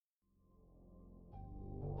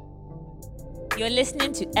You're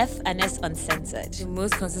listening to F&S Uncensored. The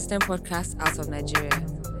most consistent podcast out of Nigeria.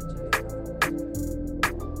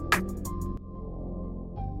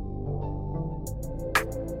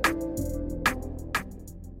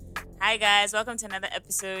 Hi guys, welcome to another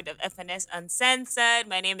episode of F&S Uncensored.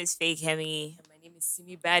 My name is Fake Hemi. And my name is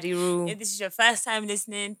Simi Badiru. If this is your first time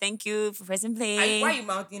listening, thank you for pressing play. Why are you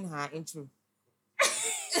mounting her intro?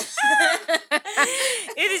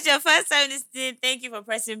 If it's your first time listening, thank you for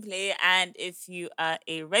pressing play. And if you are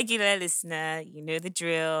a regular listener, you know the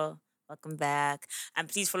drill. Welcome back. And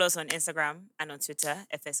please follow us on Instagram and on Twitter,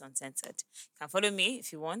 FS Uncensored. You can follow me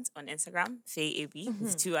if you want on Instagram, FayAB,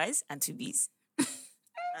 with 2 I's and 2 B's.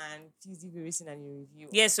 And please leave a rating and a review.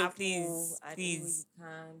 Yes, so Apple, please, I please. know you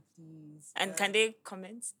can, please. And can they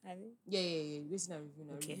comment? Yeah. Rating and review.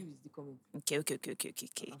 Now Okay. review is the comment. Okay. No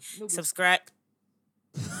good. Subscribe.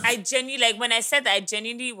 I genuinely, when I said that, I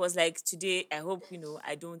genuinely was like, today, I hope,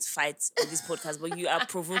 I don't fight on this podcast, but you are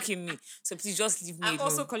provoking me. So please just leave me I'm alone.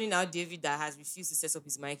 also calling out David that has refused to set up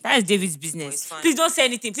his mic. That is David's But business. it's fine. Please don't say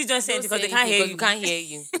anything. Please don't say Don't anything because they say can't hear anything you. because we can't hear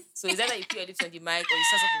you. So it's either you put your lips on the mic or you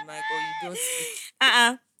set up the mic or you don't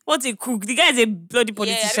speak. What a crook. The guy is a bloody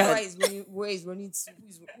politician. Yeah, I don't know where he's running to.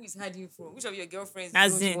 Who is hiding from? Which of your girlfriends?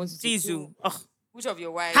 As don't you in, want to please kill? do. Oh. Which of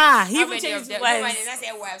your wives? Ha, he How even many changed of it them? to wives. No, I didn't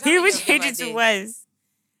say wives. How He many was of them are changed it to there? wise.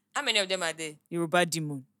 How many of them are there? Yoruba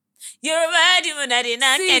demon. Yoruba demon, I did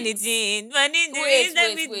not See. anything. But in the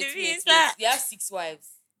Wait. You have 6 wives.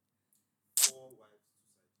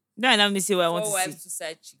 Don't allow me say what I 4 want to wives, say. 2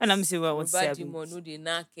 side chicks. Don't allow me say what I want to say. Yoruba Abi. demon, no, they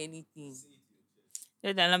knack anything.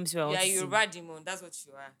 Don't allow me say what I You want are to say. Yoruba demon. That's what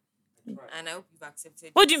you are. And I hope you've accepted.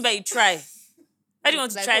 What do you mean by you try? Why do you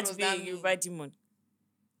want to Like, try what to does be that a mean? Yoruba demon?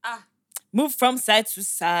 Ah. Move from side to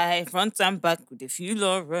side, front and back with a few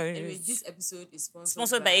alright. Anyway, this episode is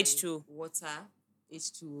Sponsored by H2O. Water.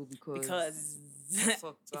 H2O Because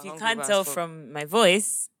Fuck, if you I'm can't hungover tell as fuck. from my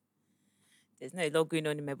voice, there's not a lot going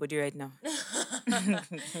on in my body right now.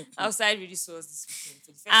 Outside really saw us this weekend.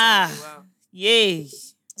 For the first time in a while. Yay.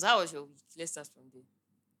 So how was your week? Let's start from there.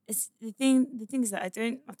 It's the thing is that I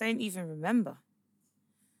don't even remember.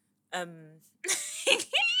 I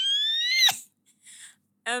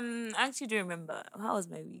actually don't remember. How was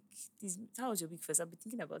my week? How was your week first? I've been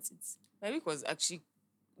thinking about it. My week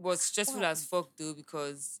was stressful as fuck though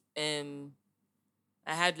because I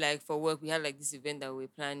had for work we had this event that we were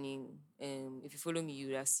planning. If you follow me you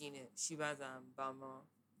would have seen it. Shivas and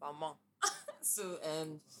Bama. So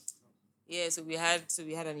so we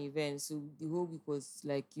had an event. So the whole week was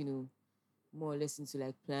more or less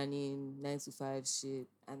into planning 9 to 5 shit,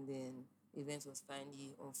 and then the event was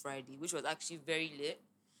finally on Friday, which was actually very lit.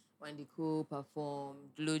 Wandiko performed,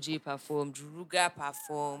 Gloje performed, Ruga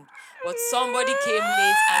performed, but somebody came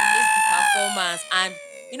late and missed the performance. And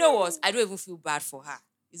you know what? I don't even feel bad for her.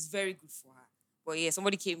 It's very good for her. But yeah,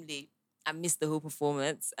 somebody came late and missed the whole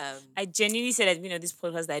performance. I genuinely said at this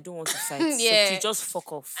podcast that I don't want to fight. Yeah. So please just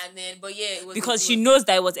fuck off. And then, but yeah, it was Because it she was- knows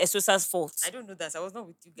that it was Esosa's fault. I don't know that. I was not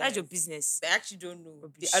with you guys. That's your business. I actually don't know.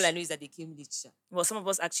 Rubbish. All I know is that they came late. Sha. Well, some of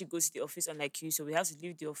us actually go to the office unlike you, so we have to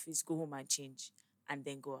leave the office, go home and change, and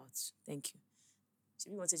then go out. Thank you.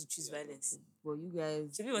 Should we wanted to choose violence? Well, you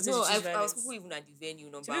guys. Should we wanted No, to choose I was violence? people even at the venue.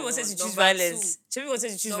 Number Should we wanted one. to choose Number violence? two. Should we wanted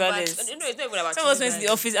to choose Number violence? two. No, it's not even about Some of us choosing went to the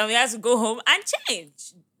violence. office and we had to go home and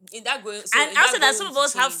change. In that going, And also that some of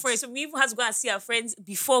us have friends, so we even had to go and see our friends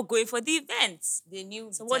before going for the event. They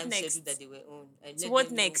knew So the what time next? schedule that they were on. I So let what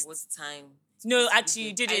them know next? What time? No, to actually,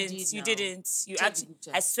 you the event. I didn't. did You now. didn't. You Check the actually. group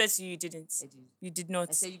chat. I swear to you, you didn't. I did. You did not.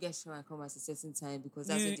 I said you guys try and come at a certain time because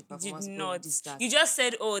that's when You the performance did probably not. start. You just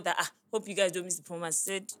said, "Oh, that hope you guys don't miss the performance."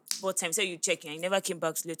 I said, "What time?" Said you checking. You never came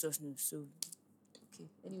back to let us know. So, Okay.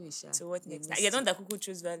 Anyway, Sha. so what they next? missed You're the one it. that Kuku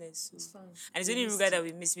chose violence. So. It's fine. And it's They only missed Ruga it. that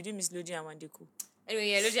we missed. We didn't miss Lodi and Wandeko.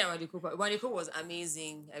 Anyway, yeah, Loji and Wandeko. Wandeko was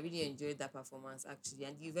amazing. I really enjoyed that performance actually,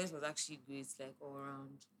 and the event was actually great, all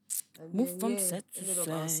around. And Move then, from side to ended up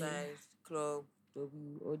side. outside, club,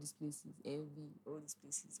 W, all these places, Envy, all these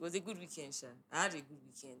places. It was a good weekend, Sha. I had a good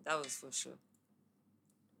weekend. That was for sure.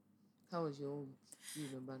 How was your own week? Do you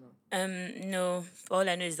remember now? No. All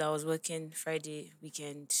I know is that I was working Friday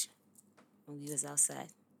weekend when we was outside.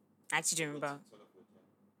 I actually don't remember.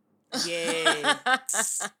 Yeah.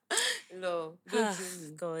 No, don't kill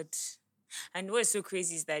me. God. And what's so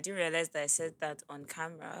crazy is that I didn't realize that I said that on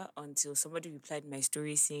camera until somebody replied my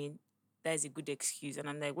story saying that is a good excuse. And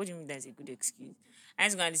I'm like, what do you mean that is a good excuse? I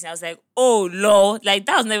was going to listen. I was like, oh, Lord. That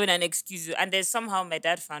was not even an excuse. And then somehow my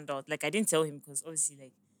dad found out. I didn't tell him because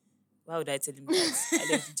obviously, why would I tell him that?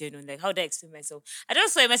 I left the genuine. How would I explain myself? I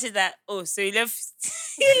just saw a message that, oh, so you left,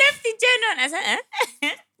 you left the genuine. I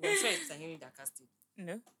said, I'm sure it's Tahiri that cast it.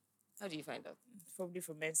 No. How do you find out? Probably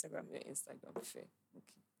from my Instagram. Your Instagram, fair.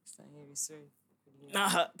 Okay. Mr. Henry, sorry. Nah.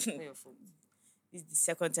 Not your fault. This is the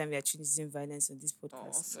second time we are choosing violence on this Oh,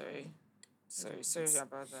 podcast. sorry. Sorry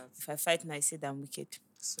about that. If I fight now, I say that I'm wicked.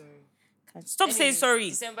 Sorry. Stop saying Anyway, sorry.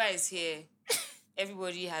 December is here.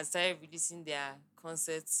 Everybody has started releasing their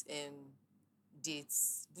concert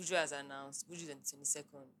dates. Buju has announced. Buju is on the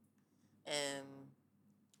 22nd. I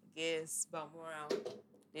guess Balmoral.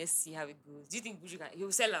 Let's see how it goes. Do you think Buju he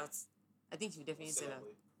will sell out? I think he will definitely sell out.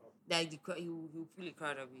 Like he will pull a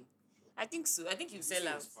crowd away. I think so. I think he will sell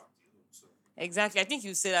out. Exactly. I think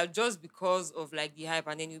he'll sell out just because of like the hype,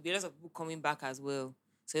 and then there'll be a lot of people coming back as well.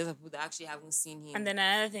 So there's a lot of people that actually haven't seen him. And then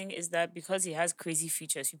another thing is that because he has crazy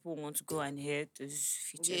features, people want to go and hear those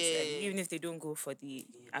features, Yeah. even if they don't go for the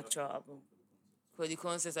actual album. For the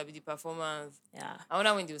concerts, I'll be the performance. Yeah. I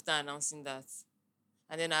wonder when they will start announcing that.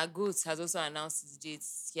 And then our Goat has also announced his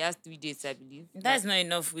dates. He has 3 dates, I believe. That's not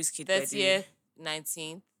enough whiskey. 30th,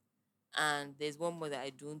 19th, and there's one more that I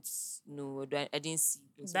don't know. I didn't see.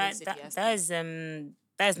 That is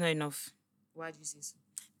not enough. Why do you say so?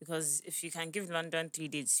 Because if you can give London 3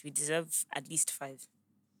 dates, we deserve at least 5.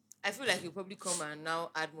 I feel like he'll probably come and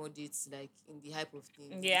now add more dates, like in the hype of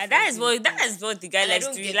things. Yeah, that is what the guy And I likes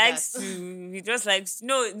don't to. He get likes that. to. He just likes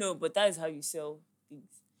no, but that is how you sell things.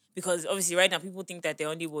 Because obviously, right now people think that they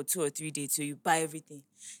only want 2 or 3 dates, so you buy everything.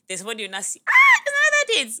 There's somebody you not see. There's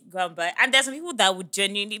another date. Go and buy. And there's some people that would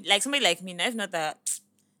genuinely like somebody like me. Now, if not that,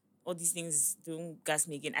 all these things don't gas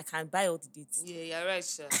me again. I can buy all the dates. Yeah, you're right,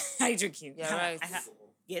 sure. Are you joking? You're right.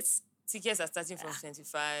 Yes. Tickets are starting from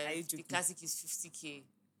 25. Are you The joking? classic is 50K.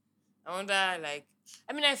 I wonder, like,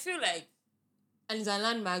 I feel like, and it's a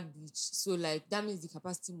landmark beach, so like that means the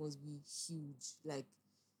capacity must be huge. Like,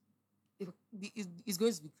 it's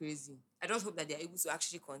going to be crazy. I just hope that they're able to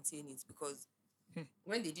actually contain it because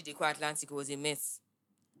when they did the Atlantic, it was a mess.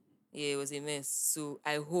 Yeah, it was a mess. So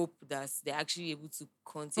I hope that they're actually able to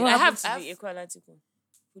contain. What I happened have to the Eco Atlantic one?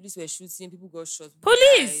 police were shooting, people got shot. People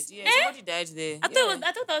Police? died. Yeah, somebody died there. I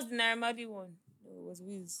thought that was the Naramadi one. No, it was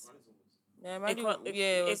Wiz. It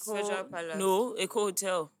was Federal Palace. No, Eco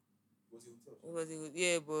Hotel. It was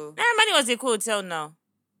but Naramadi was Eco Hotel now.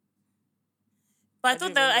 But I I thought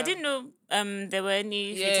don't that I remember. didn't know there were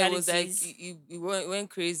any yeah, it was fatalities. like it went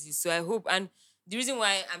crazy. So I hope, and the reason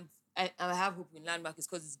why I have hope in Landmark is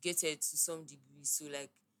because it's gated to some degree. So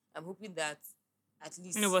like I'm hoping that at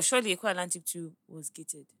least No, but surely Eco Atlantic 2 was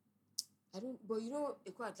gated. I don't. But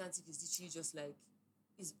Eco Atlantic is literally just like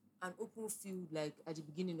is an open field like at the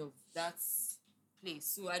beginning of that place.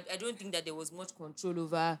 So I don't think that there was much control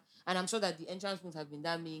over, and I'm sure that the entrance wouldn't have been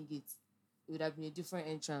that main gate. It would have been a different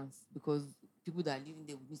entrance because people that are living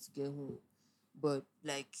there would need to get home. But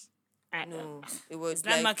like, no, it was Is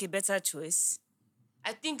like Landmark a better choice?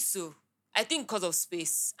 I think so. I think because of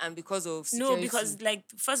space and because of No, security. because like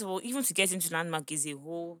first of all, even to get into Landmark is a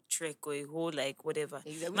whole trek or a whole like whatever.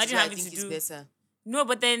 Exactly, which Imagine is why I having think to it's do better. No,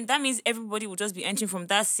 but then that means everybody will just be entering from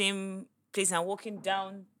that same place and walking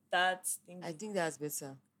down that thing. I think that's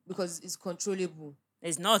better because it's controllable.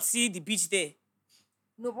 It's not see the beach there.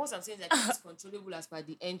 No, but what I'm saying is like it's controllable as per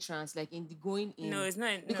the entrance, like in the going in. No, it's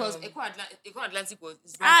not because no. Eco Atlantic was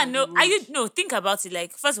is right on No. the Are you road. no? Think about it.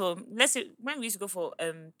 Like first of all, let's say when we used to go for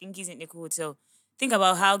thingies in Eco Hotel. Think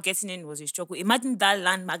about how getting in was a struggle. Imagine that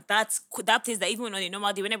Landmark, that place that even on a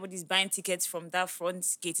normal day when everybody's buying tickets from that front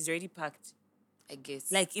gate is already packed. I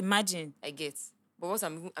guess. Like imagine. I get. But what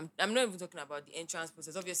I'm not even talking about the entrance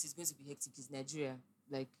process. Obviously, it's going to be hectic. It's Nigeria.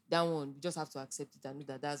 Like that one, we just have to accept it and know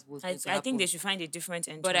that that's what's going to I happen. think they should find a different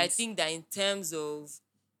entrance. But I think that in terms of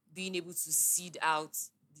being able to seed out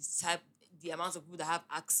the amount of people that have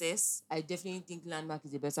access, I definitely think Landmark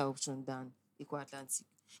is a better option than Eco Atlantic.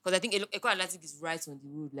 Because I think Eco Atlantic is right on the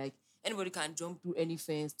road. Like anybody can jump through any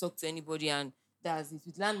fence, talk to anybody, and that's it.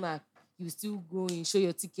 With Landmark, you still go in, show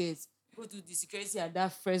your tickets, go to the security at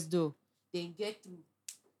that first door, then get through.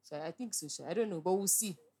 So I think so. I don't know, but we'll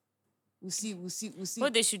see. We'll see.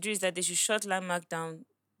 What they should do is that they should shut Landmark down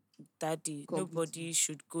that day. Completely. Nobody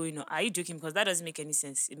should go in. Are you joking? Because that doesn't make any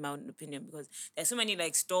sense in my own opinion. Because there's so many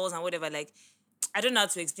like stores and whatever. Like I don't know how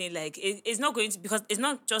to explain. Like it's not going to because it's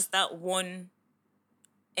not just that one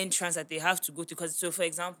entrance that they have to go to. Because so for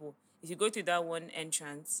example, if you go to that one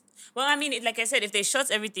entrance, well, I mean, like I said, if they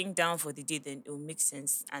shut everything down for the day, then it will make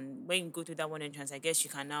sense. And when you go to that one entrance, I guess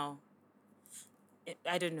you can now.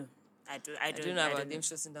 I don't know. I don't know about them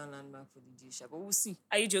shutting down Landmark for the day, but we'll see.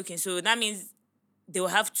 Are you joking? So that means they will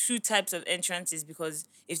have 2 types of entrances because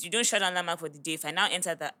if you don't shut down Landmark for the day, if I now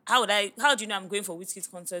enter that, how do you know I'm going for Wizkid's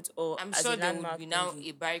concert or I'm as sure a there will Landmark be now thingy?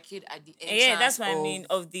 a barricade at the entrance. Yeah, that's what I mean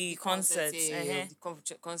of the concerts. Of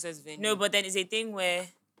the concert venue. No, but then it's a thing where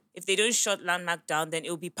if they don't shut Landmark down, then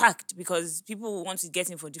it'll be packed because people will want to get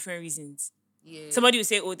in for different reasons. Yeah. Somebody will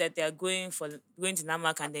say, "Oh, that they are going to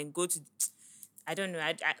Landmark and then go to." I don't know.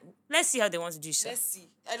 Let's see how they want to do it. Let's see.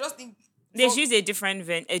 I just think They should use a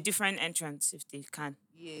different entrance if they can.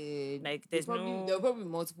 yeah, Like there's there'll probably be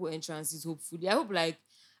multiple entrances. Hopefully, I hope like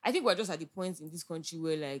I think we're just at the point in this country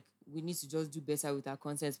where like we need to just do better with our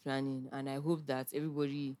content planning, and I hope that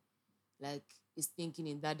everybody like is thinking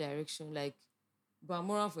in that direction. Like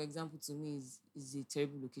Balmoral, for example, to me is a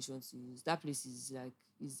terrible location to use. That place is like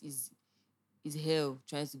is hell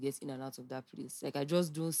trying to get in and out of that place. Like I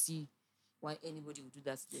just don't see why anybody would do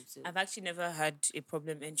that to themselves. I've actually never had a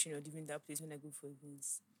problem entering or leaving that place when I go for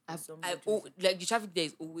events. Like the traffic there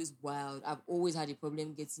is always wild. I've always had a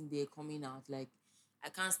problem getting there, coming out. Like I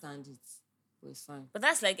can't stand it, but it's fine. But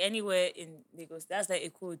that's like anywhere in Lagos. That's like a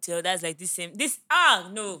cool hotel. That's like no.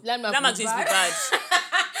 Landmark Landmark will needs be to be bad.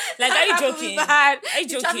 Like, are you Landmark will be joking? bad. Are you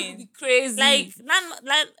The traffic will joking? be crazy. Like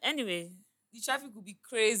anyway. The traffic will be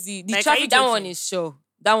crazy. The Like, are traffic you that one joking? is sure.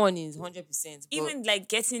 That one is 100%. Even like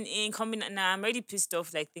getting in, coming now, I'm already pissed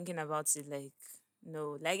off. Like thinking about it. Like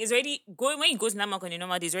no, like it's already going when you go to Landmark on a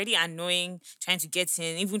normal day. It's already annoying trying to get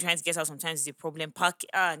in, even trying to get out. Sometimes is a problem. Park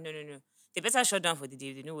no. They better shut down for the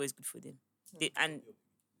day. They know what's good for them. And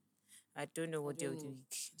I don't know what they'll do.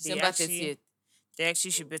 December 30th. They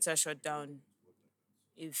actually should better shut down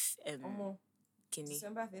if Kinney.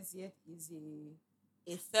 December 30th is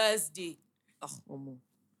a Thursday. Oh,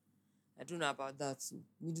 I don't know about that too.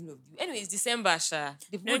 Middle of the week. Anyway, it's December, Sha.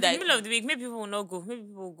 No, in the middle of the week, maybe people will not go. Maybe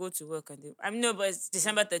people will go to work and no, but it's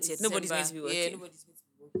December 30th. Nobody's going to be working. Yeah, nobody's going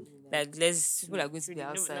to be working. Like people are going to be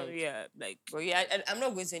outside. But yeah, I'm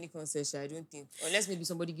not going to any concert, Sha, I don't think. Unless maybe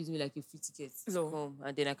somebody gives me like a free ticket to come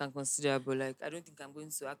and then I can consider. But like, I don't think I'm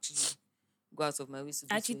going to actually go out of my way to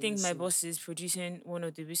I actually think my boss is producing one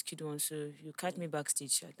of the Wizkid ones, so you catch me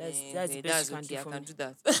backstage. Sha. That's the best you can do for I can me. do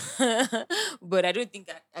that. But I don't think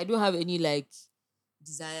I don't have any like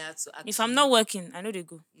desire to actually. If I'm not working, I know they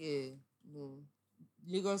go. Yeah, no.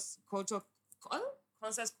 Lagos culture,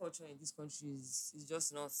 concert culture in this country is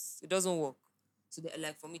just not. It doesn't work. So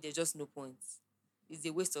like for me, there's just no point. It's a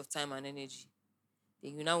waste of time and energy.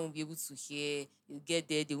 Then you now won't be able to hear. You get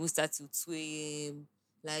there, they won't start till 2 a.m.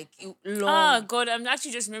 Like long. Oh God, I'm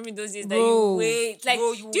actually just remembering those days that Bro, you wait. Like,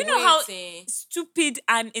 bro, do you know how eh? stupid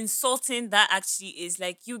and insulting that actually is?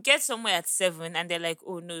 Like, you get somewhere at 7 and they're like,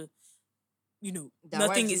 "Oh no,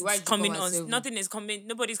 nothing is why did you coming come at on. 7? Nothing is coming.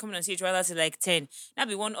 Nobody's coming on stage rather to like 10. That'll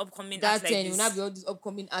be one upcoming That act like 10 this. will not be all these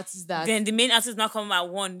upcoming artists that. Then the main artist not come at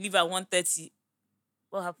 1, leave at 1:30.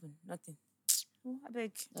 What happened? Nothing. Oh, I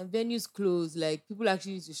beg. And venues close. Like people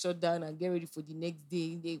actually need to shut down and get ready for the next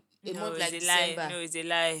day. A month like it's a December. lie. No, it's a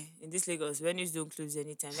lie. In this Lagos, venues don't close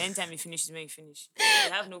anytime. Anytime you finish is when you finish.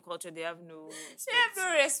 They have no culture. They have no. They have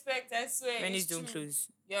no respect. I swear. Venues don't close.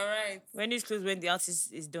 You're right. Venues close when the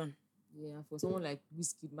artist is done. Yeah, for someone like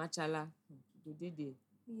Wizkid, Machala, go there.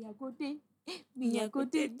 Me I go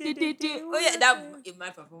there. Oh yeah, that a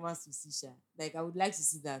mad performance to see, Sha. Like I would like to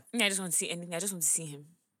see that. I just want to see anything. I just want to see him.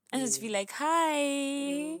 I just want to be like,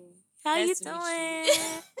 hi, how you Nice to meet doing?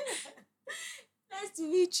 Nice to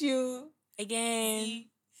meet you. Again.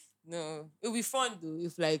 No, it'll be fun though.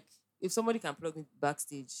 If somebody can plug me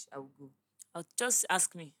backstage, I will go. I'll just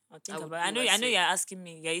ask me. I'll think I would about it. do I know myself. you're asking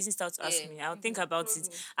me. You're using stuff to ask Yeah. me. I'll think about it.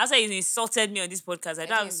 Mhm. After you insulted me on this podcast, I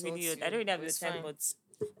don't didn't insult I don't really you. have your It's time, fine. but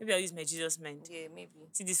maybe I'll use my Jesus mind. Yeah, maybe.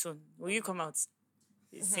 See this one. Will you come out?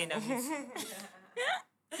 He's saying that.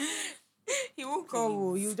 He won't come.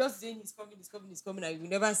 Oh. You just saying he's coming, and you will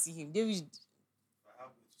never see him. David.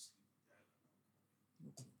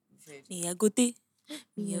 Me a good day.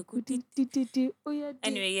 Oh yeah.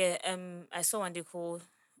 Anyway, yeah. I saw one day call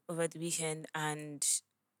over the weekend, and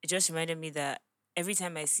it just reminded me that every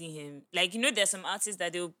time I see him, like there's some artists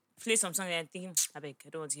that they'll play some song and I'm thinking, I beg, I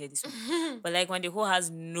don't want to hear this one. But like when the whole has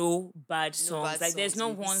no bad songs, bad like there's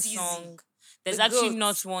songs, no it's one easy. song. There's The actually goat.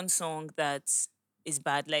 not one song that is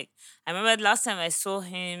bad. Like I remember the last time I saw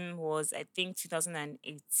him was I think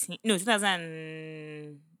 2018. No,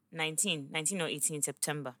 2019, 19 or 18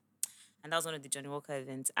 September. And that was one of the Johnny Walker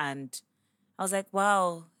events. And I was like,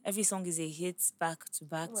 wow, every song is a hit back to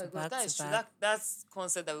back Oh my to God, back that to is true. back. That's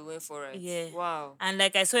concert that we went for, right? Yeah. Wow. And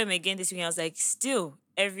like I saw him again this weekend, I was like, still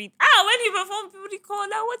when he performed Beauty Call,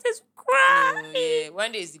 I was just No, crying. yeah.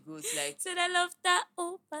 One day is the good. Like, Said I love that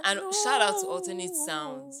open. and shout out to Alternate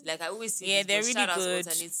Sounds. Like I always say, Yeah, this, they're but really shout out good. to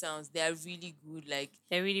Alternate Sounds. They are really good. Like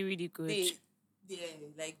They're really, really good. they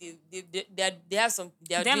have some.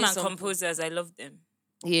 They are Them doing and something. composers, I love them.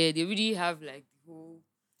 Yeah, they really have like the whole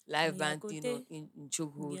live Me band go thing there. in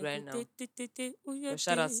chokehold Yeah, right now. oh, yeah, So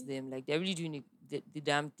shout out there. to them. Like they're really doing the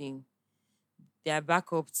damn thing. Their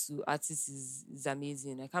backup to artists is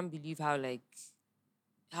amazing. I can't believe how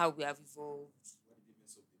we have evolved.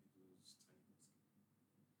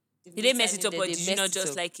 Did they mess Timing it up that or they did you messed not it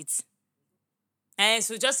just up. like it?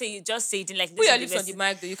 So just say it in like Put this your is the lips on the best.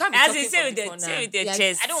 mic though. You can't be As in talking say from with the the corner. say with your Like,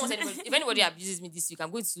 chest. I don't want anybody. If anybody abuses me this week,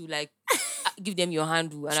 I'm going to give them your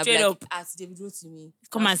handle and I'll be Straight like, up. at David Rotimi.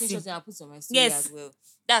 Come I'll and see. screenshot it and I'll put it on my story Yes. as well.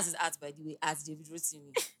 That's his art, by the way, at David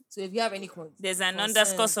Rotimi. So if you have any There's an concerns,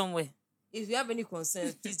 underscore somewhere. if you have any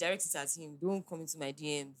concerns, please direct it at him. Don't come into my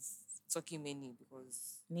DMs talking many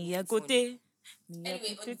because Niyagote.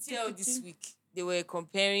 anyway, on the TL this week, they were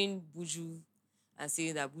comparing Buju and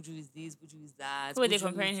saying that Buju is this, Buju is that. Who are they Buju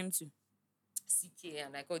comparing is him to? CK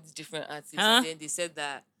and like all these different artists. Huh? And then they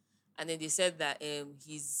said that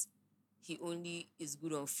he only is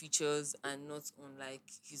good on features and not on like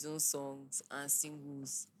his own songs and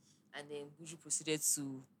singles. And then Buju proceeded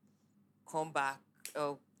to come back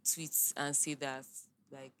tweets and say that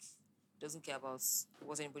like he doesn't care about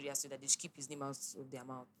what anybody has to that they should keep his name out of their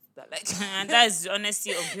mouth. That like And that's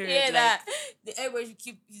honesty on period. yeah, like, that everybody should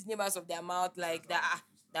keep his name out of their mouth like that.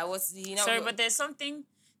 That was he now. sorry, but there's something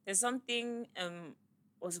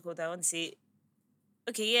what's it called? I want to say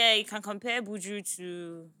okay, yeah, you can compare Buju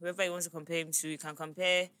to whoever you want to compare him to. You can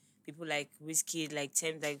compare people like Whiskey, like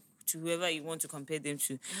Tim, like to whoever you want to compare them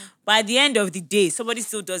to. But at the end of the day, somebody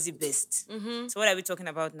still does it best. So what are we talking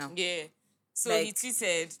about now? Yeah. So Like- he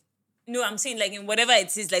tweeted. No, I'm saying like in whatever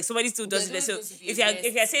it is, like somebody still does it There's best. So always going to be if a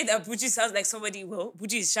you're best. saying that Buju sounds like somebody, well,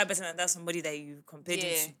 Buju is sharp better than that somebody that you compared him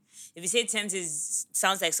Yeah. to. If you say Thames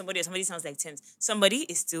sounds like somebody or somebody sounds like Thames, somebody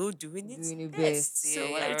is still doing it, Doing it best. best. So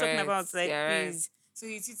Yeah, what are we you're talking right. about? Like, You're right. please. So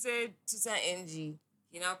he tweeted Twitter NG.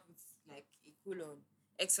 He now puts like a colon.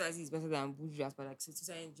 XYZ is better than Buju. As per like so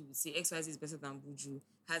Twitter NG would say XYZ is better than Buju.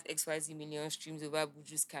 Has XYZ million streams over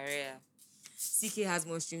Buju's career. CK has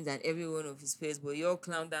more streams than every one of his peers, but you all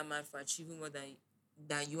clown that man for achieving more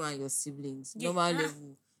than you and your siblings. Yeah. Normal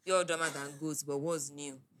level. You're dumber than goats, but what's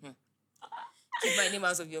new? Keep my name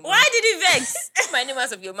out of your mouth. Why did he vex? Keep my name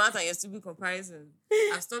out of your mouth and your stupid comparison.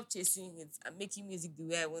 I've stopped chasing it. I'm making music the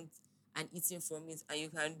way I want and eating from it, and you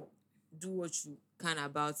can do what you can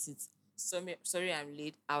about it. Sorry, I'm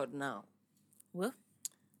late out now. Well,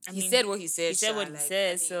 I He mean, said what he said. he said Sha, what he like, said.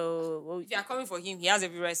 I mean, So well, if you are coming for him, he has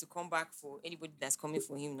every right to come back for anybody that's coming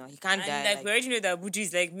for him now. He can't and die. like we already know that Buju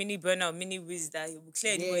is like mini burner, mini whiz that he will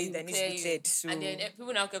clear anybody that needs to be cleared. So And then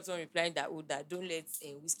people now kept on replying that, that don't let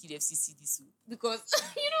Whiskey FCC this because,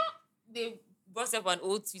 they brought up an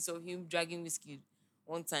old tweet of him dragging Whiskey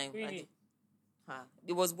one time. Really?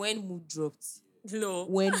 It was when Mood dropped. low.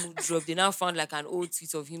 When Mood dropped, they now found like an old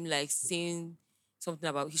tweet of him like saying something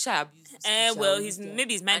about he shall abuse Whiskey. Well, sha, his Whiskey.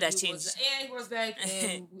 maybe his mind And has he was changed. he was like,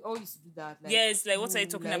 we all used to do that. Like, Yes, like what are you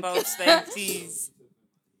talking like- about? Like, please.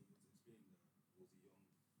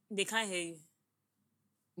 They can't hear you.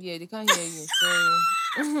 Yeah, they can't hear you.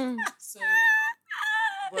 Sorry. Sorry.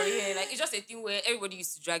 But yeah, like it's just a thing where everybody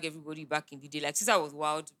used to drag everybody back in the day. Like Caesar was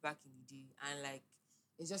wild back in the day. And like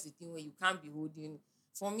it's just a thing where you can't be holding.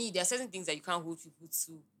 For me, there are certain things that you can't hold people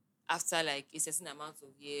to after like a certain amount of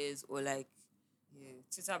years or like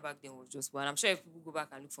Twitter back then was just one. I'm sure if people go back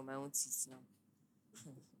and look for my own tweets now.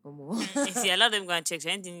 Or more. If you allow them go and check,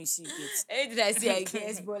 anything you see, you get. Anything I say, I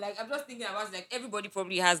guess. But like I'm just thinking about like everybody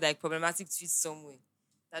probably has like problematic tweets somewhere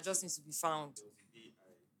that just needs to be found.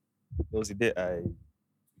 There was a day I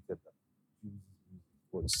tweeted that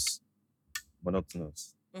was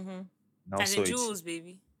monotonous. Mm-hmm. Now As saw in it. jewels,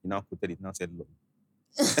 baby. He now quoted it. Now said, "Lord."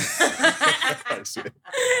 I swear.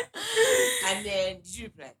 And then did you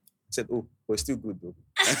reply? I said, "Oh, but it's still good though."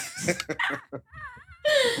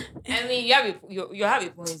 I mean, you have a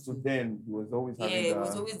point. So Though. then he was always Yeah, having it that.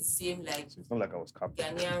 was always the same like So it's not like I was captured.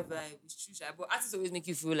 Ghanaian vibe. It's true, sha. But artists always make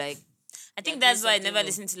you feel like I think Like that's why I doing never something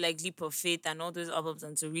listened to like Leap of Faith and all those albums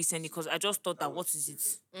until recently because I just thought that what is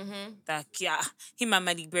it? mm-hmm. That yeah, him and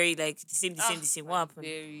Malik Berry like the same. What happened?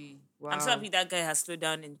 Very wow. I'm so happy that guy has slowed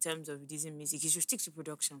down in terms of releasing music. He should stick to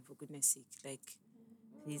production for goodness sake. Like,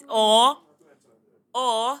 please.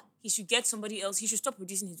 Or he should get somebody else. He should stop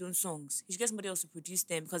producing his own songs. He should get somebody else to produce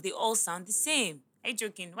them because they all sound the same. Are you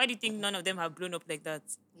joking? Why do you think none of them have blown up like that?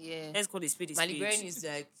 Yeah. Let's call it speed. Mali Brain is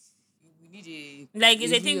like we need a Like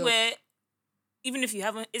it's a thing re-up. where even if you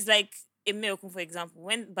haven't, it's like Emeokun, for example.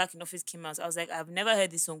 When Back in Office came out, I was like, I've never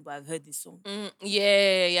heard this song, but I've heard this song.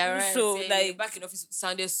 yeah, right. So, Yeah, like- Back in Office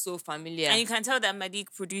sounded so familiar. And you can tell that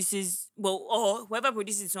Malik produces or whoever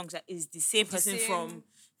produces songs is the same person same- from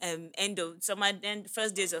end of summer and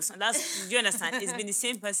first days of summer. That's do you understand? It's been the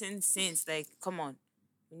same person since. Like, come on.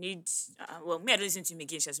 We need. Well, me, I don't listen to him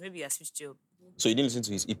again. Just maybe I switched job. So you didn't listen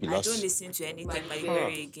to his EP I last? don't listen to anything by Huh.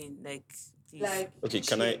 Berry again. Like, please. Okay,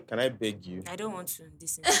 can I beg you? I don't want to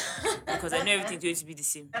listen because I know everything's going to be the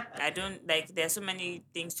same. I don't like. There are so many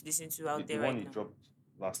things to listen to out The there one right he now, dropped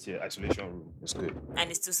last year, Isolation Room, is good. and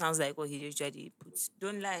it still sounds like what he usually puts.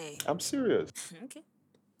 Don't lie. I'm serious. Okay.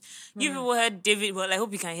 You people heard David. Well, I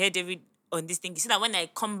hope you can hear David on this thing so that when I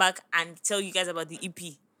come back and tell you guys about the EP,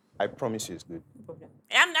 I promise you it's good. no problem.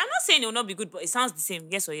 I'm not saying it will not be good, but it sounds the same.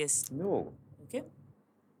 Yes or yes? No, Okay.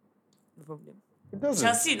 No problem. it doesn't.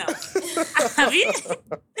 Shall see now. Have you? And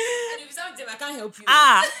if you sound I can't help you.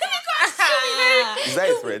 Ah. Is that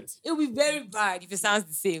a threat? It'll be very bad if it sounds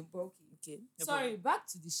the same. But okay. Okay. No Sorry, problem. back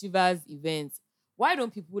to the Shivers event. Why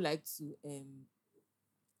don't people like to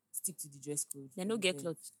stick to the dress code? They no get Yeah.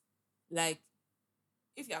 clothes. Like,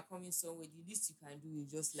 if you are coming somewhere, the least you can do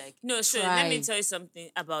is just like No, sure. try. Let me tell you something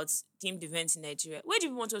about themed events in Nigeria. Where do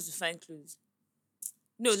you want us to find clothes?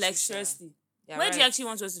 No, like Shisha. seriously. You're Where do you right. actually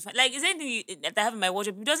want us to find? Like, is there anything that I have in my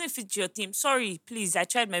wardrobe? If it doesn't fit your theme, sorry, please. I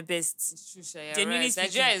tried my best. It's true, Sha, you're Genuinely right. speaking.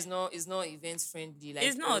 Nigeria is not event friendly. Like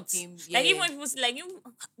It's not. Team, Like even when people like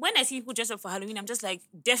when I see people dress up for Halloween, I'm just like,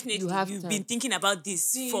 definitely have you've time. been thinking about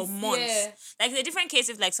this for Since, months. yeah. Like in a different case,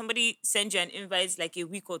 if like somebody sends you an invite like a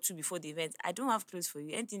week or two before the event, I don't have clothes for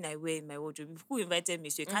you. Anything I wear in my wardrobe, who invited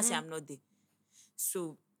me, so you can't say I'm not there.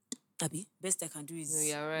 So Abi, best I can do is No,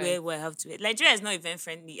 you're right. wear what I have to wear. Nigeria is not event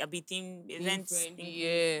friendly. Abi theme Being event friendly,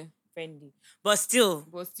 yeah. friendly. But still,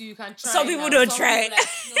 But still, you can try. Some people now. don't Some try. people,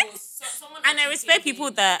 like, no, someone and I actually respect came people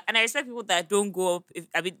in. that don't go up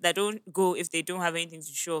if that don't go if they don't have anything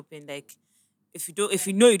to show up in. Like if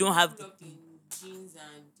you know you don't have Pull up in jeans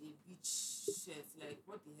and a beach shirt. Like,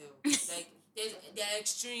 what the hell? Like, there are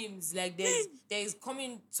extremes. Like, there's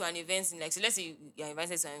coming to an event in, like, so let's say you're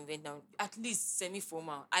invited to an event now, at least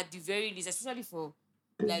semi-formal, at the very least, especially for,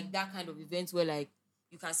 like, that kind of event where, like,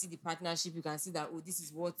 you can see the partnership, you can see that, oh, this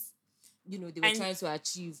is what, they were And trying to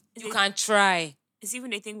achieve. You it- can try. it's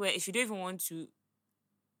even a thing where if you don't even want to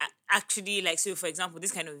actually like so for example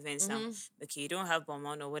this kind of events now okay you don't have bomb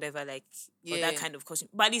on or whatever like or that Yeah. kind of costume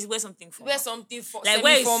but at least wear something for Wear something for like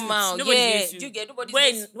wear a suit. semi-formal. Nobody's Yeah, going to do you get nobody's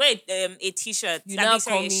wear going to- a t-shirt You that now makes a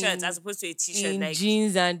come shirt in as opposed to a t-shirt in like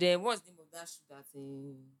jeans and then what's the name of that shoe that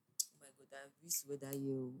oh my god, that we used to wear that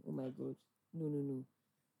year. Oh my god. No.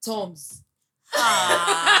 Tom's.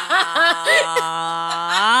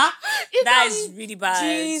 ah, It's that not is in really bad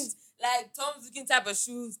jeans, like Tom's looking type of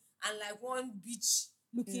shoes and like one beach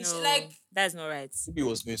looking no like that's not right Maybe he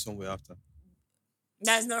was going somewhere after.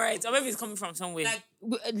 that's not right or maybe it's coming from somewhere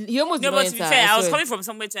he almost no did but not to be enter, fair I was swear. coming from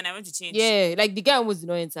somewhere too and I went to change Yeah, like the guy almost did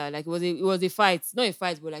not enter. Like it was a fight. Not a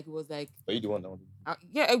fight, but like it was like Are you the one that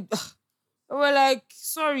wanted? we're like,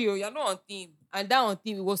 sorry, you're not on theme. And that on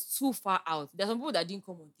theme, it was too far out. There's some people that didn't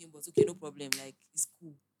come on theme, but okay, no problem. Like, it's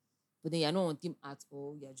cool. But then you're not on theme at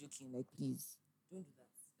all. You're joking. Like, please, don't do that.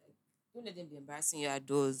 Like, don't let them be embarrassing you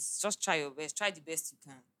outdoors. Just try your best. Try the best you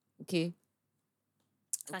can. Okay?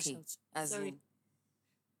 Cash Okay. out. As Sorry. in,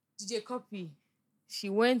 DJ Copy, she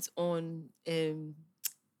went on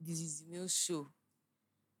this is the Mills show.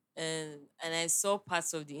 And I saw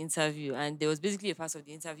parts of the interview, and there was basically a part of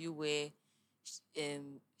the interview where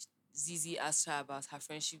Zizi asked her about her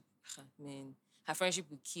friendship, her friendship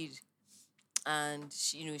with Kid, and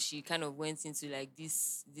she kind of went into like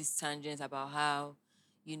this tangent about how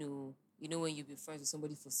when you've been friends with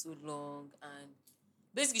somebody for so long, and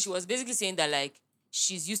basically she was basically saying that like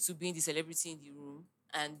she's used to being the celebrity in the room,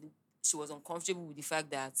 and she was uncomfortable with the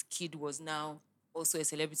fact that Kid was now also a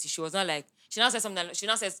celebrity. She was not like, she now said something, she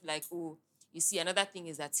now says like, oh, you see, another thing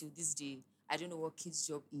is that till this day, I don't know what Kid's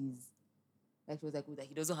job is. Like, she was like, oh, that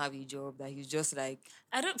he doesn't have a job, that he's just like,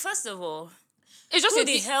 I don't first of all it's just who a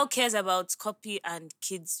the big- hell cares about Copy and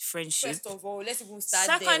Kid's friendship? First of all, let's even start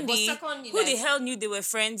Secondly, there. But secondly, who the like, hell knew they were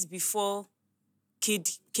friends before Kid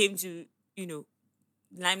came to,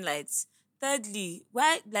 limelight? Thirdly,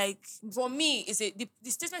 why like for me, the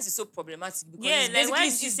statement is so problematic because Yeah, it's like, why basically,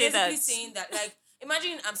 did you it's say basically that? saying that, like,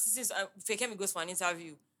 imagine I'm sitting, Fekemi goes for an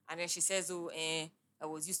interview, and then she says, oh, I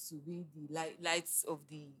was used to be the lights of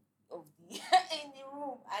the in the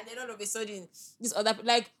room, and then all of a sudden, this other,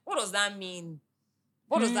 like, what does that mean?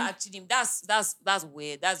 What does that actually mean? That's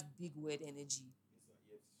weird. That's big weird energy.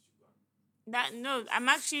 that? No, I'm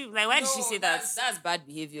actually like, why did she say that? That's bad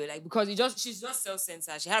behavior. Like, because she's just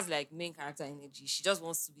self-centered. She has like main character energy. She just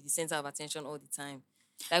wants to be the center of attention all the time.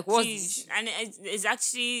 Like, what's the Please. issue? And it's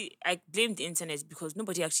actually I blame the internet because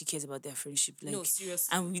nobody actually cares about their friendship. Like, No,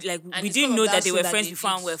 seriously. and we And we it's didn't because know of that that they show were that friends they before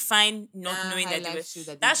and did. we're fine not That knowing that they highlight were. show that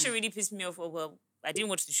they That did. should really piss me off. Oh, well, I didn't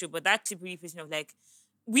watch the show, but that clip really pissed me off. Like,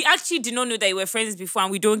 we actually did not know that you were friends before,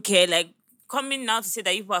 and we don't care. Like coming now to say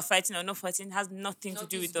that people are fighting or not fighting has nothing to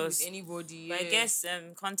do with us. anybody. But I yeah. guess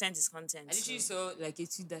content is content. I literally so. saw like a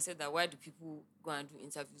tweet that said that why do people go and do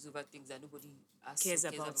interviews over things that nobody Cares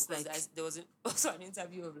about, Because like- there was also an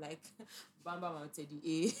interview of like Bam Bam and Teddy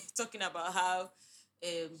A talking about how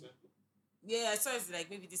I saw it like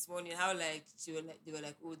maybe this morning how like they were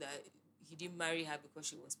like, oh, that he didn't marry her because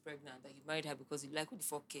she was pregnant, that he married her because he like, who the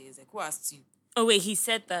fuck cares? Like, who asked you? Oh wait, he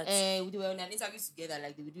said that. They were in an interview together,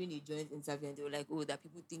 like they were doing a joint interview, and they were like, oh, that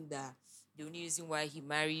people think that the only reason why he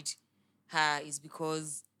married her is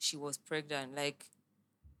because she was pregnant. Like,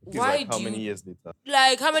 It's why like how do many you years later?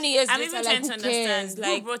 like how many years I'm later? even Like, trying to who cares? understand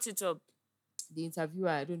who Like brought it up. the interviewer,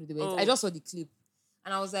 I don't know the way. Oh. I just saw the clip,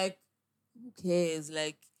 and I was like, who cares?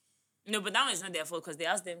 Like, No, but that one is not their fault because they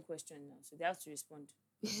asked them question now, so they have to respond.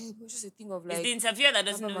 it was just a thing of It's like the interviewer that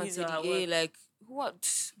doesn't Bam know Bam his and or her Teddy A, work. like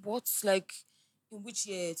what's like in which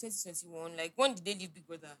year? 2021. Like, when did they leave Big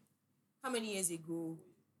Brother? How many years ago?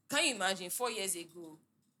 Can you imagine? 4 years ago.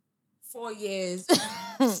 4 years.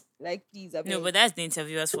 Like, please, I No, beg. but that's the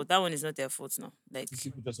interviewer's fault. That one is not their fault now. Like,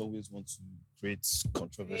 People just always want to create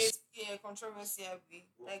controversy. Controversy.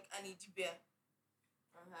 Like Annie Dibia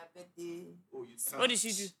on her birthday. what did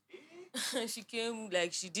she do? She came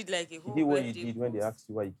like she did like a whole He did what he birthday did when they post. asked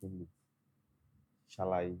you why you came late.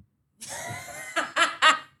 Shall I?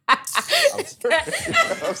 I'm sorry.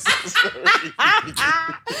 I'm so sorry.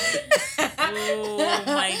 Oh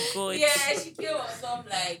my god. Yeah, she came on some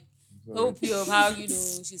like hope of how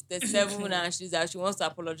she's 37 and she wants to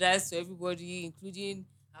apologize to everybody, including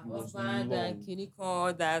her It was husband and long.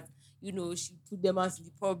 Kiniko, that she put them out in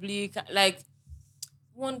the public. Like,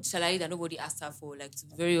 one shalayi that nobody asked her for. Like, to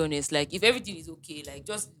be very honest, like, if everything is okay, like,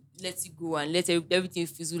 just let it go and let everything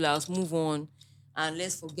fizzle out, move on, and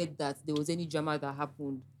let's forget that there was any drama that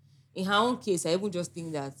happened. In her own case, I even just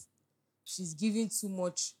think that she's giving too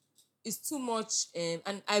much. It's too much, and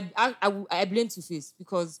I blame Two Face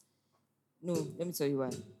because no, let me tell you why.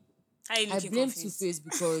 How are you I looking blame confused? Two Face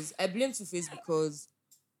because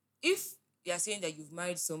if you are saying that you've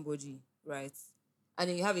married somebody, right, and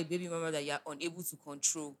then you have a baby mama that you are unable to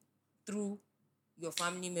control through your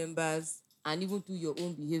family members and even through your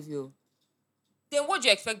own behavior, then what do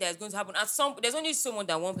you expect that is going to happen? There's only someone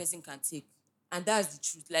that one person can take, and that's the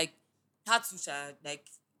truth. Like, that too shall like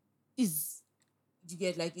is. You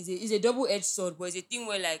get, like, it's a double-edged sword, but it's a thing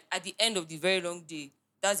where, like, at the end of the very long day,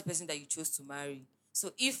 that's the person that you chose to marry.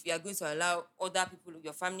 So if you are going to allow other people,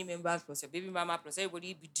 your family members, plus your baby mama, plus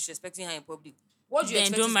everybody be disrespecting her in public, what do you Then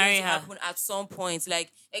expect don't is marry going to her. happen at some point?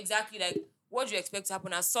 Like, exactly, like, what do you expect to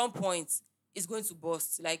happen at some point is going to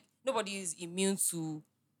burst. Like, nobody is immune to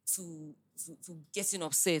getting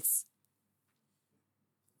upset.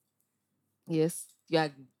 Yes, you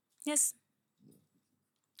agree. Yes.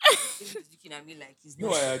 He's looking at me like he's No,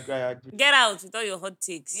 not. I agree. Get out with all your hot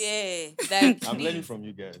takes. Yeah, like, I'm learning please. from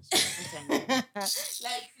you guys. Okay.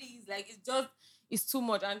 Like, please, like, it's too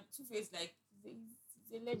much. And Two Face, like,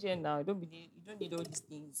 he's a legend now. You don't need all these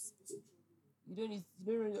things. You don't need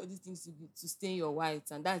all these things to stain your white,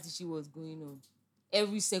 and that's the shit was going on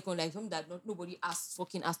every second. Like, something that nobody asked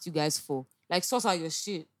you guys for. Like, sort out your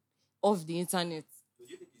shit off the internet.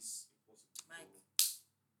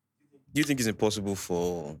 Do you think it's impossible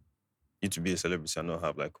for you to be a celebrity and not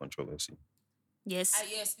have like controversy? Yes.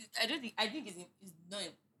 Yes, I think it's not.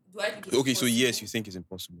 Do I think it's Okay, so yes, possible you think it's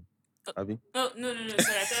impossible. Abi? Oh, no.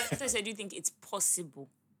 Sorry, I thought I said, do you think it's possible?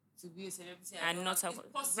 to be a celebrity And not have-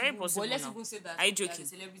 it's possible, very possible But let's now. even say that Are you okay, as a joking?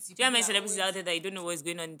 celebrity, Do you have many people are celebrities always- out there that you don't know what's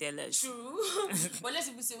going on in their lives? True. But let's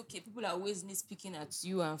even say, okay, people are always speaking at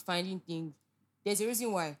you and finding things. There's a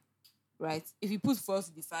reason why, right? If you put fuel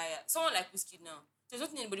to the fire, someone like Whiskey now, there's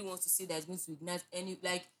nothing anybody wants to say that is going to ignite any,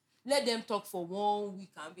 like, let them talk for 1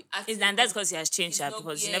 week and be asking. And that's because he has changed her,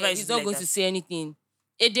 because he never used he's to not be going like to that. say anything.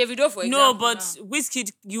 A Davido, for No, example. but now,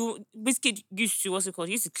 Wizkid used to, what's it called?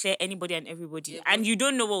 He used to clear anybody and everybody. Yeah, And but- you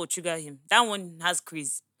don't know what will trigger him. That one has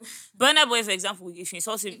craze. Burna Boy, for example, if you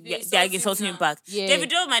insult him, If you they insult are him insulting now, him back. yeah.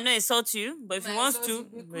 Davido might not insult you, but if he might wants insult to, you,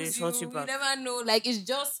 he will because insult you you back. never know. Like, it's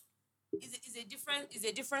just it's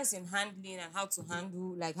a difference in handling and how to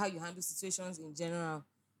handle, like, how you handle situations in general.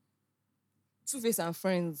 Two Face and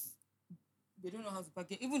Friends, they don't know how to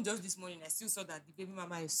package. Even just this morning, I still saw that the baby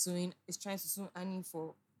mama is trying to sue Annie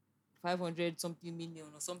for 500 something million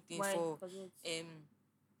or something for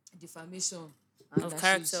defamation and Of that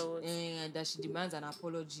character. and that she demands an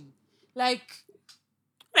apology. Like,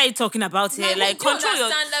 What are you talking about here? Like, do you control your...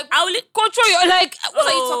 understand? Like, I will... control your, like, what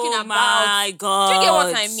are you talking Oh about? my God. Do you get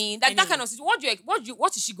what I mean? Like, that Anyway. kind of situation.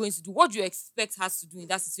 What is she going to do? What do you expect her to do in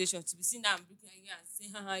that situation? To be seen that and looking at you and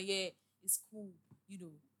saying, haha, yeah, it's cool. you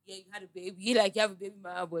know, yeah, you had a baby, like you have a baby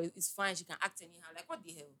mama, but it's fine. She can act anyhow. Like, what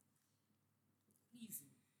the hell? Please,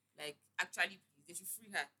 like, actually, please, they should free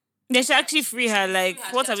her. They should actually free her. Free Like,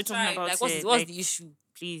 her. what She are has we talking tried. about Like, here? what's Like, the issue? They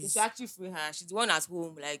please. should actually free her. She's the one at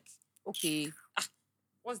home. Like, okay,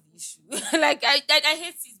 what's the issue? Like, I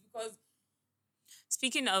hate this because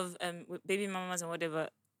Speaking of with baby mamas and whatever,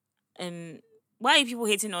 why are people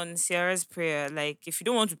hating on Sarah's prayer? Like, if you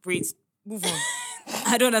don't want to pray, move on.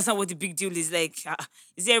 I don't understand what the big deal is. Like,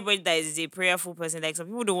 is there everybody that is a prayerful person? Like, some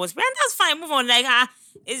people don't want to pray, and that's fine. Move on. Like,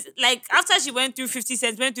 it's like after she went through 50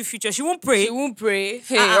 cents, went through future, she won't pray. she won't pray.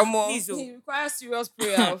 Hey, please, oh. it requires serious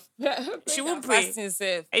prayer. She won't pray.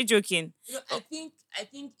 Herself. Are you joking? You know, I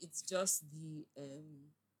think it's just the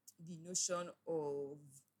notion of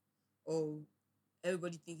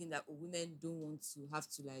everybody thinking that women don't want to have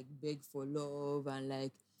to like beg for love and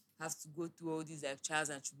like have to go through all these like trials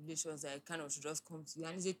and tribulations that kind of should just come to you.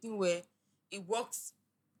 And it's a thing where it works,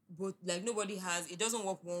 but like nobody has it doesn't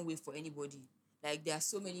work one way for anybody. Like there are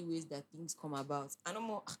so many ways that things come about. And no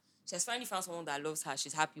more she has finally found someone that loves her.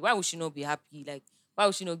 She's happy. Why would she not be happy? Like why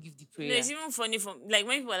would she not give the No, prayer? it's even funny for like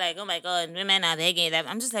when people are like, "Oh my God, women are begging." That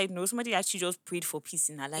I'm just like, no, somebody actually just prayed for peace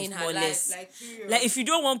in her life, In her more or life, less. like, period. Like if you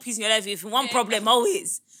don't want peace in your life, if you want Yeah. problem,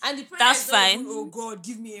 always. And the prayer That's is not fine. even, oh God,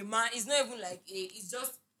 give me a man. It's not even like it's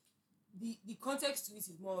just the context to it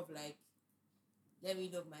is more of like, let me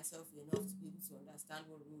love myself enough to be able to understand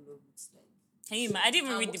what real love looks like. Can you imagine? I didn't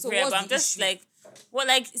even read the So prayer, what's but I'm the just issue? like, well,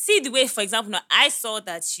 like, see the way, for example, now I saw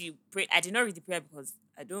that she prayed. I did not read the prayer because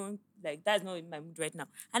I don't like that's not in my mood right now.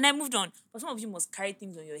 And I moved on. But some of you must carry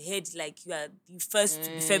things on your head like you are the first to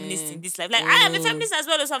be feminist in this life. Like I am a feminist as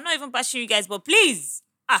well, so I'm not even bashing you guys, but please,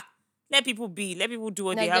 let people be. Let people do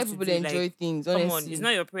what they Like, have let to people do. enjoy Like, things. come on, Honestly. it's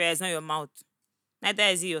not your prayer, it's not your mouth. Neither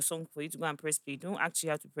is it your song for you to go and press play. You don't actually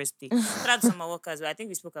have to press play. Shout out to Summer Workers, but I think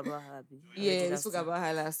we spoke about her. Yeah, we spoke about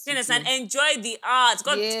her last You week. understand? Enjoy the art.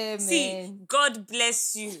 God, Yeah, see, man. God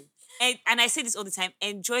bless you. And I say this all the time.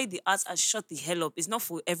 Enjoy the art and shut the hell up. It's not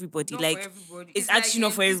for everybody. Not like for everybody. it's like, actually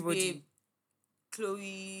not for this everybody. babe,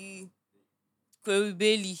 Chloe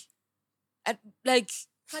Bailey. Like,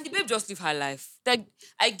 can the babe just live her life? Like,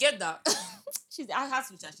 I get that. I have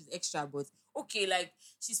to she's extra, but okay, like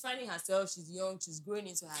she's finding herself, she's young, she's growing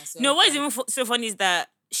into herself. No, what is and- even so funny is that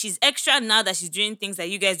she's extra now that she's doing things that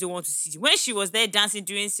you guys don't want to see. When she was there dancing,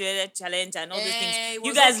 doing Sierra Challenge and all those it things, you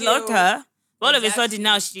was guys okay, loved oh. her. But all of a Exactly. sudden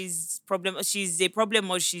now she's a problem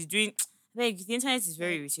or she's doing. Like the internet is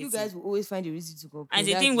very irritating. You guys will always find a reason to complain. And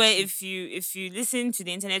the That's thing where truth. if you listen to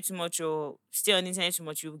the internet too much or stay on the internet too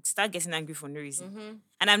much, you start getting angry for no reason. Mm-hmm.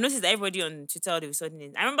 And I've noticed that everybody on Twitter all of a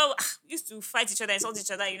sudden, I remember we used to fight each other, insult each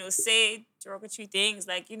other, say derogatory things,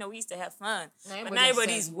 like we used to have fun. But now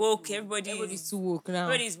everybody's woke, Everybody's too woke now.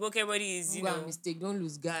 everybody's woke, everybody's Don't go and mistake. Don't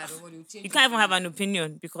lose guard. you can't even have an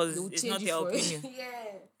opinion because They'll it's change not it their for opinion. yeah.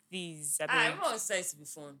 Please, I I mean, remember on sites to be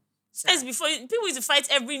fun. says before people used to fight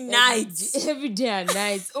every night. Every day and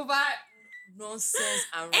night over nonsense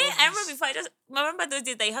and rubbish. I remember before I remember those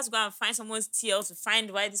days that you have to go and find someone's TL to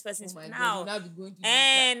find why this person is Oh my God, now. you'll now be going to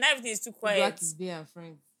And now everything is too quiet. Black is Bay and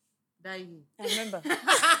friends. That year. I remember.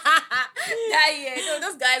 That year. No,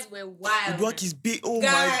 those guys were wild. Udwak is big. Oh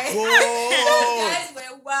Guy. my Those god. guys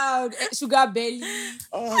were wild. Sugar belly.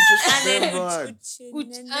 Oh, I just And then remembered.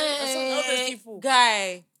 all those people.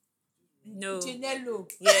 Guy. No. Chinello.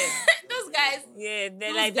 Yeah. Those guys. Yeah. They're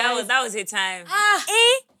Those like guys- that was a time. Ah.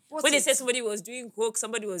 What When they a- said somebody was doing coke,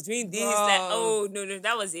 somebody was doing this, Bro. like, oh no,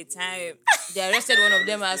 that was a time. They arrested one of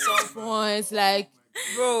them at some point. Like,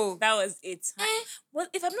 bro. That was a time. Well,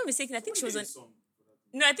 if I'm not mistaken, I think she was on.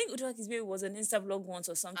 No, I think Udwak Baby was on Instablog once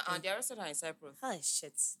or something. They arrested her in Cyprus. Oh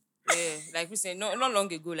shit. Yeah, like we said, not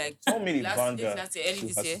long ago, like Someone made a last year, banger early to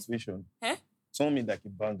this her year. situation. Huh? Someone made like a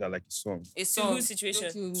banger, like a song. A To song. whose situation?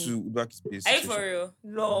 Don't kill To me. Udwaki's base. Are you for real?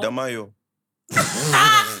 Lol. Damayo.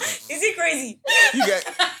 Is it crazy? You guys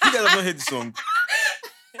have not heard the song.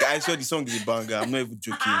 I swear the song is a banger. I'm not even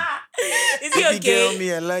joking. Is he Baby girl, okay?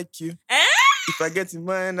 me, I like you. Eh? If I get in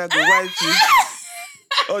mine, I go wipe you.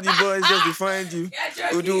 All the boys just to find you.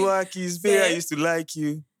 Uduaki's babe, I used to like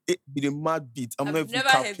you. It be the mad beat. I'm not I've even never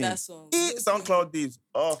capping. heard that song. SoundCloud days.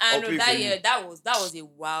 Oh, I I'll know play that for you. year, that was a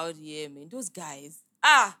wild year, man. Those guys.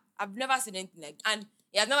 I've never seen anything like, and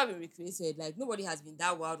it has never been recreated. Like nobody has been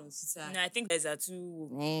that wild on Twitter. No, I think guys are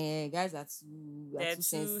too. Guys are too. They're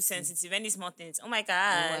too sensitive. Any small things. Oh my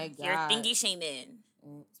god. my You're God. thingy shaming.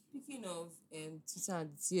 Speaking of Twitter and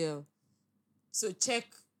TL, so check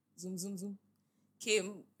Zoom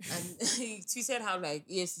came and he tweeted how like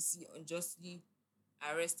EFCC unjustly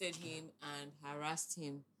arrested him and harassed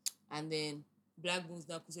him, and then Black Bones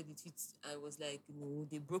now posted the tweet and was like, no,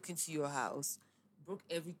 they broke into your house, broke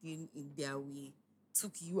everything in their way,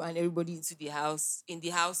 took you and everybody into the house, in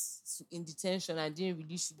detention, and didn't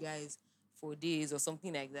release you guys for days or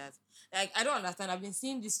something like that. Like, I don't understand. I've been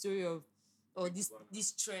seeing this story of, or this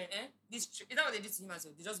trend, is that what they did to him as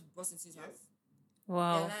well? They just burst into his house. They're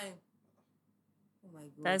Wow. lying. Oh my god.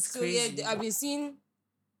 That's so crazy. yeah, I've been seeing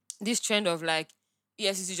this trend of like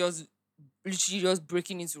EFCC just literally just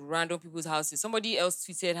breaking into random people's houses. Somebody else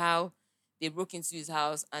tweeted how they broke into his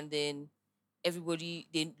house and then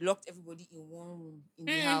they locked everybody in one room in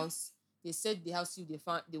the house. They said the house, if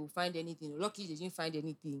they will find anything. Luckily they didn't find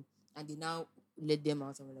anything and they now let them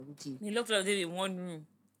out and we're like, okay, They looked like they were in one room.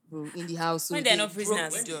 bro, in the house. So When they're they not broke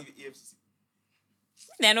prisoners. the When door. did the EFCC?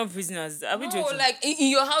 They're not prisoners. Are we No, joking? like in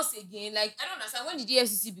your house again. Like, I don't understand. When did the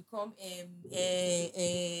FCC become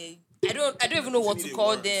I don't even know what You to need a call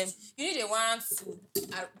warrant. them. You need a warrant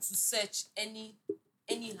to search any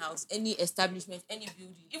house, any establishment, any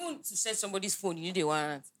building. Even to search somebody's phone, you need a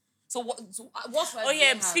warrant. So what's Oh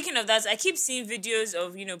yeah, speaking of that, I keep seeing videos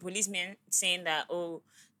of, policemen saying that,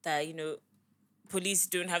 police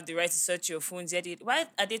don't have the right to search your phones. Yet why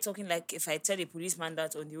are they talking like if I tell a policeman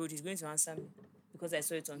that on the road, he's going to answer me? Because I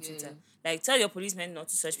saw it on Twitter. Like, tell your policemen not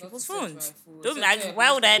to search Not people's to search my phones. phone. Don't So like, tell your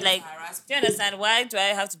why would I policemen like? not to harass Do you understand? Why do I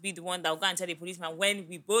have to be the one that will go and tell the policeman when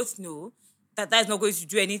we both know that that's not going to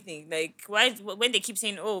do anything? Like, why when they keep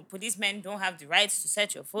saying, "Oh, policemen don't have the rights to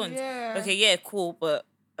search your phones"? Yeah. Okay, yeah, cool, but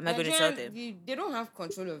am I going to tell them? They don't have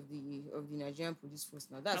control of the Nigerian police force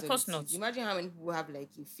now. That's Of what course it not. is. Imagine how many people have like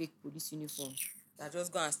a fake police uniform that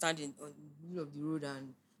just go and stand on the middle of the road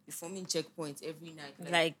and be forming checkpoints every night.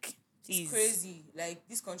 Like, it's please. crazy. Like,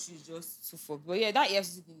 this country is just so fucked. But yeah, that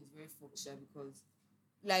EFCC thing is very fucked, sha, because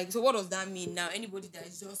like, so what does that mean now? Anybody that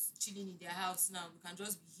is just chilling in their house now, we can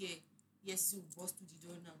just be here. Yes, you bust through the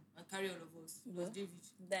door now and carry all of us. Yeah. David.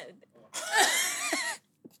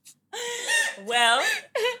 Well,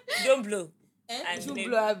 don't blow. And And you maybe-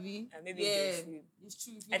 blow, Abby. and maybe yeah, they're free. it's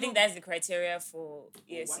true. If you I think don't- that's the criteria for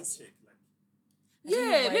EFCC.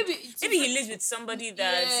 yeah, Why- maybe Maybe he lives with somebody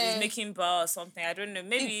that is Yeah. making bar or something. I don't know.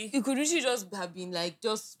 Maybe it could literally just have been like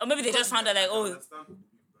just or maybe they just found out like, oh,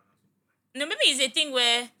 no, maybe it's a thing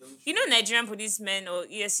where Nigerian policemen or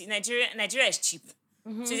ESC Nigeria is cheap.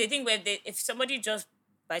 So it's a thing where if somebody just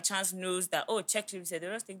by chance knows that, oh, check said they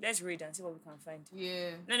just think let's read and see what we can find.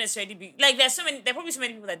 yeah. Not necessarily be like there are probably so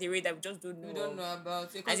many people that they read that we just don't know. We don't of. know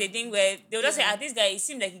about it. As a thing where they'll just say, Yeah. this guy, it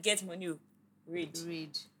seems like he gets money. Read.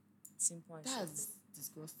 Read. Simple and short. That's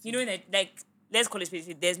disgusting. You know, like, let's call it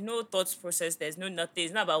specific. There's no thought process. There's no nothing.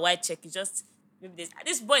 It's not about white check. It's just maybe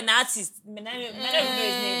this boy an artist. May not even know his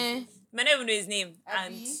name. May not even know his name.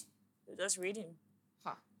 And Abi? you just read him.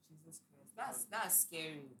 Ha, Jesus Christ. That's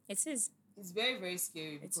scary. It is. It's very, very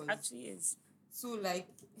scary It because actually is. so like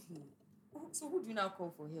so who do you now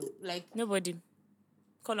call for help? Like, Nobody.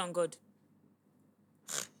 Call on God.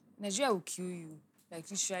 Nigeria will kill you, like,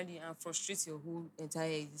 literally, and frustrate your whole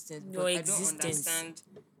entire existence. Your because existence.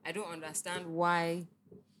 I don't understand why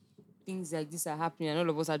things like this are happening, and all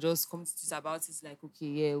of us are just coming to tweet about it. Like, okay,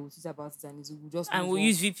 yeah, we'll tweet about it, and we'll just And move we'll on.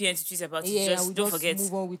 use VPN to tweet about it. Yeah, Just we'll don't just forget.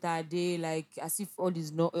 move on with our day, like as if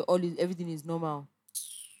everything is normal.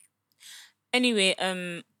 Anyway,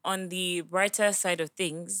 on the brighter side of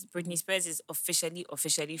things, Britney Spears is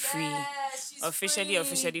officially free. She's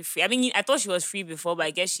Officially free. I mean, I thought she was free before, but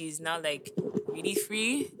I guess she's now like really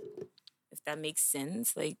free. If that makes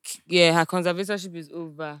sense. Like, Yeah, her conservatorship is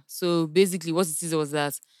over. So basically, what it is was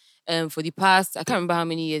that, for the past, I can't remember how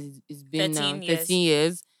many years it's been 13 now. years. 13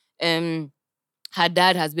 years. Her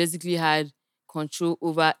dad has basically had control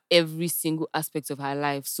over every single aspect of her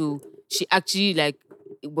life. So she actually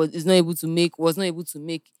was not able to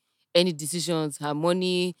make any decisions. Her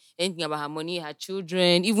money, anything about her money, her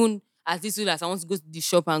children, even as little as I want to go to the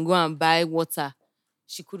shop and go and buy water,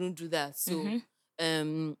 she couldn't do that. So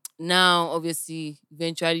now obviously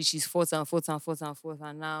eventually she's fought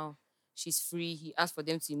and now she's free. He asked for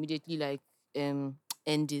them to immediately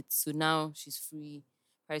end it. So now she's free.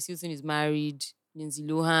 Paris Hilton is married. Lindsay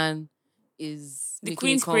Lohan is the making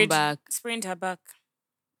Queen a comeback. sprained her back.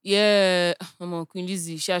 Yeah, Queen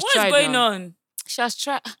Lizzie. She has What's tried. going now. on? She has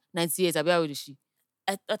tried. 98. How old is she?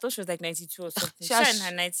 I thought she was like 92 or something. She She's has, in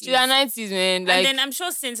her 90s. She's in her 90s, man. Like, And then I'm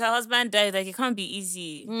sure since her husband died, like, it can't be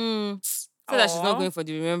easy. so that she's not Aw. going for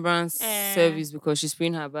the remembrance Eh. service because she's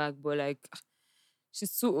sprained her back. But like,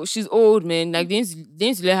 she's old, man. Like, they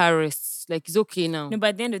need to let her rest. Like, it's okay now. No, but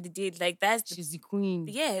at the end of the day, like, that's the, She's the queen.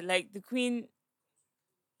 yeah, like the Queen.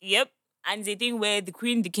 Yep. And the thing where the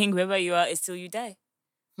Queen, the King, whoever you are, is till you die.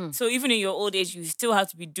 So even in your old age, you still have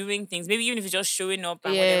to be doing things. Maybe even if you're just showing up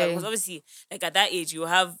and whatever. Yeah. Because obviously, like at that age, you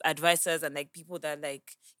have advisors and like people that like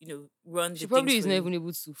run She the probably things is for not you. even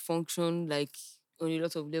able to function like on a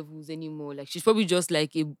lot of levels anymore. Like she's probably just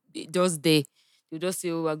like just there. They'll just say,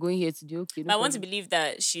 "Oh, we're going here today." Okay, no But I want to problem. believe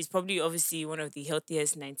that she's probably obviously one of the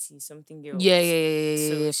healthiest 90-something year olds.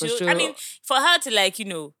 Yeah, for she'll- sure. I mean, for her to like,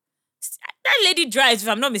 that lady drives, if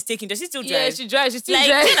I'm not mistaken. Does she still drive? Yeah, she drives. She still like,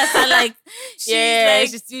 drives. do you understand? Like, she's yeah, like,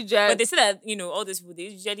 she still drives. but they say that, all those people, they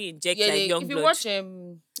usually inject yeah, like young if you blood. watch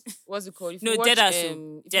what's it called? If No, you watch Deadass, if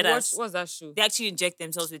you watch Deadass. what's that show? They actually inject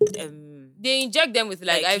themselves with They inject them with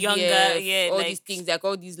like IVF, younger, yeah, all like, these things, like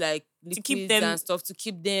all these like liquids keep them- and stuff to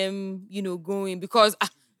keep them, going. Because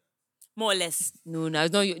more or less. no,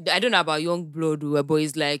 it's not. I don't know about young blood, but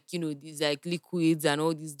it's like these like liquids and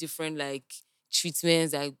all these different like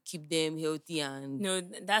treatments that keep them healthy and No,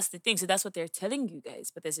 that's the thing. So that's what they're telling you guys.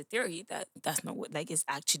 But there's a theory that that's not what is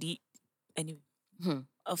actually anyway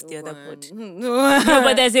off the other pod. No, No,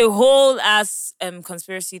 but there's a whole ass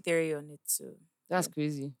conspiracy theory on it. So that's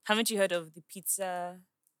crazy. haven't you heard of the pizza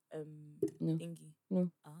No. thingy? No.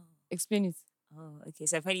 Oh. Explain it. Oh, okay.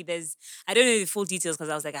 So apparently I don't know the full details because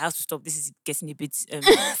I was like, I have to stop. This is getting a bit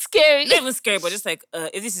Scary. not even scary, but just like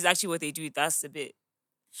if this is actually what they do, that's a bit.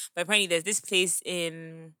 But apparently there's this place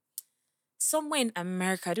in somewhere in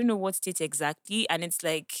America. I don't know what state exactly, and it's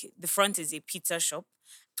like the front is a pizza shop.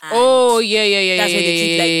 and Oh yeah. That's where they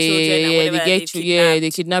keep, like, children and whatever that They they've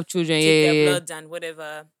they kidnap children. take their Yeah. blood and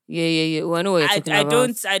whatever. Yeah. Well, I know what you're talking I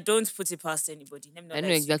about. don't put it past anybody. Let me not I know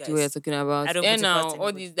lie to you exactly what you're guys. talking about. I don't And put it now past all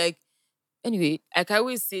anybody. these like anyway, like I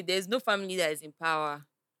always say, there's no family that is in power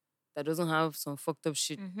that doesn't have some fucked up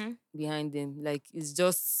shit Mhm. behind them. Like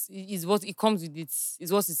it's what it comes with it.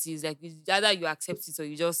 It's what it is. Like it's either you accept it or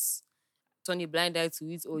you just turn a blind eye to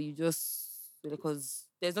it, or you just because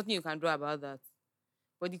there's nothing you can do about that.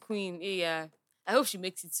 But the queen, yeah, I hope she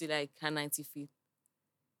makes it to like her 95th.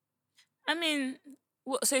 I mean,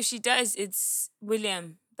 so if she dies, it's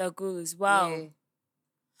William that goes. Wow.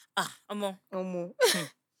 Yeah. Amo. Omo.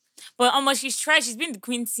 But she's tried. She's been the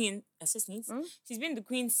queen since. Hmm? She's been the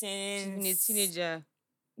queen She's since. been a teenager.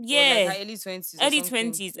 Or Yeah. like her early 20s. Early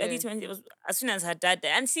 20s. Early 20s. It was as soon as her dad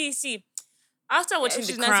died. And see, after watching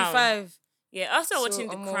she's The Crown. 95. Yeah, after So, watching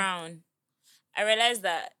The Omo. Crown, I realized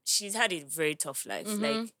that she's had a very tough life. Mhm.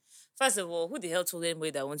 Like, first of all, who the hell told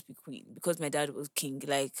anybody that I want to be queen? Because my dad was king.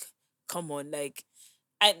 Like, come on. Like,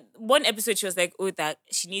 and one episode she was like, oh, that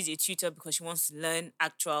she needs a tutor because she wants to learn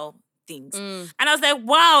actual things. Mm. And I was like,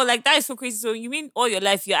 wow, like that is so crazy. So you mean all your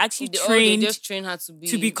life you're actually They trained just train her to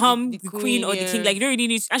become the queen or the king? yeah. Like you don't really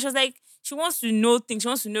need. And she was like, she wants to know things. She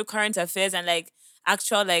wants to know current affairs and like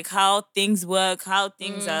actual like how things work, how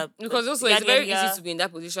things are. Because also yada, it's very yada, easy to be in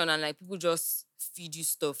that position and like people just feed you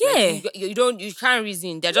stuff. Yeah. Like, you can't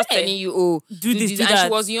reason. They're just Yeah. telling you, oh, do this, do and that. she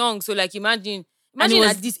was young, so like imagine And it was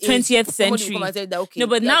at this age, 20th somebody will century. come and tell you that, okay. No,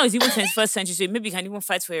 but yeah, now it's even 21st century, so maybe you can even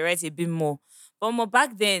fight for your rights a bit more. But more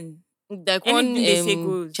back then, like one anything they say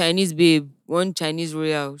goes. Chinese babe, one Chinese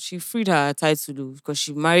royal, she freed her title because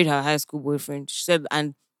she married her high school boyfriend. She said,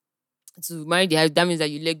 and to marry the high, that means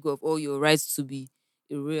that you let go of all your rights to be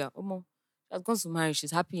a royal. Omo, she has gone to marry.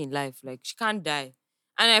 She's happy in life. Like she can't die.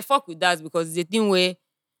 And I fuck with that because it's a thing where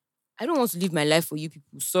I don't want to live my life for you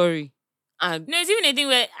people. Sorry. And no, it's even a thing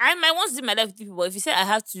where I might want to live my life with people, but if you say I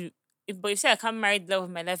have to, but if you say I can't marry the love of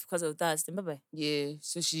my life because of that, then bye-bye. yeah,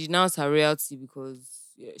 so she denounced her royalty because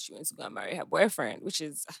she went to go and marry her boyfriend, which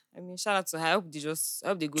is, I mean, shout out to her. I hope they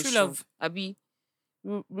go True strong. love. Abi,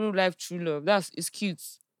 real life true love. It's cute.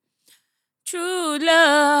 True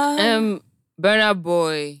love. Burna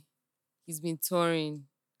Boy, he's been touring,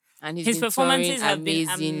 and His been performances touring have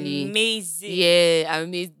amazingly. been amazing. Yeah,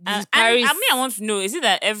 amazing. And Paris. I want to know, is it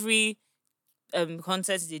that every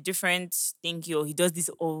concert is a different thing, or he does this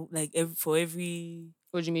all like for every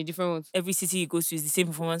What do you mean, different ones? every city he goes to is the same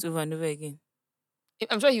performance over and over again?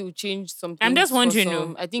 I'm sure he will change something. I'm just for wondering,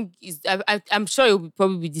 some. no. I think I'm sure it will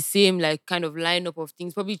probably be the same like kind of lineup of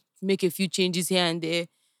things. Probably make a few changes here and there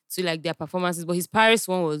to like their performances. But his Paris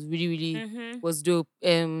one was really Mhm. was dope.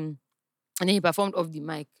 And then he performed off the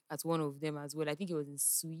mic at one of them as well. I think it was in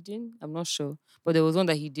Sweden. I'm not sure, but there was one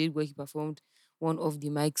that he did where he performed one off the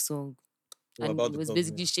mic song, What and about it the was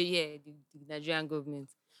government? basically the Nigerian government.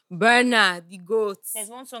 Burner, the goat. There's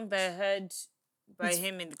one song that I heard by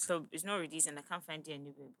him in the club. It's not released and I can't find it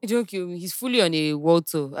anywhere. Don't kill me. He's fully on a world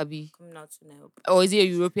tour, Abi. Coming out soon, I hope. Or is it a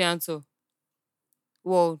European tour?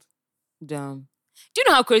 World. Damn. Do you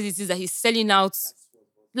know how crazy it is that he's selling out?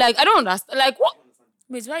 Like, I don't understand. Like, what?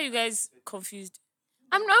 Wait, why are you guys confused?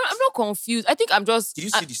 I'm not confused. I think I'm just. Did you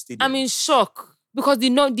see the stadium? I'm in shock because the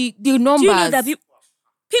numbers. Do you know that people?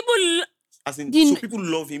 People, As in, The- so people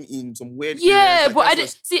love him in some weird Yeah, areas, like, but I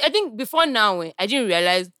that's didn't see. I think before now, I didn't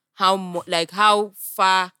realize how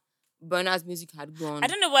far Burna's music had gone. I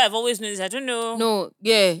don't know why I've always known this. I don't know. No,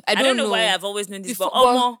 yeah, I I don't know why I've always known this, Before- but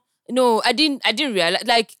almost. no, I didn't realize.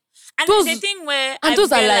 Like, And those- it's a thing where and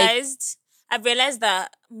those are like- I've realized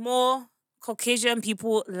that more Caucasian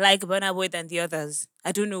people like Burna Boy than the others.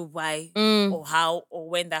 I don't know why mm, or how or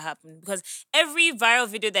when that happened. Because every viral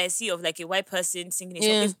video that I see of like a white person singing a song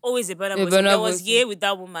Yeah. is always a Burna A Boy song. Burna There Boy was song. Ye with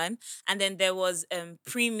that woman, and then there was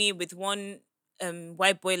Preemie with one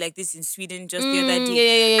white boy like this in Sweden just the other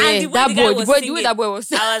day. yeah. And the way That the guy boy, was the way singing, that boy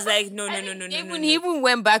was. I was like, no, no, no, no, no, Even no, he no. even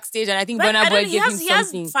went backstage, and I think But Burna I Boy don't know, gave him he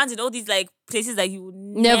something. has fans in all these like places that you would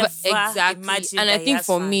Never never exactly. imagine. And I that he think has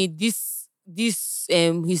for fans. me, this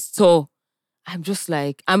his tour, I'm just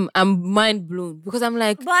like I'm mind blown because I'm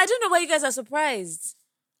like But I don't know why you guys are surprised.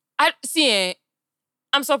 I see.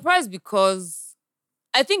 I'm surprised because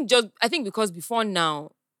I think because before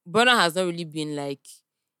now, Burna has not really been like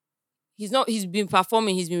he's been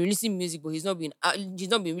performing, he's been releasing music, but he's not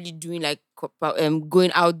been really doing like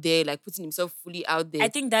going out there, like putting himself fully out there. I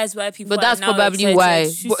think that's why people. But are that's now probably excited why.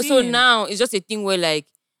 to But, see so him. now it's just a thing where like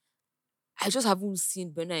I just haven't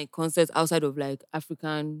seen Burna in concerts outside of like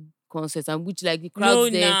African concerts, and which like the crowds no,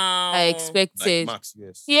 there now I like expected. Max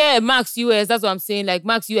US. Yeah, Max US. That's what I'm saying. Like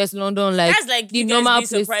Max US London, like That's like the you guys normal being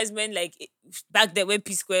place. surprised when like back there when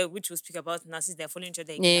P Square, which we'll speak about now, since they're following each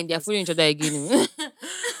other. Yeah, again, they're of course. following each other again.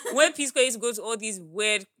 When P Square used to go to all these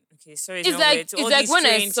weird. Okay, sorry, It's not like- weird, to it's all like these when I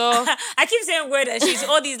strange- saw- I keep saying weird and shit.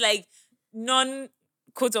 All these like non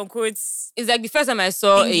quote unquote. It's like the first time I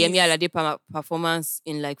saw a Thingies. Yemi Alade performance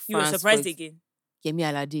in like You were France. surprised was again. Yemi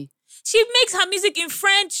Alade. She makes her music in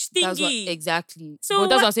French That's what, thingy. exactly. So but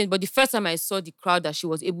that's what- what I'm saying. But the first time I saw the crowd that she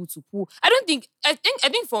was able to pull, I think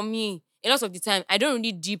for me, a lot of the time, I don't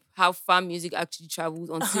really deep how far music actually travels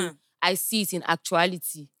until Uh-huh. I see it in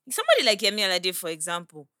actuality. Somebody like Yemi Alade, for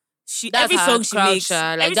example, That's every her song she crowd, makes,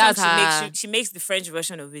 sha. Like, every song that's she makes, her- she makes the French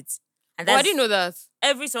version of it. And Oh, I that's didn't know that.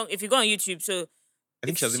 every song. If you go on YouTube, I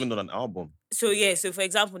think she has even done an album. so for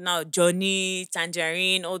example, now Johnny,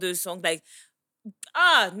 Tangerine, all those songs like.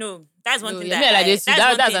 No, that's one No, thing Yemi that Alade too.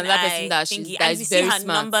 one That's thing another person that think she's- and that if is you see very her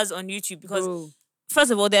smart. numbers on YouTube because Bro.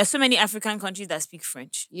 first of all, there are so many African countries that speak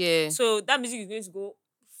French, Yeah. so that music is going to go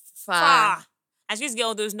Far. far. And she just get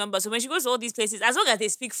all those numbers. So when she goes to all these places, as long as they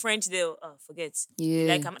speak French, they'll forget.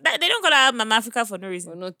 Yeah. Like they don't call her Mama Africa for no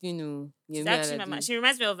reason. For nothing, no. She's Yemi actually Alade. Mama. She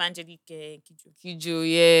reminds me of Angelique Kidjo. Kijo,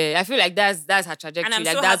 yeah. I feel like that's her trajectory. And I'm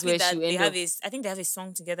like so that's happy where that she they end have up. I think they have a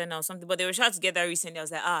song together now or something. But they were shot together recently. I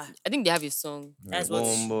was like, I think they have a song. That's what-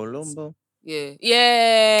 Lombo, Lombo. Yeah.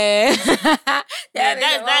 Yeah. yeah,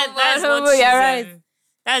 that's what she's, You're right.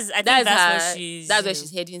 I think That's that's her. what she's. That's you where know,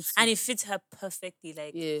 she's heading to. and it fits her perfectly.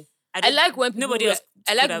 Like yeah. I don't- like when people nobody else.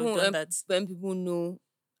 I like could have when, done that. when people know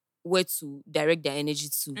where to direct their energy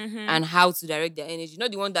to Mhm. and how to direct their energy.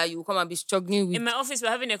 Not the one that you will come and be struggling with. In my office, we're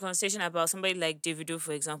having a conversation about somebody like Davido,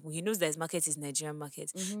 for example. He knows that his market is Nigerian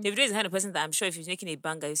market. Mhm. Davido is the kind of person that I'm sure if he's making a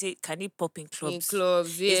banger, you say, can he pop in clubs? In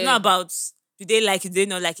clubs, yeah. It's not about do they like it, do they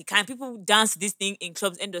not like it. Can people dance to this thing in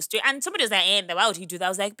clubs, industry? And somebody was like, why would he do that? I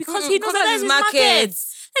was like, because he knows that that's his market.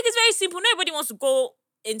 Like, it's very simple. Nobody wants to go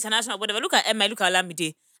international, whatever. Look at Emma, look at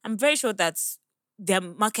Olamide. I'm very sure that their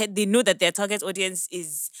market, they know that their target audience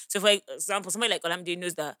is. So, for example, somebody like Olamide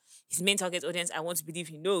knows that his main target audience, I want to believe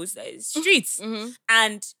he knows, that is streets. Mhm.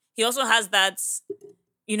 And he also has that,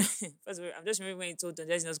 you know, first of all, I'm just remembering when he told Don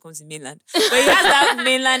Jazzy not to come to mainland. But he has that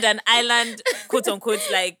mainland and island, quote unquote,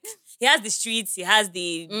 like, he has the streets, he has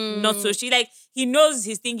the not so street. Like, he knows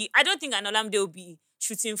his thing. I don't think an Olamide will be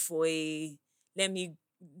shooting for a, let me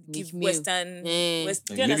give Meal. Western. Yeah. West,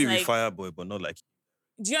 do you Maybe understand? with Fireboy, but not like.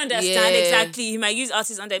 Do you understand Yeah. exactly? He might use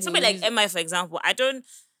artists under somebody like use- MI, for example. I don't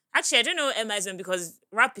know MI's one because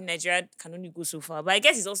rap in Nigeria can only go so far. But I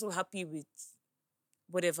guess he's also happy with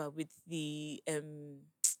whatever, with the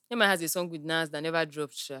Emma has a song with Nas that never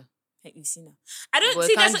dropped. Sha. like you see now. I don't But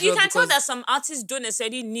see it can't that. You drop can tell because- that some artists don't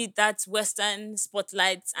necessarily need that Western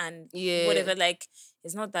spotlight and Yeah. whatever. Like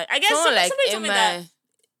it's not that. I guess Someone like somebody told me that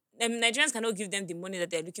Emma. Nigerians cannot give them the money that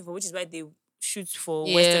they're looking for, which is why they shoot for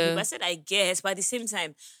Yeah. Western people. I said I guess, but at the same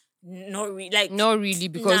time, not really. Like Not really,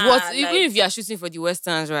 because Nah, even like- if you are shooting for the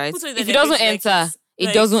Westerns, right? Who told you that If it they're doesn't going to like enter, it? it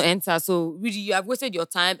Like- doesn't enter. So really, you have wasted your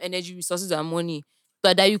time, energy, resources, and money.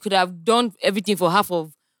 But that you could have done everything for half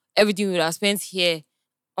of everything you would have spent here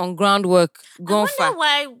on groundwork, I gone wonder far.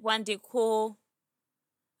 why one day Cole,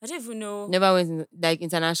 I don't even know, Never went like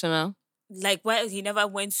international. like why he never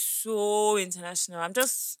went so international. I'm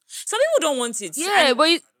just some people don't want it. Yeah, And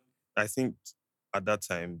but I think at that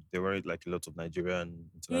time there weren't like a lot of Nigerian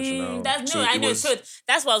international. That's So no, I it know. was So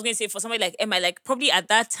that's what I was going to say for somebody like Emma. Like probably at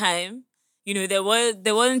that time, there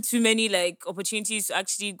weren't too many like opportunities to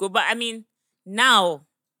actually go. But I mean, now,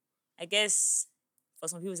 I guess for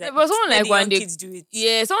some people, it's like But someone let like the young one day, kids do it.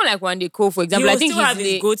 yeah, someone like one day Cole, for He example, will I think still he's have in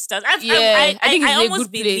his a, good stars. yeah, I think he's I in a almost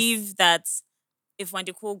good place. believe that if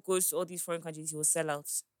Wande Cole goes to all these foreign countries, he will sell out.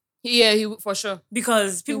 yeah, he for sure.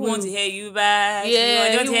 Because people want to will. hear you back. Yeah,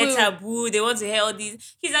 they want he to hear will. Taboo. They want to hear all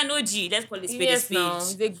these. He's an OG. Let's call it spade a Yes, spade. now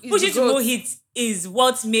he's the Pushing to more goat. hits is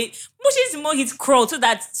what made pushing to more hits crawl so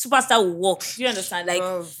that superstar will walk. Do you understand? Like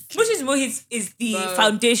Bruv. pushing to more hits is the Bruv.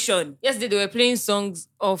 foundation. Yesterday they were playing songs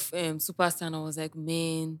of Superstar, and I was like,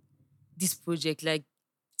 man, this project, like,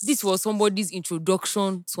 this was somebody's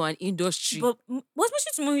introduction to an industry. But was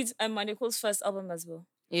pushing to more hits Wande Cole's first album as well?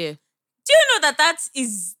 Yeah, Do you know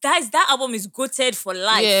that album is goated for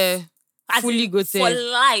life? yeah, As fully in, goated. for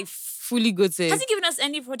life. fully goated. Has he given us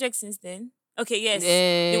any project since then? Okay, yes.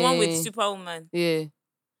 The one with Eh, Superwoman. Yeah.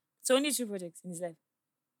 So only 2 projects in his life.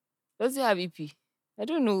 Does he have EP? I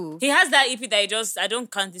don't know. He has that EP that I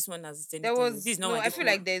don't count this one as anything. This is not no. Wande I feel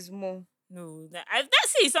Cole. like there's more. No,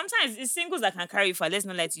 that's it. Sometimes it's singles that can carry far. Let's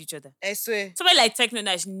not lie to each other. I swear. Somebody like Techno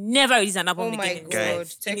Nash never released an album Oh my again in his God,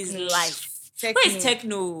 life. In his Techno. life. Techno. Where is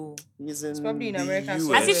Techno? he's It's probably in the American US.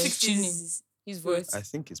 soil. Has he Yes. fixed his voice? I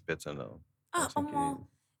think it's better now. I Ah, think Omo.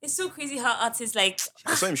 It's so crazy how artists like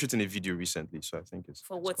I saw him shooting a video recently, so I think it's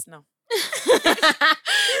for what now?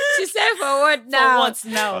 She said for what For now? what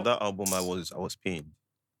now? On that album, I was pained.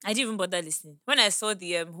 I didn't even bother listening. When I saw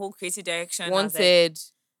the whole creative direction, I was like, Wanted.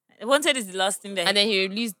 Wanted is the last thing that. And then he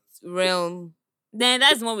released Realm. then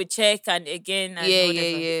that's the one with Check and Again and Yeah,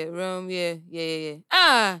 whatever. yeah. Realm, yeah.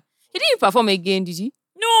 Ah, he didn't perform again, did he?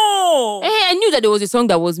 No. Hey, I knew that there was a song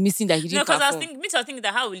that was missing that he No, didn't because perform. I was thinking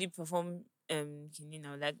that how will he perform Kini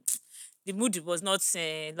now? Like the mood was not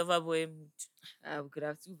lover boy mood. We could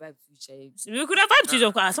have two vibes to each other. So we could have vibed to it,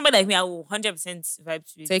 of course. Somebody like me, I will 100% vibe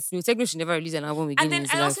to it. Techno should never release an album again And in then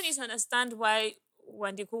his I life. also need to understand why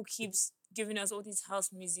Wande Cole keeps giving us all this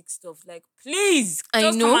house music stuff. Like, please, I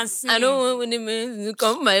just know. come and sing. I don't want when the men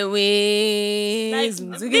come my way. Like,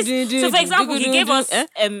 so for example, he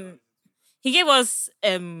gave us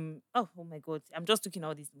oh my god, I'm just looking at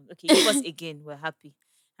all these. Okay, he gave us Again, we're happy.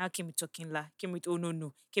 How came with Talking La, came with Oh No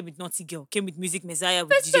No, came with Naughty Girl, came with Music Messiah with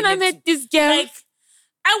That's DJ when I Neptune. met this girl. Like,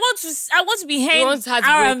 I want to be hearing want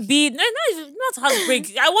heartbreak. R&B. No, not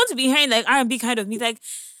heartbreak. I want to be hearing like R&B kind of music. Like,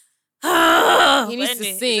 he needs but to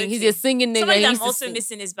anyway, sing. it's He's okay. a singing nigga. Somebody He that needs I'm to also sing.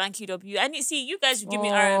 missing is Banky W. I need see you guys should give me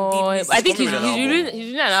Oh, R&B. music. I think he's coming with an album.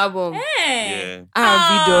 doing an album. Hey. Yeah.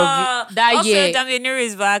 R&B that also, year. Damianero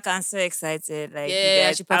is back. I'm so excited. Like, you Yeah,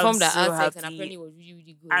 guys, she performed I'm at so Aztec and happy. apparently it was really,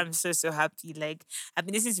 really good. I'm so happy. Like, I've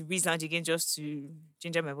been listening to Breeze Lounge again just to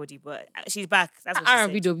ginger my body, but she's back. That's what she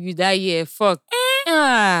said. R&BW that year. Fuck.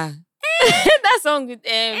 Ah. That song with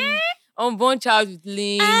Unborn Child with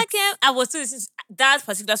Link. I was still listening to that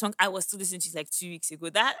particular song. I was still listening to it like 2 weeks ago.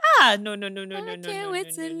 That no. I can't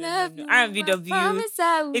wait to no, love no. you. R&BW. I promise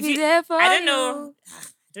I will If be you- there for I don't you. know.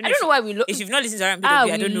 I don't know why we love. If you've not listened to R&BW,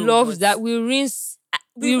 I don't know. we love but that. We rinse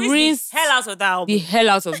we we rinsed rinsed the hell out of that album. the hell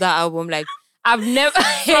out of that album. Like I've never.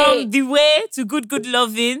 From The Way to Good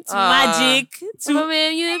Loving to Magic to But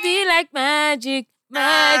when you be like magic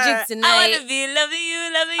I tonight. wanna be loving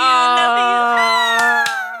you, loving you.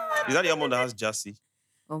 Is that the album that has Jassy?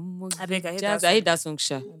 I beg, I hate Jazz, that I hate that song,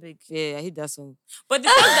 Sha. I beg. Yeah, I hate that song. But the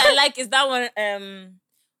song that I like is that one.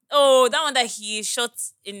 That one that he shot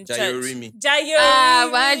in church. Jayorimi.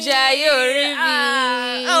 Jayorimi. Jayorimi.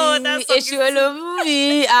 Oh, that song.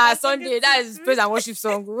 Eshuolomumi. Sunday. That is praise and worship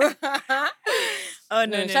song. Oh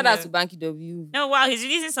no! Shout out to Banky W. No, wow, he's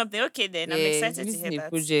releasing something. Okay, then I'm excited to releasing hear a that.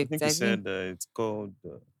 project. I think he said it's called.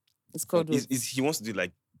 it's called what? He wants to do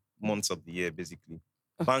like months of the year, basically.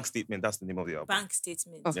 Bank statement. That's the name of the album. Bank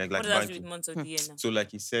statement. Oh. Yeah, What like does that do banking. with months of the year now? So,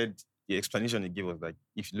 like he said, the explanation he gave was like,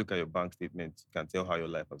 if you look at your bank statement, you can tell how your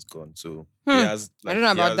life has gone. So he has. I Like, don't know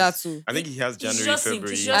he about that has- too. I think he has You should January, just sing, you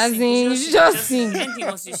February. should As sing, in, you you should just sing. Anything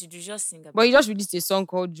else you should do, just sing about But he just released a song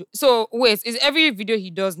called. So wait, is every video he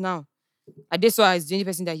does now? Adesoa is the only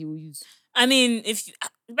person that he will use. I mean, if you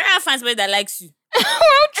better find somebody that likes you.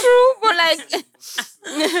 Well, true, but like,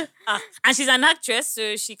 And she's an actress,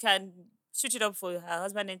 so she can shoot it up for her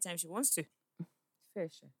husband anytime she wants to. fair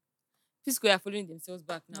share. Fisco are following themselves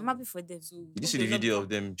back now. I'm happy for them. So Did you see the video of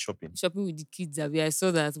them shopping? shopping with the kids, Abi? I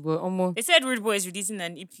saw that, but almost. They said Rude Boy is releasing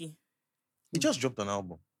an EP. He just dropped an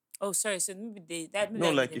album. Oh, sorry. So maybe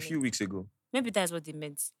No, like a few weeks ago. Maybe that's what they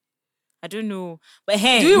meant. I don't know. But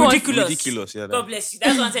hey, Do you want- ridiculous. Ridiculous, yeah. God That. bless you.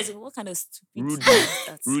 That's what I'm saying. What kind of stupid Rudy. thing is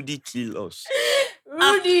that? Rudy kill us.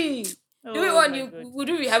 Rudy. Do we Oh want my new? God. Would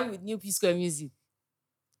we be happy with new P Square music?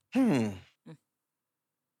 Hmm.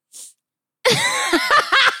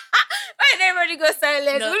 Why did everybody go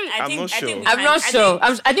silent? No, Would we- I'm not sure. we I'm can- not sure.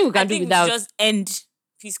 I think we can do we should without. just end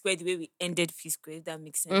P Square the way we ended P Square. If that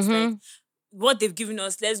makes sense. Like Mhm. what they've given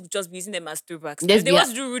us, let's just be using them as throwbacks. Let's If they be want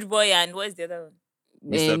to do Rude Boy and what's the other one?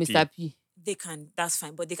 Mr. Mr. P. They can. That's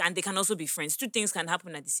fine. But they can also be friends. Two things can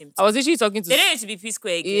happen at the same I time. was actually talking to. They don't need to be P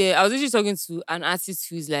Square again. Yeah, I was actually talking to an artist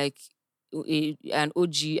who's like an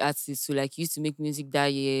OG artist who like used to make music that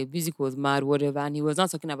year. Music was mad, whatever, and he was not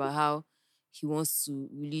talking about how he wants to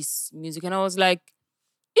release music. And I was like,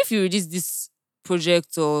 if you release this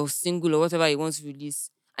project or single or whatever you want to release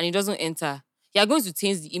and it doesn't enter, you're going to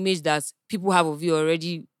change the image that people have of you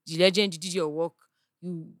already. The legend, you did your work,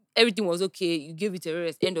 everything was okay, you gave it a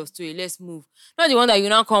rest, end of story, let's move. Not the one that you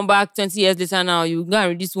now come back 20 years later now, you go and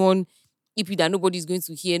release one EP that nobody's going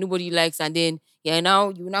to hear, nobody likes, and then now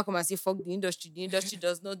you will now come and say, fuck the industry. The industry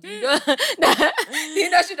does not do the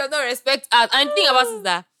industry does not respect art. And the thing about it is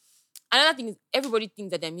that another thing is everybody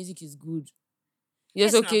thinks that their music is good.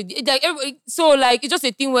 Yes, Yes, okay. Like everybody, so like it's just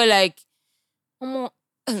a thing where like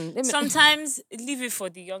Sometimes leave it for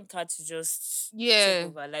the young cat to just Yeah. take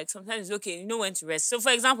over. Like sometimes it's okay, you know when to rest. So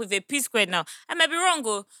for example, if a P Square now, I might be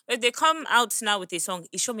wrong, if they come out now with a song,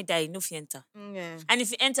 it show me that no fi enter. Yeah. And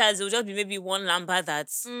if it enters, it will just be maybe one lamba that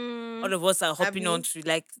all of us are hopping Abi. on to.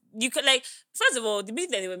 Like you could like first of all, the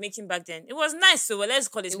music that they were making back then, it was nice. So let's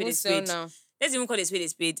call it It spade a will sell spade. now. Let's even call it spade a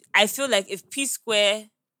spade. I feel like if P Square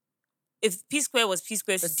was P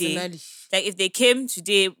Square today, Personally. like if they came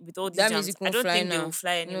today with all these That jams, music I won't don't fly think they now. will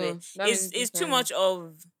fly anywhere. No, that it's music it's won't too fly much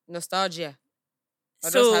of Nostalgia. Or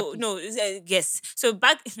just so happy. no yes. So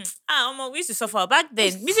back we used to suffer back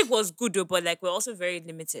then. Music was good though, but like we're also very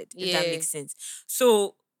limited. If that Yeah. makes sense.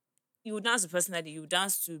 So you would dance to Personally, you would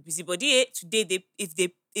dance to Busybody. Today,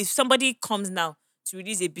 if somebody comes now to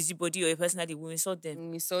release a Busybody or a Personally, we insult them.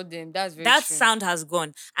 We saw them. That's very That true. sound has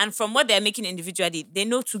gone, and from what they're making individually, they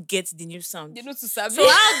know to get the new sound. They know to sabi. So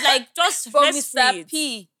I like just But let's free Mr. it.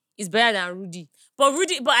 P is better than Rudy. But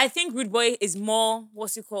I think Rude Boy is more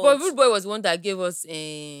what's it called? But Rude Boy was the one that gave us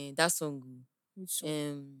that song. Which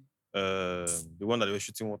song? The one that they were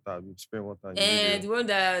shooting water, spraying water. in the And video. the one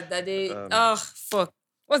that they Um, fuck.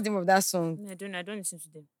 What's the name of that song? I don't listen to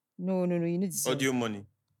them. No, you need to sing. Audio Money.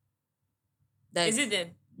 That Is it them?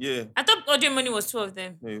 Yeah. I thought Audio Money was two of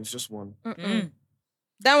them. No, it was just one. Mm-mm.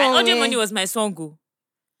 That And one Audio where, Money was my song. Go.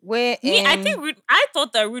 where Me, I think I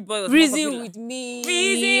thought that Rude Boy was more Reason popular. with me.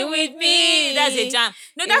 Reason with me. That's a jam.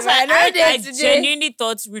 No, that's If why I know I them today. genuinely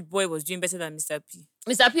thought Rude Boy was doing better than Mr. P.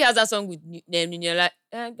 Mr. P has that song with Niniola.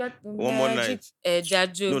 I got the One More magic, Night.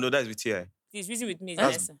 Jajo. No, that's with T.I. Please, Reason with me is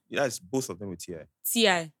That's, better. that's both of them with T.I.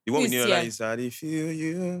 T.I. The one with Who is Neola T.I.? is I feel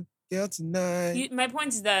you, girl, tonight. My point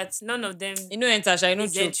is that none of them You know Entasha, you know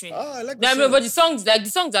is Joe. entering. Oh, I like No, the no, song. but the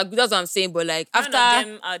songs are good. That's what I'm saying. But like None of after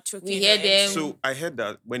them are choking. we hear or entering. them- So I heard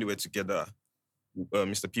that when they were together,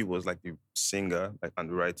 Mr. P was like the singer and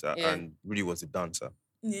the writer, Yeah. and Rudy was the dancer.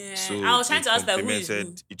 Yeah. So I was trying they to ask that who is who.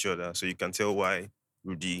 complemented each other, so you can tell why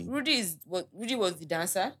Rudy, Rudy was the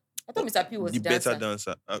dancer. I thought Mr. P was the the better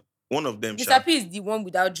dancer. dancer. One of them, Mr. Sha. P is the one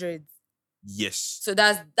without dreads. Yes. So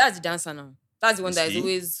that's the dancer now. That's the one You that is see?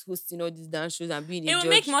 always hosting all these dance shows and being It a will judge.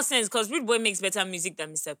 make more sense because Rude Boy makes better music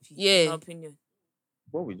than Mr. P. Yeah. In my opinion.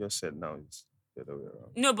 What we just said now is the other way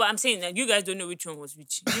around. No, but I'm saying that you guys don't know which one was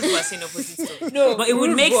which. You people are saying opposite stuff. No, But it would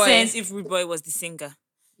Rude make Boy. sense if Rude Boy was the singer.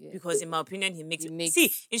 Yeah. Because in my opinion, he makes He it. makes-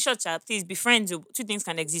 See, in short, chat, please be friends. Two things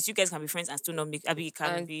can exist. You guys can be friends and still not make. You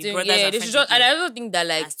can And be then, brothers yeah, and they friends. should just, and I don't think that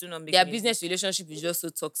like and still not make their music. business relationship is just so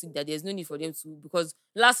toxic that there's no need for them to, because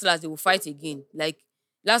last they will fight again. Like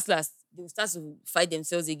last they will start to fight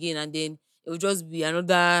themselves again, and then it will just be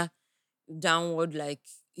another downward like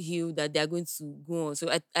hill that they are going to go on. So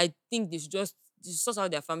I think they should sort out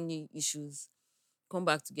their family issues, come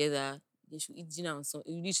back together. They should eat dinner on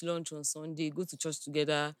Sunday, reach lunch on Sunday, go to church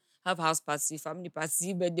together, have house party, family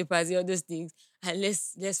party, birthday party, all those things, and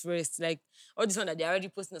let's rest. Like all this one that they're already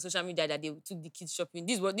posting on social media that they took the kids shopping.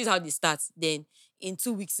 This is how they start. Then in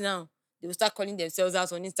 2 weeks now, they will start calling themselves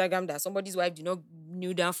out on Instagram that somebody's wife did not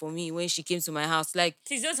kneel down for me when she came to my house. Like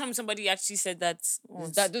Please don't tell me somebody actually said that.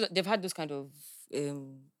 Once. they've had those kind of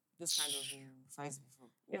fights before.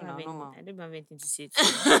 I don't have any- normal. I don't have anything to say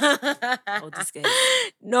to all these guys.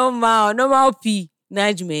 normal P,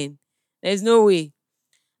 Nige man. There's no way.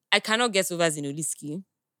 I cannot get over Zinoliski.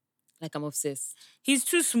 Like I'm obsessed. He's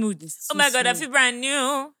too smooth. He's Oh too my god, I smooth. feel brand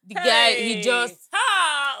new. The guy, he just-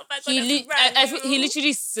 Oh my god, I feel brand I feel he new.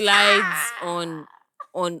 literally slides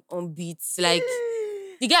on beats. Like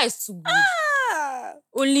the guy is too good.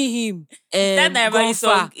 only him. That Naira Marley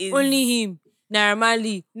song Gonfa, is- only him. Naira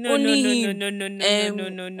Marley, No, only no, him. no, no, no, no, no,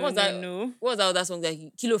 no, no, What's no, that? no. What was that other song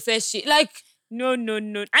that Kilo Feshi? Like, No, no,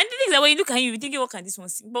 no. And the thing is that when you look at him, you're thinking, what can this one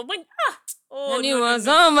sing? But when oh and no, it no, was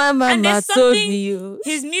no. on my And mama there's told something- me you.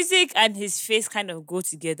 His music and his face kind of go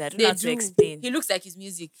together. I don't know They how to do. explain. He looks like his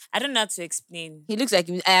music. I don't know how to explain. He looks like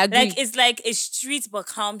him. I agree. Like it's like a street but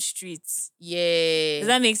calm street. yeah. Does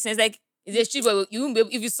that make sense? Like It's a street boy. You won't be able,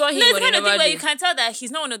 if you saw him no, it's on kind of another thing where day, you can tell that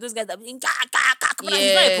he's not one of those guys that be he's not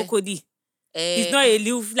a Pokodi. He's not a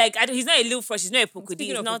Lil he's not a Lil Fresh, he's not a Pokodi. Speaking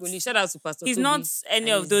He's of not Pokoli, shout out to Pastor he's Toby not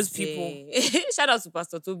any and of those his, people. shout out to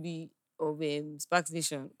Pastor Toby of Sparks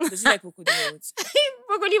Nation. Does he like Pokodi or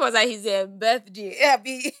what? Pokoli was at his birthday. Yeah,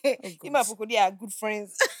 him and God. Pokoli are good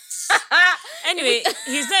friends. Anyway,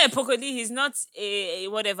 he's not a Pokodi, he's not a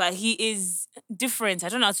whatever. He is different. I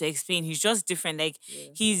don't know how to explain. He's just different. Like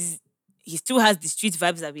he still has the street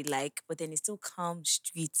vibes that we like, but then he's still calm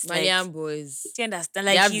streets. Malian boys. Do you understand?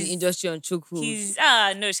 They Like have he's the industry on chokehold. he's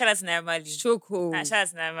no, shout out to Naira Marley. Chokehold. Shout out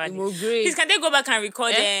to Naira Marley. Immigrate. Please, can they go back and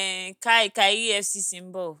record Kai EFC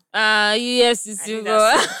symbol? Yes, it's I need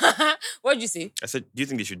super. What did you say? I said, do you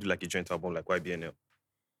think they should do like a joint album like YBNL?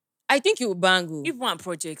 I think it will bang. If one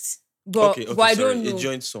project. But, Okay, but I sorry, don't know. a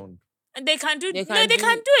joint song. And they can do They they can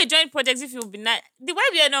can do- do a joint project if it would be nice. The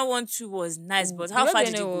YBNL one too was nice, but how The far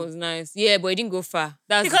did it YBNL go? was nice. Yeah, but it didn't go far.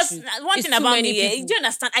 That's the Because truth. one It's thing too about many me, people. do you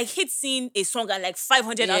understand? I hate seeing a song and like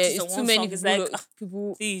 500 artists it's on too one many song. It's people. like,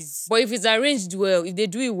 People. please. But if it's arranged well, if they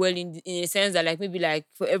do it well in a sense that like maybe like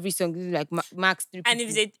for every song, this is like max 3 people. And if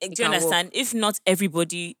it's it do you can work. understand? If not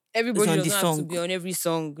everybody. Everybody on doesn't the have to song. be on every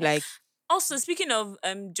song. Like, Also, speaking of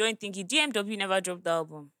joint thinking, DMW never dropped the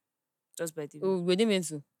album. Just by the way. oh, were they meant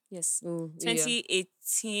to? Yes. Oh, yeah.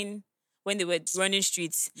 2018, when they were running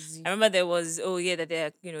streets. Easy. I remember there was, that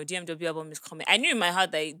their, DMW album is coming. I knew in my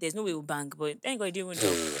heart that there's no way it will bang, but thank God it didn't even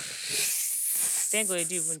drop. Thank God it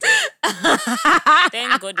didn't even drop.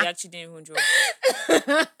 Thank God they actually didn't even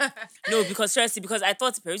drop. No, because seriously, because I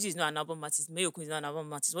thought Peruzzi is not an album artist, Mayokun is not an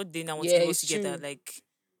album artist. What do they now want Yeah, to go it's together? true. Like,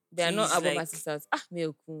 They are not Please, album like- artists.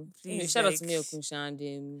 Meyokun. Please, Shout out to like- Meyokun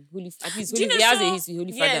and Holy. At least do you Holy, know he has a so- history.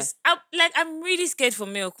 Holy yes, I'm really scared for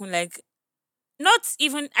Mayokun. Like, not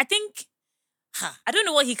even, I think, I don't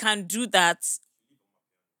know what he can do that.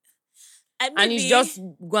 Father. And he's just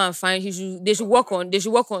go and find. They should work on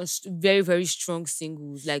very very strong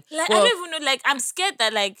singles. Like, Like well, I don't even know. Like I'm scared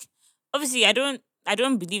that obviously I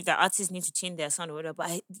don't believe that artists need to change their sound or whatever.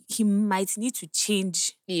 But he might need to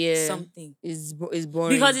change yeah, something it's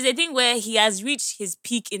boring because it's a thing where he has reached his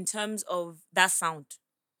peak in terms of that sound.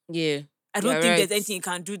 yeah. I don't You're think right. there's anything he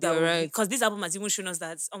can do that You're will- right. because this album has even shown us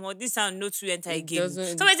that this sound no to enter It again.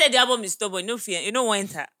 doesn't- Somebody said the album is stubborn, no fear, you know what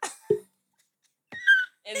enter.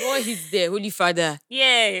 And one hits there, Holy Father,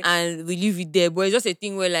 Yeah. and we leave it there. But it's just a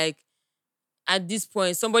thing where like at this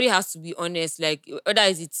point somebody has to be honest. Like whether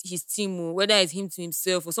it's his team or whether it's him to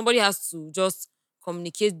himself or somebody has to just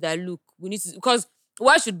communicate that look we need to because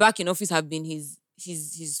why should Back in Office have been his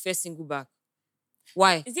first single back?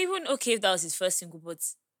 Why? It's even okay if that was his first single, but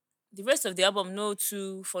the rest of the album, no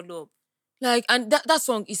to follow up. Like, and that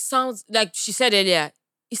song, it sounds like she said earlier,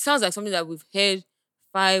 it sounds like something that we've heard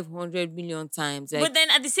 500 million times. Like, But then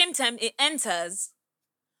at the same time, it enters.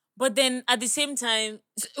 But then at the same time,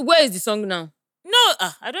 where is the song now? no,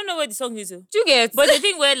 I don't know where the song is. Do you get? But the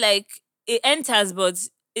thing where like it enters, but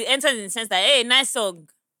it enters in the sense that hey, nice song.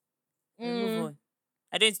 We move on.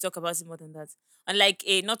 I don't need to talk about it more than that. Unlike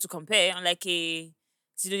not to compare, unlike a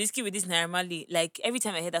Zidoliski with this Naira Marley, like every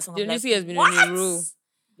time I hear that song, I'm like, Dionisi has been what? on a roll.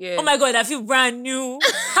 Yeah. Oh my god, I feel brand new.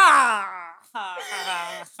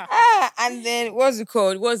 And then what's it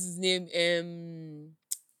called? What's his name?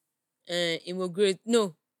 Immigrate.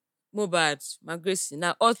 No. Mobad. Migracy.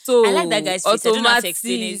 Now Otto. I like that guy's face. I don't know how to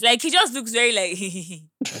explain it. Automatic. It's like he just looks very like he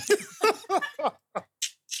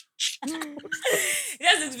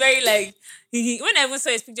just looks very like when I even saw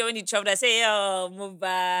his picture when he traveled, I say, oh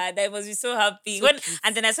Mobad, I must be so happy. So cute.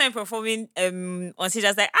 And then I saw him performing on stage, I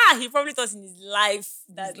was like, he probably thought in his life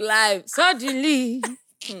that That's live. Suddenly.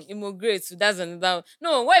 Immigrate. So that's another.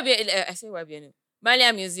 No, YBN. I say YBN.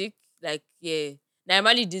 Malia music. Like, yeah. Now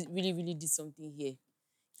Mali really did something here.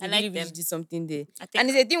 He I like really them. did something there. I think And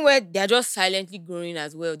it's a thing where they're just silently growing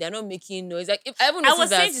as well. They're not making noise. Like if I ever I noticed was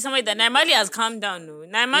that, saying to somebody that Naimali has calmed down. No,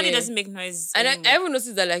 Naimali Yeah. doesn't make noise. and I anymore. ever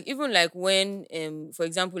noticed that like even like when for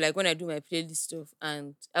example like when I do my playlist stuff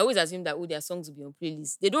and I always assume that their songs will be on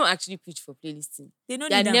playlist. They don't actually preach for playlisting. they don't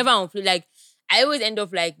They're need never on play. Like I always end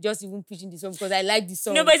up like just even preaching the song because I like the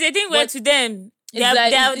song. No, but it's a thing where But to them, it's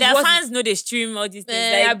like- it their wasn't- fans know they stream all these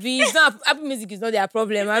things. Like, Abi, it's not Apple Music is not their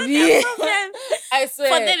problem. Abi. their problem. I I swear.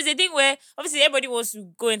 for them, it's a thing where obviously everybody wants to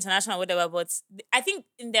go international or whatever, but I think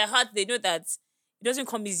in their heart they know that it doesn't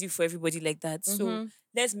come easy for everybody like that. So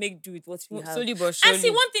let's make do with what we have. Slowly but And surely. see,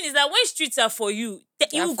 one thing is that when streets are for you,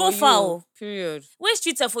 you will for go you, far. Oh. Period. When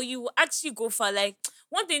streets are for you, you will actually go far. Like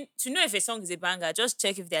one thing to know if a song is a banger, just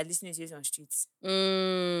check if they are listening to it on streets.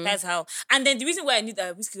 That's how. And then the reason why I knew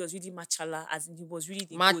that Wizkid was really Machala, as in he was really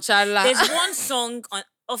the goat. Machala. There's one song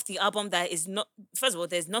off the album that is not. First of all,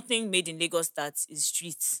 there's nothing made in Lagos that is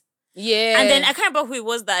streets. Yeah. And then I can't remember who it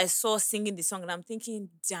was that I saw singing the song, and I'm thinking,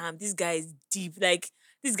 damn, this guy is deep. Like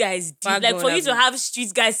this guy is deep. Like for you to have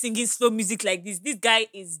street guys singing slow music like this guy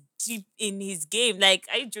is deep in his game. Like,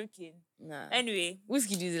 are you joking? Nah. Anyway,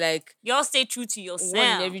 Wizkid is like y'all stay true to yourself.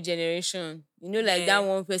 one in every generation. You know, like Yeah. that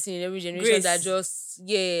one person in every generation Grace. that just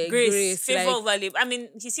Grace, favor like, over labor. I mean,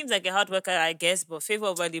 he seems like a hard worker, I guess, but favor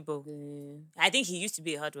over labor. yeah. I think he used to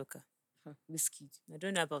be a hard worker. Wizkid. I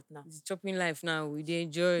don't know about now. He's chopping life now. We dey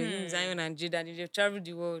enjoy. Him, Zion and Jada. They travel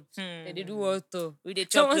the world. They do world tour. We dey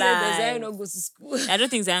chop Someone said that Zion life. not go to school. I don't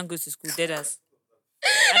think Zion goes to school. Dead ass.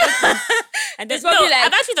 And It's no, probably like-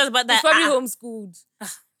 I've actually thought about that. He's probably homeschooled.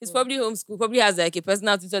 He's probably homeschooled. Probably has like a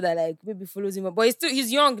personal tutor that like maybe follows him. But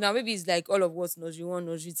he's young now. Maybe he's like all of us, nursery 1,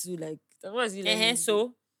 nursery 2. Like what is he like?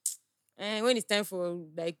 So When it's time for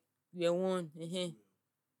like year 1.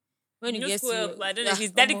 When you you know get school to help, I don't know.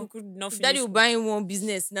 His daddy could not his finish. daddy will buy him one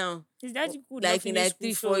business now. His daddy could Like not in finish like school,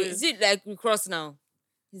 3, 4 so- years. Is it like we cross now?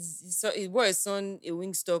 He bought his son a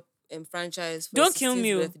Wingstop franchise for Don't his kill 16th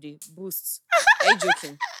me, oh. birthday. Boost. Are you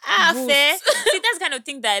joking? Boost. Fair. See, that's the kind of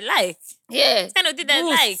thing that I like. Yeah. That's the kind of thing that I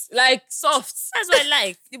like. Boost. Like soft. That's what I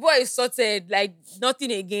like. The boy is sorted, like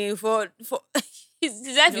nothing again for his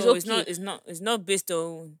life is No, okay. it's not based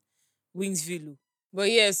on Wingsville. But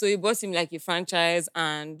yeah, so he bought him like a franchise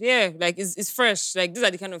and yeah, like it's fresh. Like these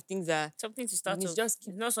are the kind of things that Something to start It's off. just-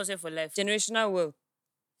 It's not something for life. generational wealth.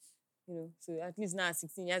 You know, so at least now at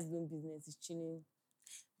 16, he has his own business, he's chilling.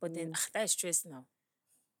 But then that is stress now.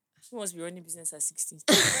 Who wants to be running business at 16?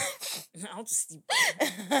 I want to sleep.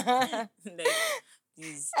 Like,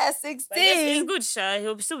 please. At But I guess it's good, Sha.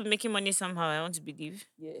 He'll still be making money somehow. I want to believe.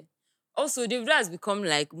 Yeah. Also, Davido has become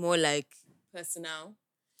like more like personal.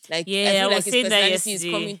 Like Yeah, I I feel was like his saying that personality is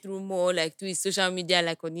yesterday. coming through more like through his social media,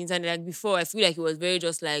 like on the internet. Like before, I feel like he was very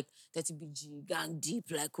just like 30BG, gang deep,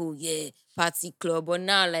 like oh yeah, party club. But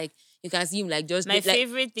now like you can see him like just My like,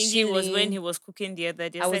 favorite thing was when chilling. he was cooking the other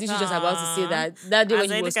day. I was like, literally just about to say "Aw." that day I when was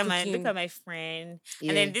he like, was look cooking. at my friend. Yeah.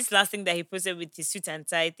 And then this last thing that he posted with his suit and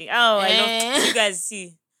tie thing. Oh, I love Eh. you guys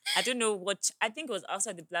see. I don't know what I think it was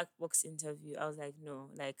outside the Black Box interview. I was like, no,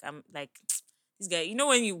 like I'm like this guy. You know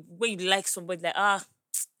when you like somebody like oh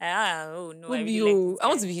no, I Who be really like you? this I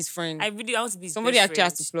want guy. to be his friend. I want to be his Somebody best actually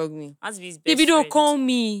has friend. to plug me. I want to be his best Baby, don't friend. call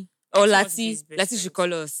me. Or I want to be Lati. his best Lati should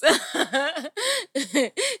friend. call us.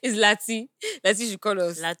 It's Lati. Lati should call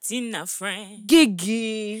us. Latina friend.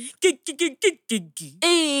 Gigi. Gigi.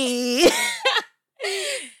 Hey.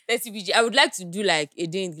 30BG. I would like to do like a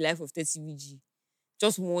day in the life of 30BG.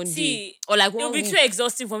 Just one day. See, Or like it'll one be week. too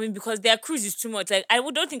exhausting for me because their cruise is too much. Like I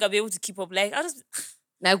don't think I'll be able to keep up. Like I just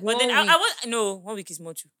Like but one then week. I want no 1 week is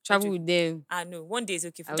more true. Travel with them. No, 1 day is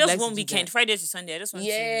okay. I would Just like to one do weekend, that. Friday to Sunday. I just want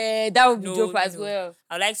to Yeah, that would be No, dope as no. well.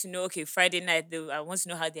 I would like to know, okay, Friday night, I want to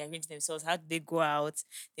know how they arrange themselves, how do they go out.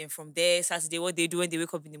 Then from there, Saturday, what they do when they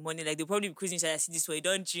wake up in the morning. Like, they'll probably be cruising each other, see this way, you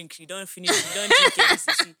don't drink, you don't finish, you don't drink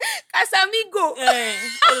it. Casamigo.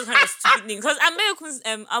 All those kind of stupid things. Because Americans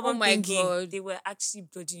album my thinking, God. they were actually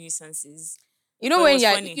bloody nuisances. You know But it when was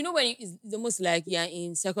you're, funny. you know when it's almost like you're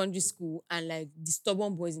in secondary school and like the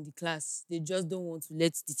stubborn boys in the class, they just don't want to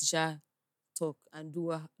let the teacher talk and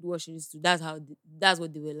do what she needs to. That's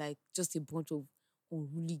what they were like. Just a bunch of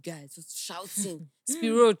unruly guys just shouting.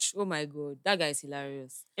 Spiroch, oh my god, that guy is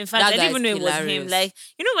hilarious. In fact, That I guy didn't even know is it was him. hilarious. Like,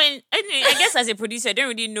 you know, I guess as a producer, I don't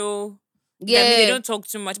really know. I mean, they don't talk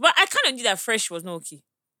too much. But I kind of knew that Fresh was not okay.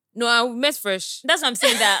 No, I met Fresh, That's what I'm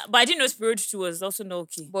saying. But I didn't know Spirit 2 was also not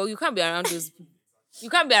okay. but you can't be around those people. You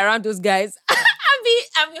can't be around those guys.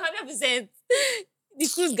 I'm 100%. The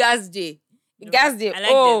cruise gas day. The No, gas day. I like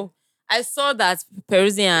Oh, I saw that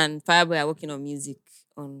Peruzzi and Fireboy are working on music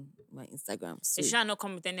on my Instagram. So They shall not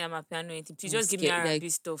come with any of my piano or anything. Please I'm just give me scared, R&B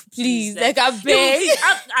like, stuff. please, like I No, beg. please,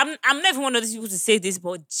 I'm not even one of those people to say this,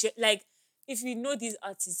 but like, if you know these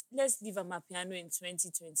artists, let's leave my piano in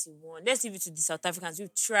 2021. Let's leave it to the South Africans.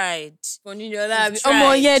 We've tried. Funiliola, You've ọmọ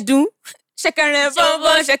tried. yẹn dùn. Ṣẹ̀kẹ̀rẹ̀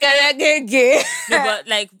bọ̀bọ̀, ṣẹ̀kẹ̀rẹ̀ gègé. No, but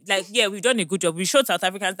like, yeah, we've done a good job. We showed South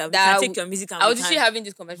Africans that we That can take your music and I we was can. actually having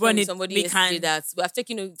this conversation run with it, somebody we yesterday can- that we have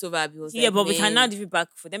taken it over. Because Yeah, but we can now give it back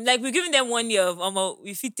for them. Like, we're giving them 1 year of,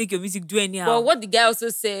 if you take your music, do anyhow. But what the guy also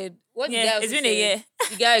said, yeah, it's been a year.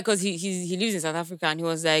 the guy, because he lives in South Africa, and he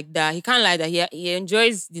was like that he can't lie that he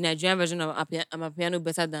enjoys the Nigerian version of Amapiano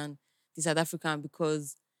better than the South African,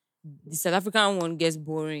 because the South African one gets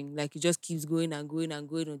boring. Like, it just keeps going and going and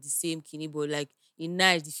going on the same kidney, but like in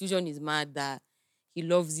Nice, the fusion is mad that he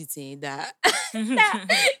loves it, that, that he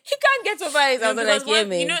can't get over it. I was like, yeah,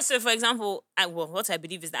 man. You know, so for example, what I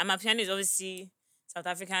believe is that Amapiano is obviously South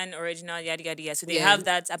African original, yada yada yada. So they have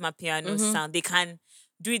that Amapiano sound. They can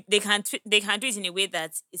do it. They can do it in a way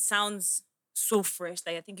that it sounds so fresh.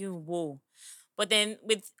 Like, I think, whoa. But then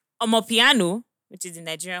with Amapiano, which is the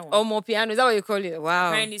Nigerian one, Amapiano, is that what you call it?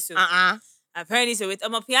 Wow. apparently so. Apparently so. With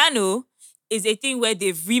Amapiano is a thing where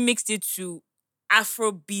they've remixed it to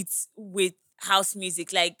Afro beats with house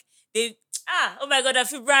music. Like, oh my God, I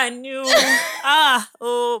feel brand new.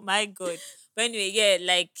 Oh my God. But anyway, yeah,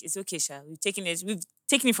 like, it's okay, Sha. We've taken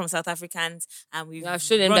it from South Africans, and we've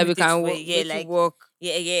shown them that we can work. Yeah, like work.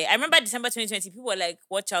 Yeah. I remember December 2020, people were like,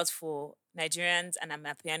 watch out for Nigerians and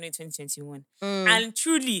Amapiano in 2021. And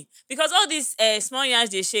truly, because all these small yans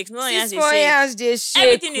they shake,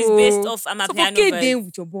 everything is based off Amapiano. So there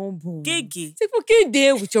with your bonbon. Gege.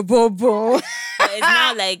 There with your bonbon.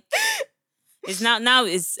 It's now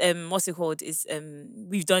like it's what's it called? It's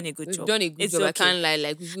we've done a good job. We've done a good job. Okay. I can't lie.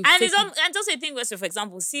 Like, and it's also a thing where, so for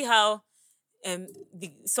example, see how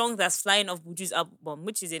the song that's flying off Buju's album,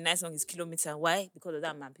 which is a nice song, is Kilometer. Why? Because of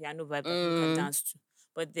that piano vibe that you can dance to.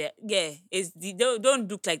 But don't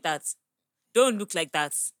look like that. Don't look like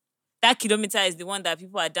that. That Kilometer is the one that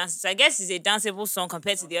people are dancing. So I guess it's a danceable song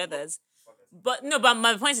compared to the others. But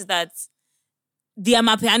my point is that the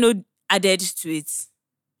Amapiano added to it.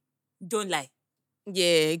 Don't lie.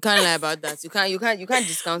 Yeah, you can't lie about that. You can't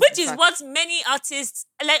discount. Which is what many artists,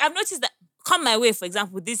 like, I've noticed that Come My Way, for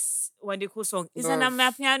example, this Wandeko song is an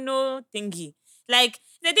Amapiano thingy. Like,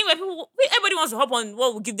 the thing where everybody wants to hop on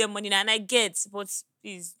what will give them money now, and I get, but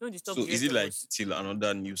please don't disturb. So is it like till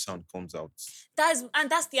another new sound comes out? That's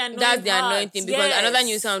the annoying. That's the annoying thing, because another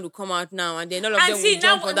new sound will come out now, and then all of them will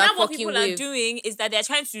jump on that fucking wave. What people are doing is that they're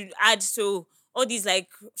trying to add, so all these, like,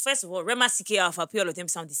 first of all, Rema, CK, Alpha P, all of them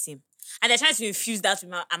sound the same. And they're trying to infuse that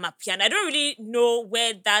with Amapiano. I don't really know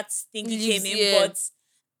where that thing came in, but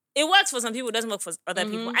it works for some people, it doesn't work for other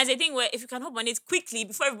people. As a thing where if you can hop on it quickly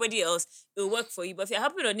before everybody else, it will work for you. But if you're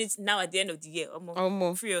hopping on it now at the end of the year,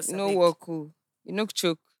 free yourself. No work, cool. You know,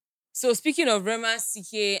 choke. So speaking of Rema,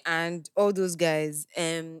 CK, and all those guys,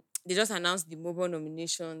 they just announced the mobile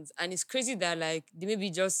nominations, and it's crazy that, like, they maybe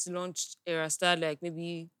just launched Era Star, like,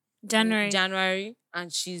 maybe January,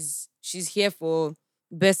 and she's here for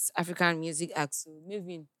Best African Music Act. So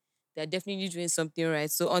maybe they're definitely doing something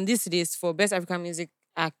right. So on this list for Best African Music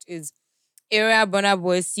Act is Era, Burna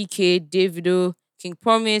Boy, CK, Davido, King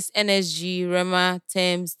Promise, NSG, Rema,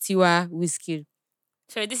 Tems, Tiwa, Wizkid.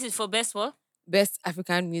 Sorry, this is for Best what? Best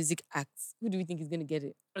African Music Act. Who do we think is going to get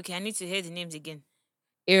it? Okay, I need to hear the names again.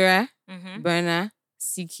 Era, Burna,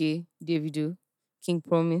 CK, Davido, King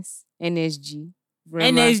Promise, NSG,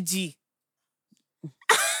 Rema. NSG.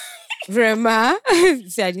 Rema.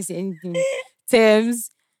 See, I didn't say anything. Tems,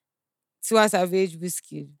 Tiwa Savage,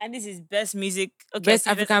 Wizkid. And this is Best Music. Okay, Best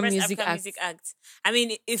African Music Act. I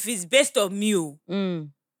mean, if it's based on me,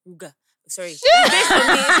 Ruga. Sorry. If it's based on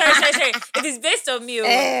me. Sorry. If it's based on me,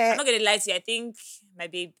 I'm not gonna lie to you. I think my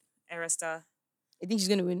babe, Era Star. I think she's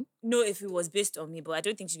gonna win. No, if it was based on me, but I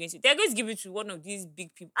don't think she's going to. They're going to give it to one of these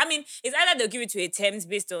big people. I mean, it's either they'll give it to a Tems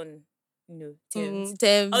based on, Tems.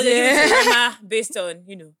 Tems. Or they'll give it to Rema based on,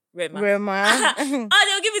 Rema. Rema. Or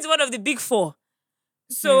they'll give it to one of the big four.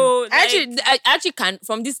 So I actually can,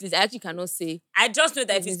 from this list, I actually cannot say. I just know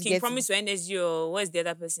that if it's King Promise or Energy, or what's the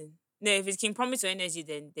other person? No, if it's King Promise or Energy,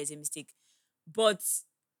 then there's a mistake. But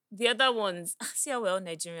the other ones, see how we're all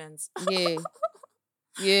Nigerians. Yeah.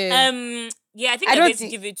 Yeah. Yeah, I think they're going to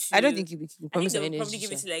give it to. I don't think it'll be King Promise or they'll Energy. Probably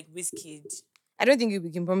give it to like Wizkid. I don't think it'll be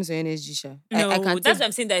King Promise or Energy, Sha. No, that's what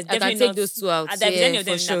I'm saying. That I can take those two out. That any of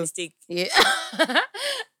them is a mistake. Yeah.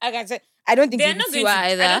 I can say. I don't think it'll be Tiwa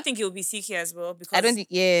either. I don't think it will be CK as well, because I don't think.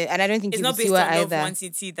 Yeah, and I don't think it's it'll not be based Tiwa on either. Love One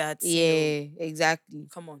City. That Exactly.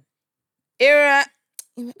 Come on. Era.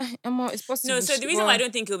 It's possible. No, so the reason why I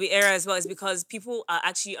don't think it'll be Era as well is because people are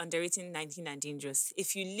actually underrating 19 and Dangerous.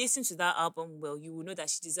 If you listen to that album well, you will know that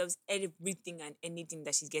she deserves everything and anything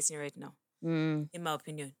that she's getting right now. In my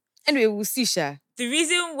opinion. Anyway, we'll see, Sha. The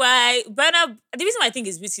reason why I think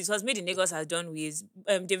it's Wizkid was Made in Lagos has done with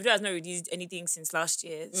Davido has not released anything since last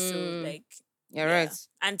year. So You're right.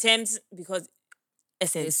 And Tems because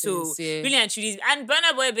Essence. So yeah. really and truly, and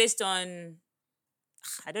Burna Boy based on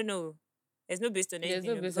I don't know. There's no based on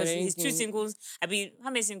anything. Because his two singles. How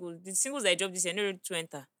many singles? The singles that I dropped this year, no to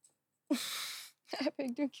enter.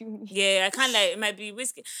 Don't kill me. Yeah, I can't lie. It might be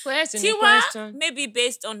whiskey. Question. Tiwa, maybe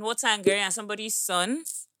based on Water and Gary and somebody's son.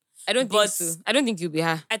 I don't think but- so. I don't think you'll be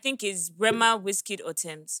her. I think it's Rema, Whiskey, or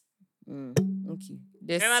Thames. Okay.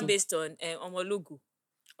 Let's Rema see. based on Omologu.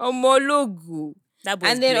 Omologu. That boy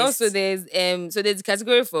is And then blessed. also there's a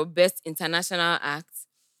category for best international act,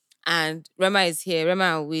 and Rema is here.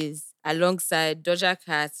 Rema and Wiz alongside Doja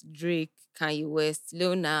Cat, Drake, Kanye West,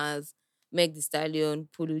 Lil Nas, Meg Thee Stallion,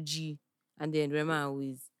 Polo G, and then Rema and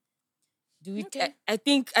Wiz. Do we? Okay. I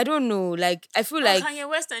think I don't know. Like I feel like Kanye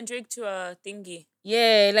West and Drake to a thingy.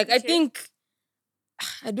 yeah. Like I Okay. think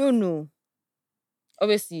I don't know.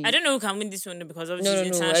 Obviously, I don't know who can win this one though, because no, obviously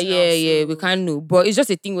it's no. international. Yeah. We so can't know. But it's just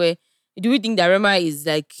a thing where do we think that Rema is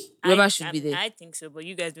like Rema should be there? I think so, but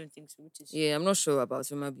you guys don't think so, which is Yeah, I'm not sure about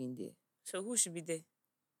Rema being there. so who should be there?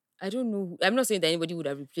 I don't know. I'm not saying that anybody would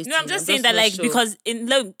have replaced No, him. I'm just saying that not like sure. because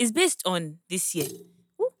it's based on this year.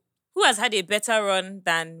 Who has had a better run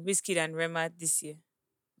than Whiskey and Rema this year?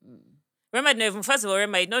 Rema, no, even first of all,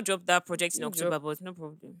 Rema did not drop that project in Didn't October, drop. but no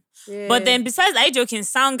problem. Yeah. But then besides, are you joking?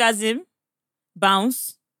 Soundgasm,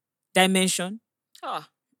 Bounce, Dimension. oh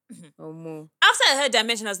more. After I heard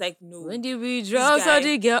Dimension, I was like, no. When did we drop guy-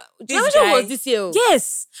 the girl? this Dimension guy- was this year. oh.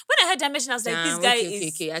 Yes. When I heard Dimension, I was like, this Damn, guy okay,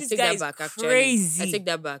 is okay. I this take guy that is back. Actually, crazy. I take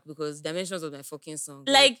that back because Dimensions was my fucking song.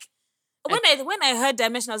 bro. Like when I heard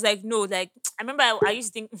Dimension, I was like, no. Like I remember I used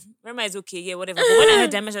to think Rema is okay, yeah, whatever. But when I heard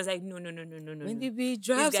Dimension, I was like, no. when the beat This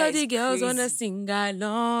drops, guy all the is girls wanna crazy. sing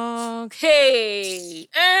along. Hey,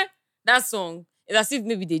 that song. It's as if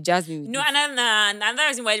maybe they jazz me with No, it. and another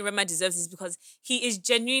reason why Rema deserves this is because he is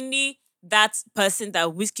genuinely that person that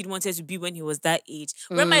Wizkid wanted to be when he was that age.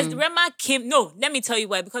 Rema came. No, let me tell you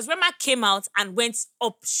why. Because Rema came out and went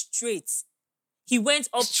up straight. He went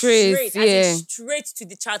up Straight, straight, yeah. as in straight to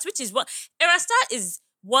the charts, which is what Erastar is.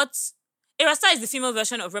 Erastar is the female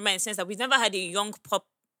version of Rema in the sense that we've never had a young pop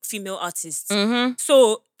female artist. Mm-hmm.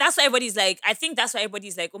 So that's why everybody's like, I think that's why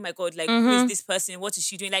everybody's like, oh my god, like who is this person? What is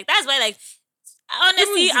she doing? Like that's why, like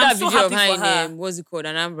honestly, Even I'm so video of happy her for her. in, what's it called?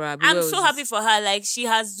 Anambra. I'm so happy for her. Like she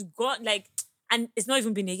has got like, and it's not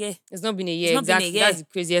even been a year. It's not been a year. not been a Exactly. year. That's the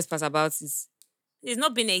craziest part about it. It's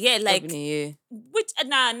not been a year. Not Like been a year. which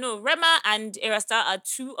no, Rema and Erastar are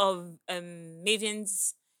two of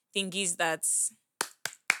Maven's thingies that.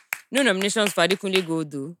 No nominations for Adekunle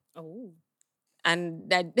Gold though. Oh. And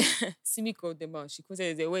that Simi called them out. She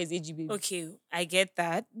said, "Where is AG baby?" Okay, I get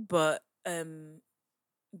that, but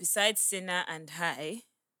besides Sinner and High,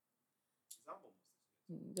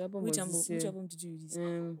 The album which was album? this year. Which album did you release?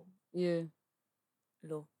 Yeah.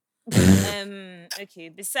 Low. Okay,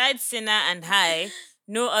 besides Sinner and High,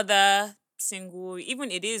 no other single,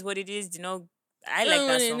 even It Is What It Is, you know, I like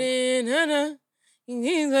that song. It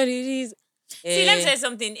is what it is. See, let me tell you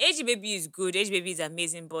something. AG Baby is good. AG Baby is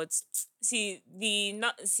amazing, but see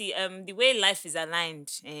the way life is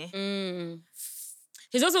aligned.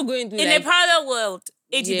 He's also going to In like, a parallel world,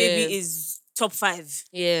 AG Yeah. Baby is top 5.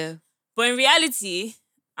 yeah. But in reality,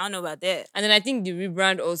 I don't know about that. And then I think the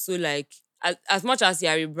rebrand also like as much as you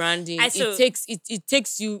are rebranding, so- it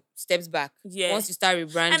takes you steps back. Yeah. Once you start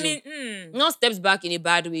rebranding. I mean, Not steps back in a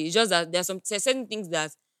bad way. It's just that there are some certain things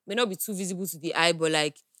that may not be too visible to the eye, but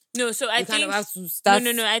like no. So I you kind think of have to start.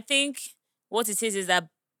 no. I think what it is that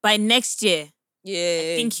by next year, Yeah,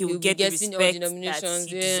 I think he will you'll be get the getting respect all the that nominations.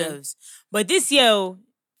 he Yeah. deserves. But this year, oh,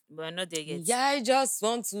 we're not there yet. Yeah, I just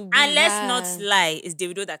want to be And let's high. not lie, it's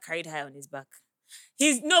Davido that carried High on his back.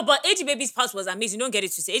 But AG Baby's part was amazing. Don't get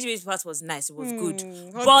it to say. AG Baby's part was nice. It was good.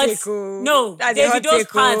 hot But take, oh. no, That's a hot Davido's take,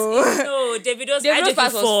 part. oh. Davido's Davido's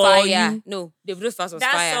part was for fire. you. No, Davido's part was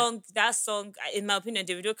That fire. song, in my opinion,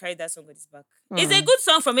 Davido carried that song on his back. It's a good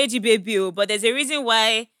song from AG Baby, oh, but there's a reason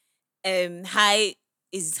why High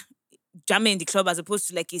is jamming in the club as opposed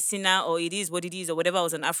to like a Sinner or It Is What It Is or whatever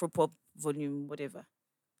was on Afropop volume, whatever.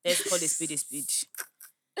 Let's call it speed a speed.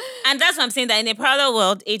 And that's what I'm saying, that in a parallel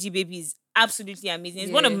world, AG Baby is absolutely amazing.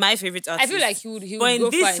 It's one of Yeah. my favorite I artists. feel like he would But in go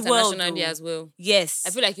for this world, internationally though, as well. yes. I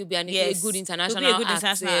feel like he'll be a Yes. good He'll international be a good act.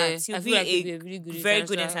 international yeah. act. He'll I be feel like a he'll be a really good very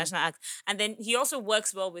good international international act. And then he also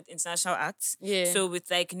works well with international acts. Yeah. So with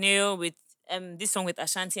like Neil, with this song with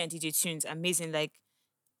Ashanti and DJ Tunes, amazing. Like,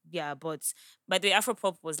 yeah, but the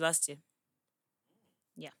Afropop was last year.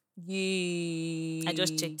 Yeah. I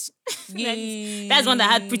just checked. Yeah. That's one that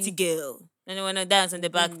had Pretty Girl. And then when I dance on the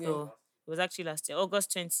back Pretty though. It was actually last year,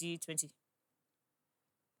 August 2020.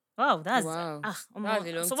 Wow, that's Wow. That's a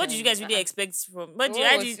long so what did you time. guys really expect from What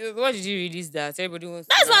did you release that? Everybody wants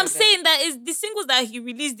to That's know what I'm that. saying. That is the singles that he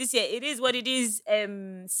released this year. It is what it is.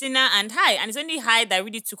 Sinner and High, and it's only High that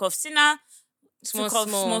really took off. Sinner Small, took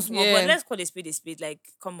off small. yeah. But let's call it a speed. Like,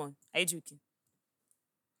 come on, are you joking?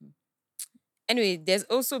 Anyway, there's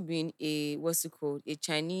also been a what's it called? A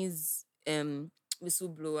Chinese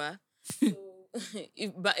whistleblower. So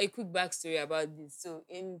but a quick backstory about this. So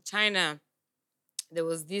in China, there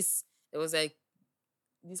was this there was like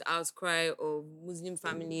this outcry of Muslim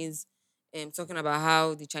families talking about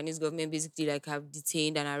how the Chinese government basically like have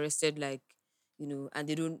detained and arrested like and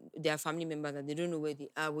they don't their family members and they don't know where they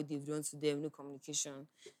are, what they've done to them, no communication.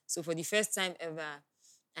 So for the first time ever,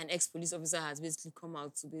 an ex-police officer has basically come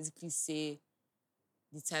out to basically say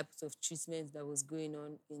the types of treatment that was going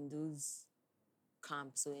on in those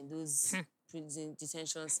camps or in those prison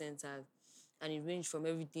detention centers. And it ranged from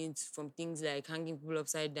everything from things like hanging people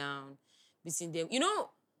upside down, beating them. You know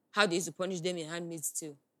how they used to punish them in Handmaid's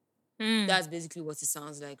Tale? That's basically what it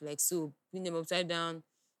sounds like. Like, so, putting them upside down,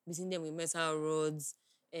 beating them with metal rods,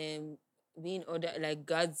 and being ordered, like,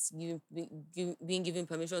 guards being given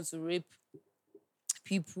permission to rape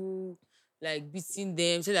people, like, beating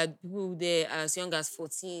them, so that people there as young as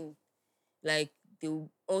 14, like,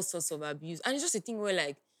 all sorts of abuse. And it's just a thing where,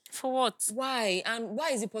 like, For what? why? And why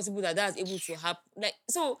is it possible that that's able to happen? Like,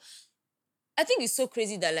 so I think it's so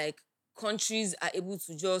crazy that like countries are able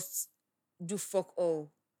to just do fuck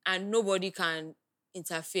all and nobody can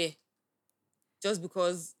interfere just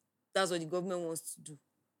because that's what the government wants to do.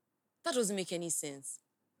 That doesn't make any sense.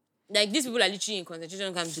 Like these people are literally in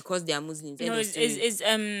concentration camps because they are Muslims. No,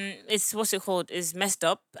 it's what's it called? It's messed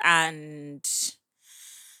up, and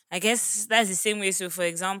I guess that's the same way. So, for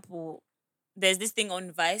example, there's this thing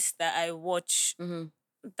on Vice that I watch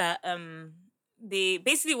that they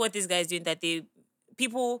basically what this guy is doing that they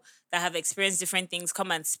people that have experienced different things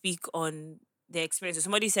come and speak on their experience. So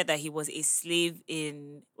somebody said that he was a slave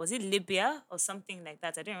in was it Libya or something like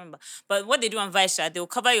that? I don't remember. But what they do on Vice Chat, they'll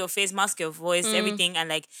cover your face, mask your voice, everything, and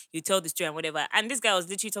like you tell the story and whatever. And this guy was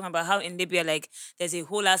literally talking about how in Libya, like there's a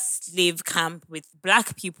whole ass slave camp with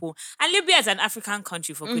black people. And Libya is an African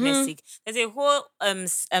country, for goodness sake. There's a whole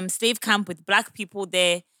slave camp with black people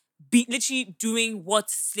there, literally doing what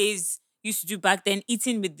slaves used to do back then,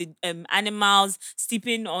 eating with the animals,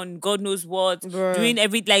 sleeping on God knows what, Bruh. doing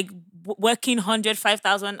working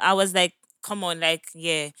 105,000 hours. Like, come on, like,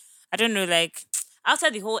 yeah. I don't know, like,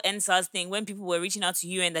 after the whole NSAS thing, when people were reaching out to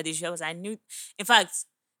UN that they should, I knew, in fact,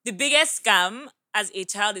 the biggest scam as a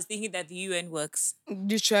child is thinking that the UN works.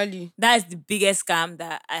 Literally. That is the biggest scam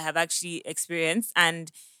that I have actually experienced.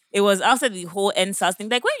 And it was after the whole NSAS thing,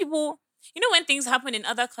 like when people, when things happen in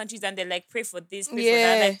other countries and they're like, pray for this, pray for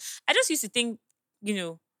that. Like, I just used to think,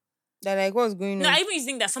 that like what's going on? no, I even used to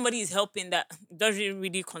think that somebody is helping that doesn't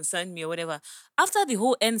really concern me or whatever. After the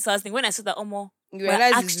whole NSAS thing, when I saw that, we're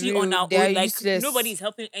actually on our own, like useless. nobody's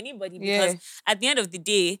helping anybody because at the end of the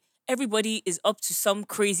day, everybody is up to some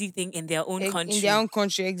crazy thing in their own country. In their own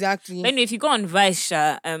country, exactly. But anyway, if you go on Vice,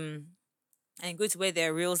 and go to where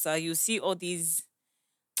their reels are, you'll see all these.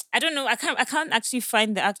 I don't know. I can't actually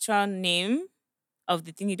find the actual name of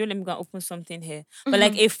the thing. You don't let me go and open something here. But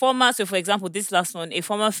like a former, so for example, this last one, a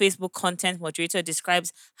former Facebook content moderator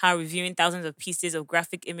describes how reviewing thousands of pieces of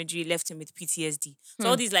graphic imagery left him with PTSD. So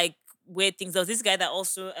all these like weird things. There was this guy that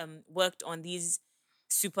also worked on these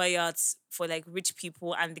super yachts for like rich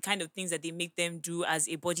people and the kind of things that they make them do as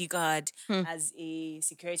a bodyguard, as a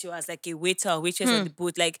security, or as like a waiter or waitress on the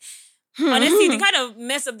boat. Like honestly, the kind of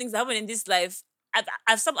messed up things that happen in this life.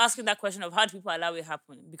 I've stopped asking that question of how do people allow it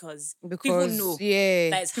happen because people know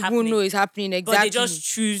that it's people happening. know it's happening, exactly. But they just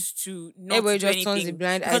choose to not Everybody do just anything. turns a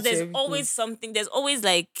blind eye because to there's everything. always something. There's always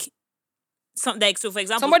like something. Like, so for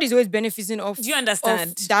example, Somebody's always benefiting off. Do you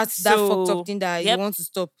understand? Off that So, fucked up thing that yep. you want to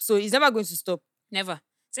stop. So it's never going to stop. never.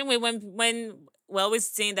 Same way when we're always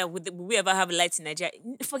saying that would we ever have lights in Nigeria?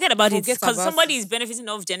 Forget about it Forget because about somebody it. is benefiting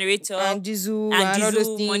off generator And diesel and and all those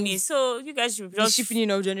diesel things. money. So you guys should The just shipping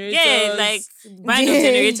in of generators. Yeah, like buying of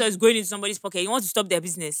generators going into somebody's pocket. You want to stop their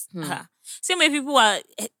business. Same way people are.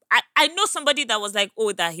 I know somebody that was like,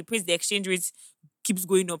 oh, that he prays the exchange rate keeps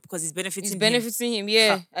going up because it's benefiting It's him. benefiting him,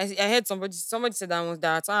 yeah. I heard somebody said that once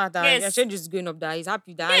that Yes. exchange is going up, that he's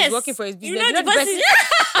happy, that Yes. he's working for his You business. know You the person.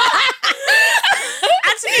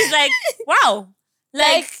 Actually, it's like wow,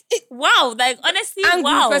 wow, like honestly, angle,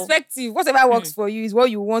 wow. perspective, whatever works for you is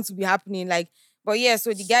what you want to be happening. Like, but yeah,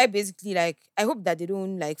 so the guy basically like, I hope that they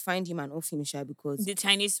don't like find him and off him, Sha, because The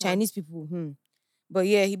Chinese one. Chinese people. But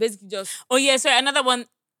yeah, he basically just Oh yeah, sorry, another one.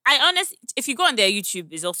 I honestly, if you go on their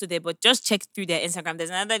YouTube, is also there, but just check through their Instagram. There's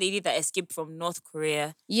another lady that escaped from North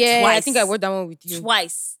Korea. I Twice. think I watched that one with you.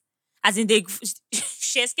 Twice, as in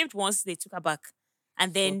she escaped once, they took her back,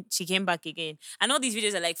 and then she came back again. And all these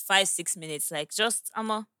videos are like 5-6 minutes. Like just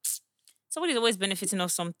somebody's always benefiting off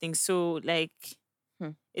something. So like,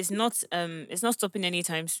 it's not stopping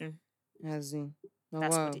anytime soon. As in,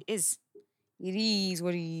 That's wow. what it is. It is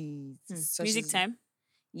what it is. Such Music is- time.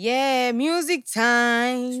 Yeah, music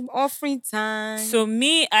time, offering time. So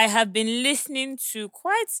me, I have been listening to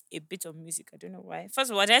quite a bit of music. I don't know why.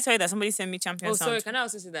 First of all, did I tell you that somebody sent me Champion oh, Sound? sorry. Can I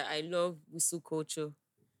also say that I love whistle culture?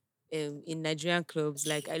 In Nigerian clubs,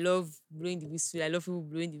 like I love blowing the whistle. I love people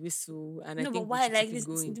blowing the whistle, and I No, think but we why? should Like keep it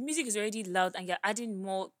going. the music is already loud, and you're adding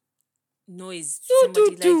more noise to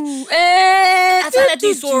somebody. Like I feel like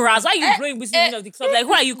this so ras. Why are you blowing whistles in of the club? Like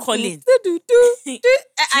who are you calling?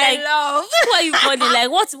 I Like, love. who are you calling? Like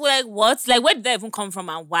what? Like what? Like where did that even come from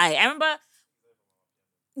and why? I remember.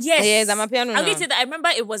 Yes, Yes, Amapiano I'm going now. to say that I remember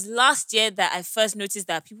it was last year that I first noticed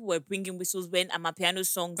that people were bringing whistles when Amapiano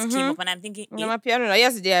songs came up, and I'm thinking, eh, Amapiano now.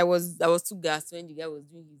 Yesterday I was too gassed when the guy was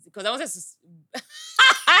doing his because I wanted to.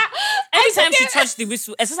 every time she touched the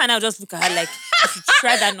whistle, especially now, just look at her like she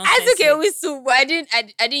tried that nonsense. I took a here. whistle, but I didn't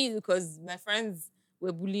use it because my friends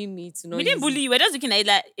were bullying me to not. We didn't use it. bully you. We're just looking at it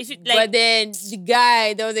like if you like. But then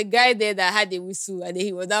there was a guy there that had a whistle and then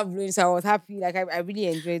he was not blowing, so I was happy. Like I really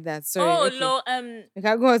enjoyed that. Sorry. oh okay. no, We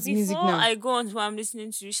can go on to music before now. I go on to what I'm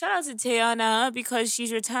listening to, shout out to Tayana because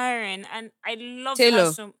she's retiring and I love Taylor.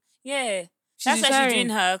 her so. Yeah, She's that's why she's retiring. doing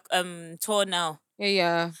her tour now.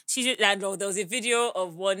 Yeah. She did. No, there was a video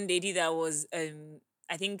of one lady that was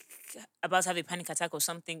I think about to have a panic attack or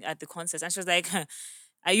something at the concert, and she was like,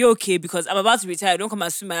 "Are you okay? Because I'm about to retire. Don't come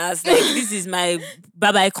and sue my ass. Like this is my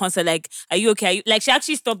bye-bye concert. Like, are you okay? Are you-" Like she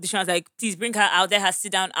actually stopped the show. I was like, please bring her out. Let her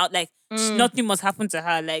sit down out. Like nothing must happen to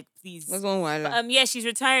her. Like please. That's one while. But, yeah, she's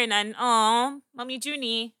retiring, and mommy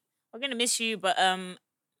Junie, we're gonna miss you. But what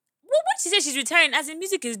she said she's retiring, as in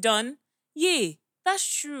music is done. Yeah, that's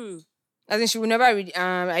true. As in, she will never read.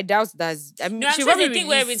 I doubt that. I mean, No, I'm she sure probably they think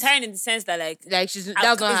we're release- retiring in the sense that like. Like that's it's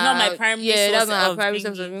not my primary Yeah, that's source not her of primary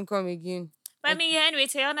source of thingy. income again. But I mean, yeah. Anyway,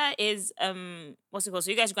 Tayana is what's it called?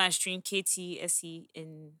 So you guys go and stream KTSE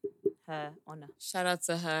in her honor. Shout out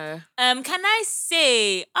to her. Can I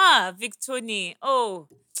say Victoni? Oh,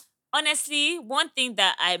 honestly, one thing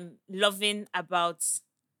that I'm loving about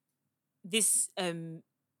this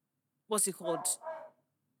what's it called?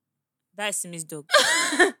 That is Simi's dog.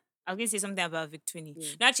 I'm gonna say something about Victoni. Yeah.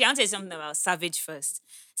 No, actually, I want to say something about Savage first.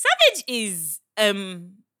 Savage is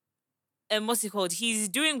what's it called? He's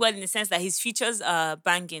doing well in the sense that his features are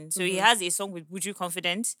banging. So he has a song with Buju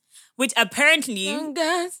Confident, which apparently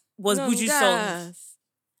was Buju's song,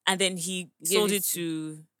 and then he sold it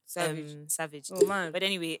to Savage. Savage. Oh man. But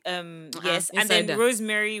anyway, yes, and Insider. then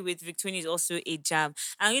Rosemary with Victoni is also a jam.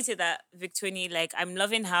 I'm going to say that Victoni, like, I'm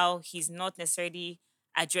loving how he's not necessarily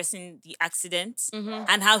addressing the accident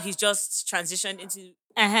and how he's just transitioned into.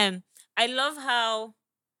 I love how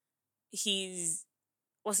he's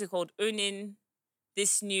what's it called, owning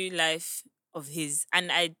this new life of his,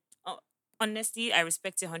 and I honestly I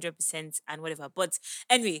respect it 100% and whatever. But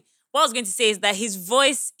anyway, what I was going to say is that his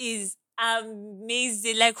voice is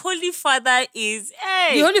amazing. Like Holy Father is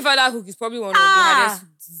The Holy Father hook is probably one of the hardest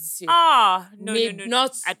this year. no, Maybe no.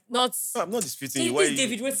 not. No, I'm not disputing you. This Why? is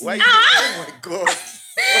David West. Why? Oh my god!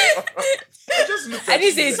 I just looked at I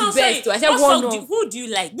didn't say you. it's So the sorry, best. I said what one song of. who do you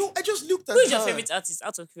like? No, I just looked at. Who is your her. favorite artist?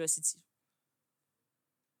 Out of curiosity.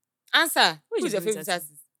 Answer. Who Who's your favorite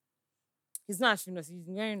artist? He's not famous. He's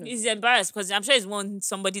very famous. He's embarrassed because I'm sure he's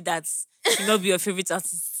somebody that should not be your favorite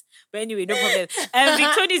artist. But anyway, no problem.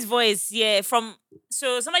 Victoria's voice, yeah,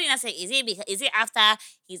 so somebody now said, is it after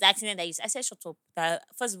his accident that I said shut up. That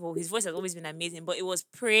first of all, his voice has always been amazing, but it was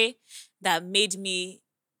Pray that made me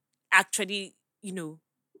actually,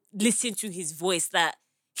 listen to his voice. That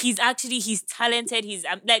he's talented. He's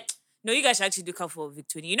like, no, you guys should actually look out for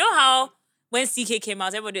Victoria. You know how when CK came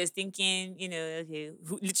out, everybody was thinking, okay,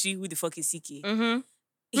 who the fuck is CK? Mm-hmm.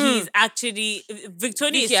 He's actually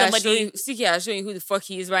Victoria is somebody. CK are showing who the fuck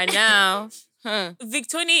he is right now.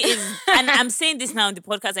 Victoria is, and I'm saying this now on the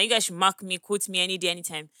podcast, and you guys should mark me, quote me any day,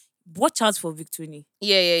 anytime. Watch out for Victoria.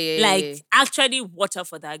 Yeah. Like, actually watch out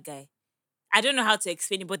for that guy. I don't know how to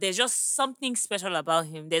explain it, but there's just something special about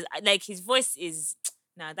him. There's like his voice is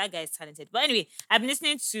that guy is talented. But anyway, I've been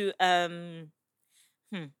listening to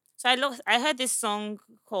So I heard this song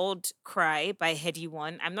called Cry by Heady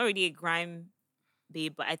One. I'm not really a grime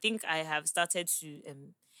babe, but I think I have started to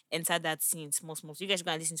enter that scene small. So you guys should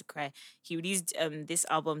go and listen to Cry. He released this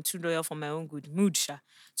album, Too Loyal for My Own Good, Mood Sha.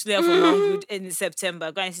 Too Loyal for My Own Good in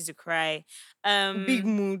September. Go and listen to Cry. Big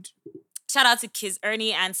mood. Shout out to Kiz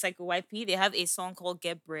Ernie and Psycho YP. They have a song called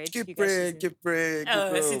Get Bread. You guys should listen. Get bread.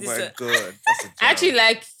 Oh, I see Oh this my one. god. That's a jam. I actually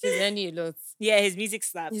like his Andy a lot. Yeah, his music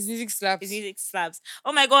slaps. His music slaps. His music slaps.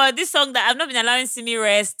 Oh my god, this song that I've not been allowing Simi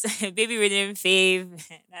rest. Baby Rhythm Fave.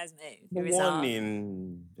 That's my favorite One song.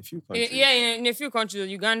 in a few countries. Yeah, in a few countries,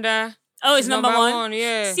 Uganda. Oh, it's number one.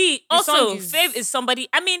 Yeah. See, The song also, is- Fave is somebody.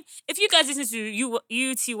 I mean, if you guys listen to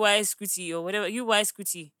UTY Scooty or whatever, UY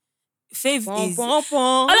Scooty, Fave Pom, is. pom,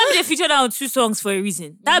 pom. Olamide featured out on 2 songs for a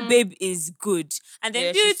reason. That babe is good. And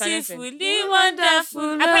then Yeah, she's talented. Beautifully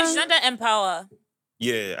Wonderful. Apparently, she's under Empower.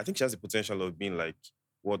 Yeah, I think she has the potential of being like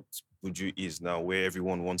what Buju is now, where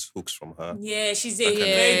everyone wants hooks from her. Yeah, she's a That kind of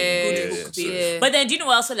very thing. good Yeah, hook, so- babe. Yeah. But then, do you know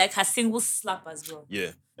what also like her single slap as well? Yeah,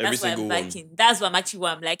 every That's what I'm single one. liking. That's what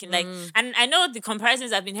I'm liking. Like, and I know the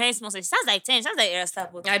comparisons I've been hearing. Small, so it sounds like 10, sounds like Era Star,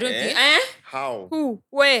 but I don't Eh? think. How? Who?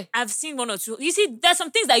 Where? I've seen 1 or 2. You see, there's some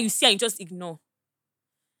things that you see and you just ignore.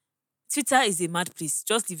 Twitter is a mad place.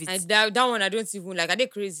 Just leave it. That one I don't even like. Are they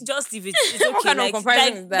crazy? Just leave it. It's okay. What kind of like,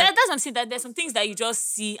 comparison like, is that? That's what I'm saying. That there's some things that you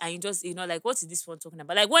just see and you just, like, what is this one talking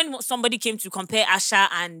about? Like when somebody came to compare Asha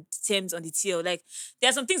and Thames on the TL, like there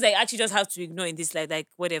are some things that you actually just have to ignore in this life. Like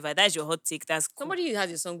whatever. That's your hot take. That's cool. Somebody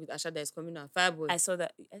has a song with Asha that is coming out. Fireboy. I saw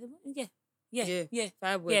that. Yeah. Fireboy. Yeah, I think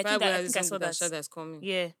Fireboy I has a saw song with that. Asha that's coming.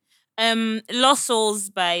 Yeah. Lost Souls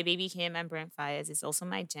by Baby Kim and Brent Fires is also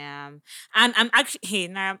my jam. And I'm actually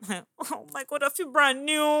oh my god, I feel brand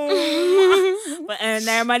new. But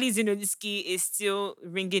Naira Marley's Zinoliski is still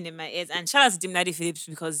ringing in my ears. And shout out to Dimnadi Phillips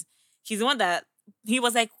because he's the one that he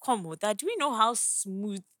was like, come on, Dad, do we know how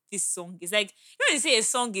smooth this song is? Like, you know, you say a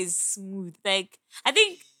song is smooth. Like, I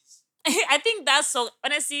think that song,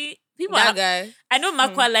 honestly, people That are, guy. I know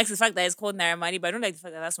Makwa likes the fact that it's called Naira Marley, but I don't like the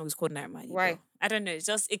fact that song is called Naira Marley. Why? Bro. I don't know. It's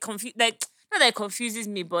just not that it confuses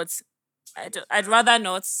me, but I'd rather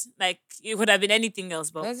not. Like it would have been anything else,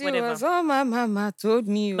 but That's whatever. was all my mama told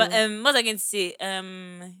me. But what was I going to say?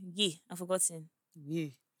 I've forgotten. Yeah.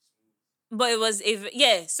 But it was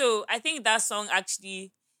So I think that song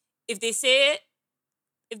actually, if they say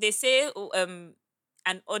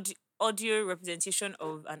an audio representation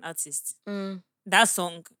of an artist, that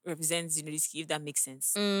song represents Zinoliski, if that makes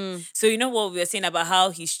sense. So you know what we were saying about how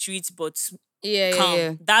he's street but calm.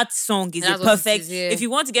 Yeah. That song is That's a what it perfect. is, yeah. If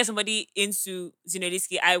you want to get somebody into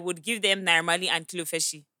Zinoliski, I would give them Naira Marley and Kilo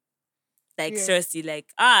Feshi. Like Yeah. seriously, like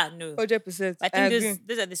no. 100%. I think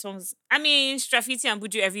those are the songs. I mean, Strafiti and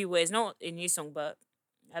Buju Everywhere is not a new song, but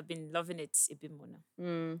I've been loving it a bit more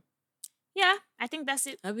now. Yeah, I think that's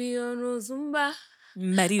it. I be on no Zumba. I be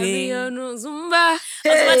Mariwe. on no Zumba.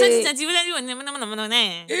 Also, by 2020,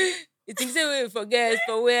 You think they will forget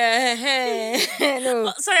for where?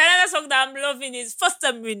 No. sorry, another song that I'm loving is First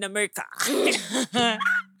Time in America.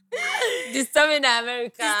 Disturbing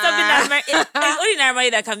America. It's only Naira Marley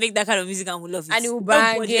that can make that kind of music and we love it. And it will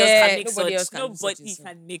bang, Nobody yeah. else can make Nobody else such. can do such Nobody a song.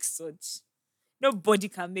 can make such. Nobody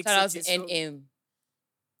can make Shout out such to a song. NM.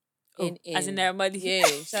 Oh, as in Naira Marley. Yeah,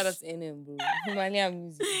 shout out to NM, bro. Malian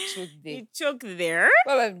music, choked there. You choke there.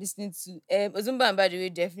 What am I listening to? Ozumba and by the way,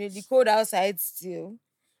 definitely cold outside still.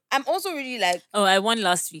 I'm also really like Oh, I won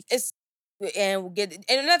last week. we'll get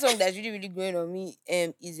and another song that's really going on me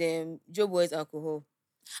is Joe Boy's Alcohol.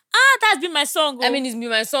 That's been my song. I mean, it's been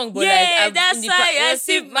my song, but yeah, like I've that's in the why I it's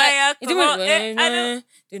sip in my it's even- alcohol. I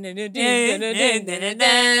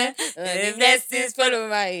The blessings follow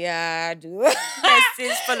my yard.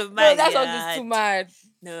 Blessings follow my No, that song is yard. too mad.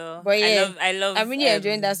 No, But yeah, I love. I'm really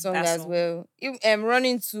enjoying that song as well.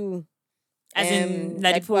 Running to As in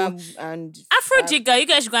Ladipo. and Afro Jigga, you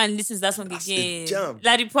guys should go and listen to that song That's the again. jam.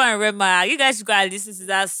 Ladipo and Rema, you guys should go and listen to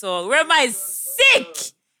that song. Rema is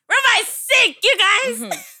sick. Rema is sick, you guys.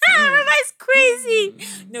 Rema is crazy.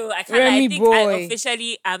 No, I can't. Remy I think I boy.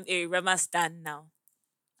 officially am a Rema stan now.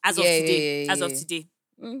 As of Yeah, today. yeah, As of yeah. today.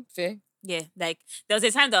 fair. Yeah, like there was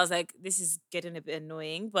a time that I was like, this is getting a bit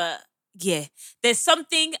annoying, but yeah, there's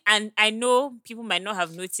something, and I know people might not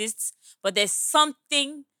have noticed, but there's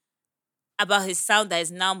something about his sound that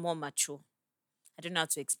is now more mature. I don't know how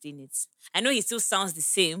to explain it. I know he still sounds the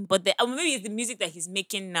same, but maybe it's the music that he's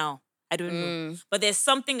making now. I don't know. But there's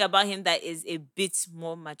something about him that is a bit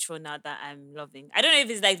more mature now that I'm loving. I don't know if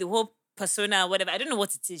it's like the whole persona or whatever. I don't know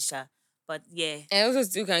what it is, Sha. But yeah. And also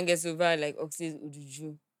still can get over like Oxley's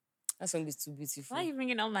Uduju. That song is too beautiful. Why are you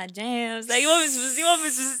bringing all my jams? Like you want me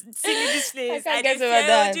to sing in this place? can't dey get over fear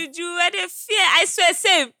that. Juju. I dey fear. I swear,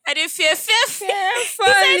 same. I dey fear. He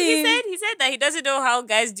said that he doesn't know how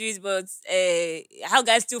guys do it, but how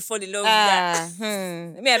guys still fall in love with that.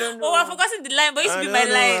 Me, I don't know. Oh, I've forgotten the line, but it used to I be my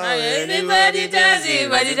don't line. know how Everybody does it,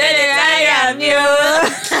 but it doesn't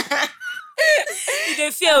You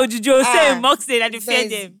dey fear Ojuju. Same. Moxie. I dey fear Nice.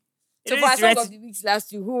 them. So They for don't our song threat- of the weeks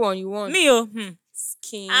last week, who won? You won. Me, oh.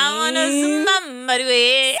 Skin. I wanna zoom somebody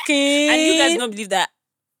way. Skin. And you guys don't believe that.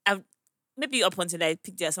 Maybe up until I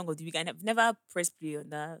picked their song of the week, I've never pressed play on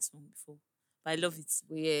that song before. But I love it.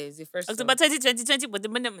 Well, yeah, it's the first October song. 2020, but the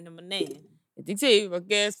money. It's I think say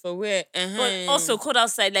forget for where. But also cold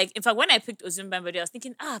outside. Like in fact, when I picked Ozumba, but I was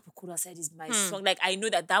thinking, but cold outside is my song. Like I know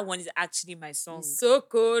that one is actually my song. It's so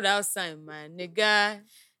cold outside, my nigga.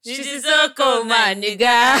 This She's is so cold, my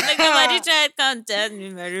nigga. Like nobody tried contact me,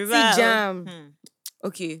 my rival. Jam.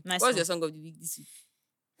 Okay, Nice what's one. your song of the week this week?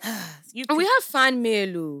 You And we pick- have fan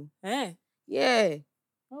mail, oh. Eh. Yeah,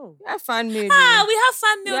 Oh. we have fan mail. We have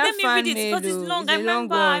fan mail. We Let have me fan read it because mail, it's oh. long. It's I a long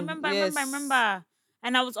remember. I one. remember. I Yes. remember.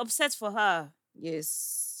 And I was upset for her. Yes,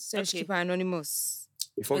 search Okay. keeper anonymous.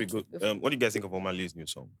 Before we go, what do you guys think of Omar Lee's new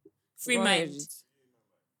song? Free Go ahead. mind.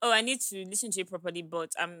 Oh, I need to listen to it properly,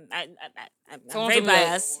 but I'm Someone very told me that-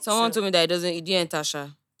 biased. Someone so- told me that it didn't enter Sha.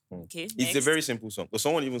 Okay. It's a next. very simple song. But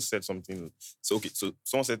someone even said something. So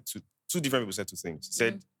someone said two different people said two things.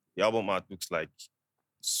 Said the album art looks like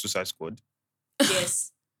Suicide Squad.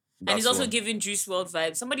 Yes. And he's That's also one. giving Juice World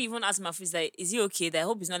vibes. Somebody even asked my friends, like, is he okay? That I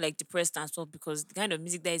hope he's not like depressed and stuff because the kind of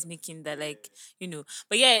music that he's making that like, you know.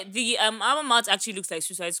 But yeah, the album art actually looks like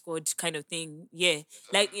Suicide Squad kind of thing. Yeah.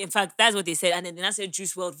 Like in fact, that's what they said. And then I said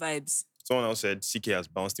Juice World vibes. Someone else said CK has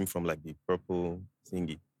bounced him from like the purple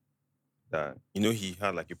thingy. That he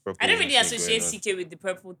had like a purple. I don't really thing associate going on. CK with the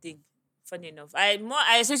purple thing. Funny enough. I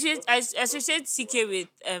associate CK with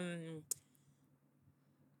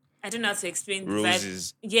I don't know how to explain the vibe.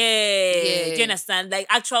 Roses. Yeah. Do Yeah. you understand? Like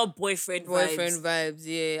actual boyfriend Boyfriend vibes. vibes,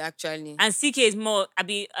 yeah, actually. And CK is more,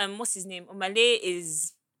 what's his name? Omale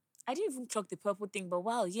is, I didn't even clock the purple thing, but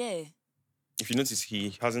wow, yeah. If you notice,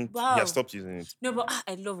 he hasn't. Wow. He has stopped using it. No, but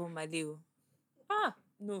I love Omale.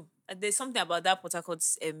 No. There's something about that Port Harcourt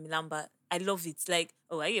Lamba. I love it. Like,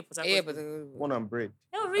 are you a Port Harcourt? Yeah, but Born and bred.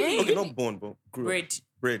 No, really? Okay, not born, but grew up. Bread.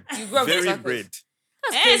 Bread. You grew up in Very Port Harcourt? bread.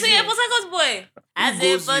 So you're a Port Harcourt boy. I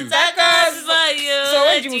say goes Port you? Harcourt for you. So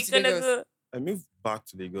when did you move to Gonna Lagos? go. I moved back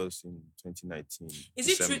to Lagos in 2019. Is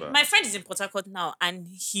it true? December. My friend is in Port Harcourt now, and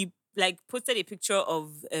he like posted a picture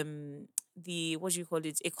of the what do you call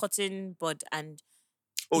it? A cotton bud and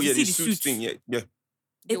Oh Did yeah, you the see the suit suits? thing. Yeah.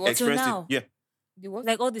 The what? till Experienced now. it. Yeah. The what?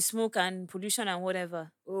 Like all the smoke and pollution and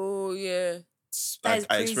whatever. Oh, yeah. That is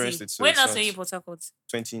I crazy. experienced it. So when it's else not- were you in Port Harcourt?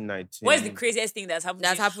 2019. What is the craziest thing that's happened?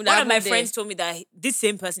 That's to you? happened- One that of my happened friends there. told me that this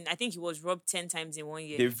same person, I think he was robbed 10 times in 1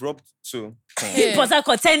 year. They've robbed. So. In Port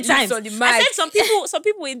Harcourt 10 times. on the I mic. said some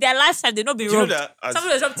people in their lifetime they not be Do you know robbed. that?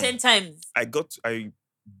 Somebody was robbed 10 times. I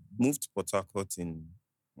moved to Port Harcourt in.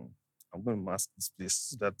 I'm going to mask this place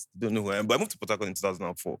so that you don't know who I am. But I moved to Port Harcourt in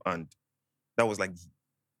 2004, and that was like the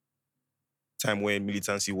time where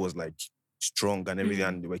militancy was like strong and everything,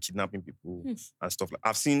 and they were kidnapping people and stuff. Like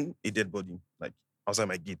I've seen a dead body like outside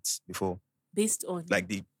my gates before. Based on Like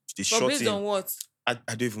they But shot based him. on what? I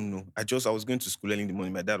don't even know. I was going to school early in the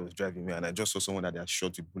morning. My dad was driving me, and I just saw someone that they had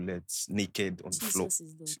shot with bullets, naked on the floor. Jesus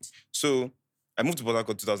is Lord. So I moved to Port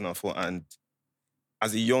Harcourt 2004, and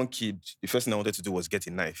as a young kid, the first thing I wanted to do was get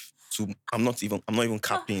a knife. So I'm not even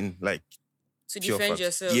capping like To pure defend facts.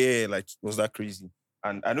 yourself. Yeah, like it was that crazy.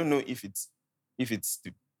 And I don't know if it's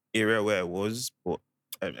the area where I was, but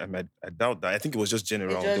I doubt that. I think it was just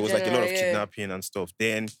general. It's There just was like a lot of general, yeah. kidnapping and stuff.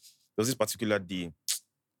 Then there was this particular day.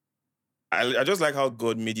 I just like how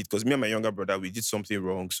God made it because me and my younger brother, we did something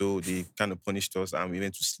wrong. So they kind of punished us and we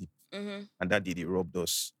went to sleep. Mm-hmm. And that day they robbed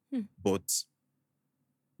us. But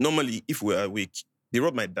normally, if we were awake, they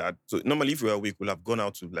robbed my dad. So normally, if we were awake, we'll have gone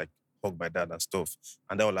out to like hug my dad and stuff.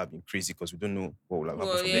 And that would have been crazy because we don't know what will have happened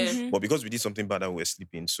Well, from yeah. there. But because we did something bad and we were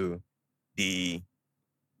sleeping, so they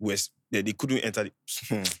couldn't enter the,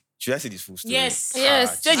 should I say this full story? Yes.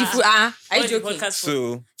 Yes. Say the Jesus. food. Are you What is the joking? podcast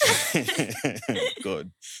for? So,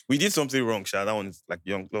 God, we did something wrong, Sha. That one's like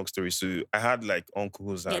long story. So I had like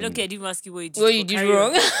uncles and Yeah, look, I didn't ask you what you did. What you but did carry on.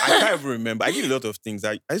 wrong? I can't even remember. I did a lot of things.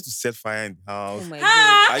 I used to set fire in the house. Oh my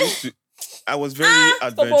I was very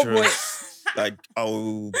Popo boy. adventurous. Like I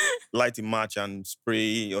will light a match and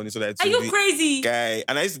spray on it so that Are you crazy? guy.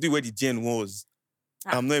 And I used to do where the gen was.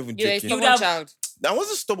 I'm not even You're a joking. would stubborn have- child. I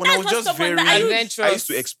wasn't stubborn. That's I was not just stubborn, very that- are you- Adventurous. I used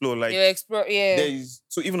to explore. Like You explore, yeah. there is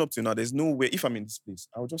so even up to now, there's no way. If I'm in this place,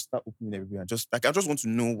 I'll just start opening everywhere. I just want to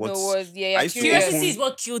know what's No words, yeah, I yeah. used to Curious. Curiosity open- is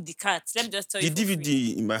what killed the cat. Let me just tell the you. for free.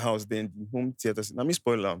 DVD in my house. Then the home theater. Let me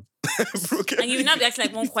spoil them. Broke And you will not be acting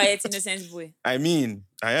like one quiet, innocent boy. I mean,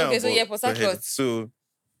 I am. Okay, so but yeah, Port go ahead. Harcourt. So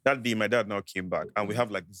that day, my dad now came back, and we have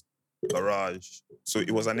like this garage. So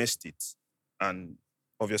it was an estate, and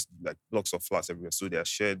obviously like blocks of flats everywhere. So they are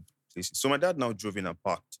shared places. So my dad now drove in and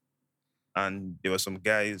parked, and there were some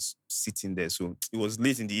guys sitting there. So it was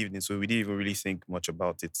late in the evening, so we didn't even really think much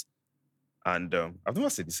about it. And I've never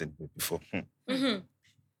said this anywhere before. Mm-hmm.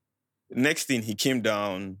 Next thing, he came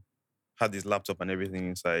down, had his laptop and everything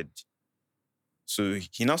inside. So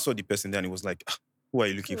he now saw the person there and he was like, "Ah, who are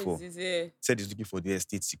you looking for?" Said he's looking for the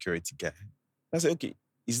estate security guy. I said, okay,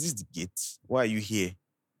 is this the gate? Why are you here?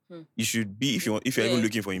 Hmm. You should be, if you're even Yeah.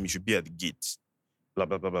 looking for him, you should be at the gate. Blah,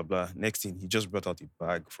 blah, blah, blah, blah. Next thing, he just brought out a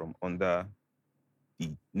bag from under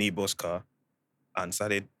the neighbor's car and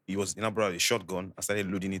he now brought out a shotgun and started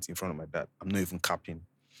loading it in front of my dad. I'm not even capping.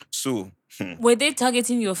 So, Were they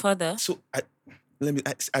targeting your father? so I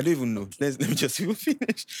don't even know. Okay. Let me just even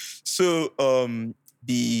finish. So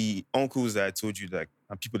the uncles that I told you, like,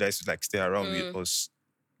 and people that used to like stay around with us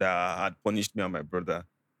that had punished me and my brother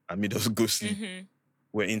and made us go sleep Mhm.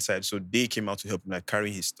 were inside. So they came out to help him, like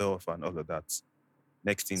carry his stuff and all of that.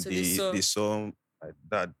 Next thing So they saw my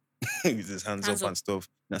dad with his hands Hands up up. and stuff.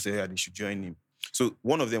 And I said, yeah, they should join him. So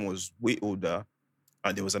one of them was way older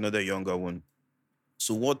and there was another younger one.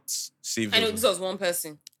 So what saved I know us this was one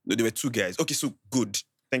person. no, there were two guys. Okay, so good.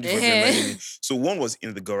 Thank you for Eh. reminding me. So one was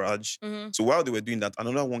in the garage. Mhm. So while they were doing that,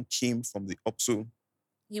 another one came from the up. So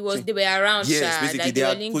They were around. yes, Sha, basically like they were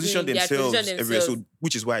had lingering, positioned they had themselves everywhere. So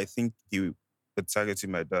which is why I think they were targeting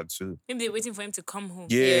my dad. So Maybe they're waiting for him to come home.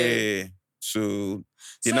 yeah. So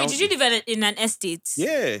they Sorry, now did you live in an estate?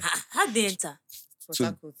 yeah. How'd they enter? Port So-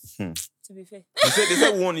 Harcourt. To be fair. They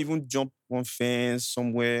said one even jumped one fence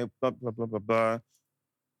somewhere. Blah blah blah blah blah.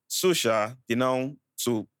 So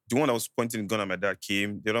so the one that was pointing the gun at my dad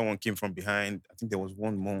came. The other one came from behind. I think there was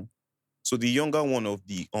one more. So the younger one of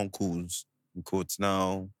the uncles, in quotes,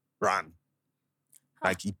 now ran.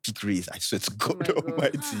 Like he peak race. I swear to God my God.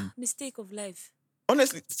 Almighty. Mistake of life.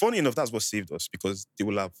 Honestly, funny enough, that's what saved us because they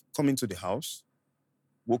will have come into the house,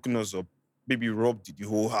 woken us up, maybe robbed the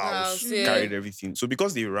whole house, House, yeah. carried everything. So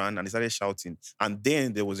because they ran and they started shouting, and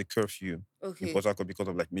then there was a curfew in Okay. Port Harcourt because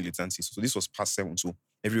of like militancy. So this was past 7. So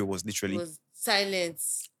everyone was It literally was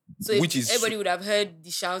silence. So Which is- everybody would have heard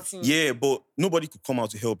the shouting. yeah, but nobody could come out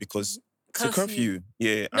to help because it's a curfew.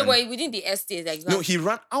 Yeah. No, and- but within the estate, like you no, have- he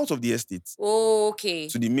ran out of the estate Oh, okay.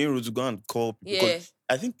 to the main road to go and call people. Yeah. Because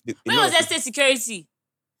I think Where was estate security?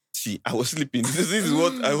 See, I was sleeping. This is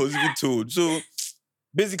what I was even told. So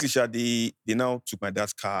basically, Sha, they now took my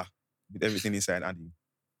dad's car with everything inside and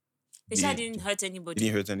They They- sure didn't hurt anybody. they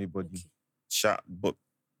didn't hurt anybody. Okay. Sha, but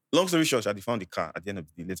long story short, Sha, they found the car at the end of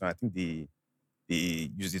the day. Later, I think they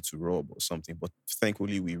used it to rob or something. But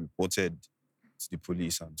thankfully, we reported to the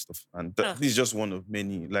police and stuff. And Ah. this is just one of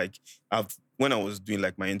many. Like when I was doing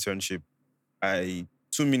like my internship,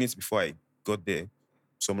 2 minutes before I got there,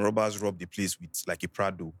 some robbers robbed the place with like a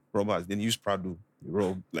Prado. Robbers, then use Prado. They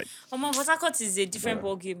rob like Port Harcourt is a different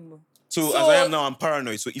ball game. so, as I am now, I'm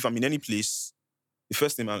paranoid. So if I'm in any place, the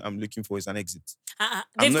first thing I'm looking for is an exit.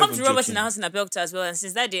 They've not come to even rob us in joking. the house in Abeokuta as well, and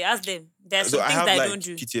since that day, ask them. There's So some I things have that I like don't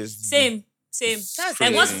do. PTSD. Same. That's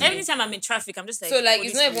Like once, crazy. every time I'm in traffic, I'm just like. So like oh,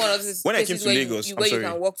 it's this not even one of place. those When I came places to where Lagos, you I'm where you sorry.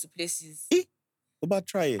 can walk to places. About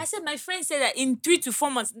try it. I said my friend said that in 3 to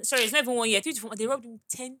 4 months. Sorry, it's not even 1 year. 3 to 4 months, they robbed him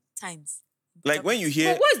 10 times. Like when you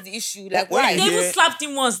hear, But what's the issue? Like When why? you They even hear- slapped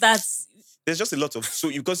him once. That's there's just a lot of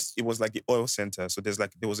because it was like the oil center. So there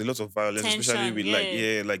was a lot of violence, especially Tension,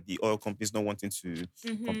 with like the oil companies not wanting to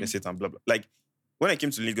Mhm. compensate and blah blah. Like when I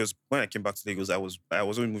came back to Lagos, I was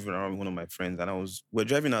only moving around with one of my friends, and we're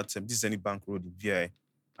driving out this Zenith Bank Road in VI,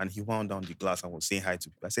 and he wound down the glass and was saying hi to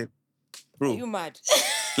people. I said, "Bro, Are you mad?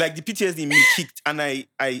 like the PTSD in me kicked, and I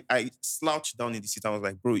slouched down in the seat. I was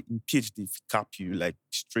like, bro, in PhD, if cap you like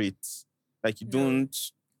straight, like you No. don't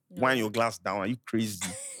No. wind your glass down. Are you crazy?"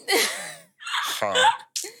 Ha.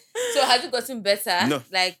 So have you gotten better? No.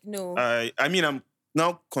 Like no. I mean, I'm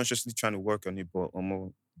now consciously trying to work on it, but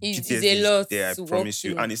It's PTSD a is lot there, to I work promise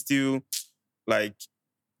you, through. and it's still like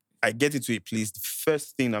I get into a place. The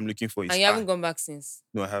first thing I'm looking for is And you haven't gone back since.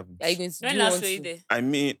 no, I haven't. Are you going to When do you last want were you to? there? I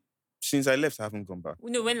mean, since I left, I haven't gone back.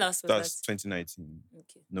 No, when last was That's that? 2019,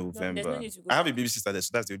 Okay. November. no need to go I have a back. babysitter there, so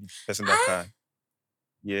that's the only person that can.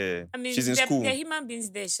 Yeah, I mean, she's in they're, school. they're human beings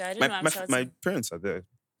there, Sha. I don't know. My, I'm my, shouting. my parents are there.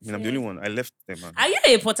 I mean, I'm the only one. I left them. And, Are you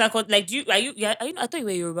a Port Harcourt? Like, are you? I thought you were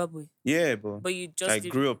a Yoruba boy, yeah, but but you just I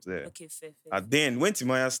did- grew up there. Okay, fair. And then when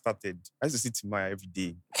Timaya started, I used to see Timaya every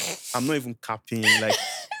day. I'm not even capping. Like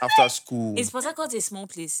after school, Is Port Harcourt a small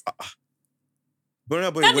place?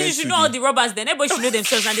 Burna Boy That means you went should to know all the- the robbers. Then everybody should know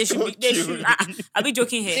themselves, and they should be. They should. Okay. I'll be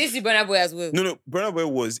joking here. This is the Burna Boy as well. No, Burna Boy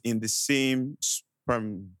was in the same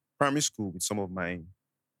primary school with some of my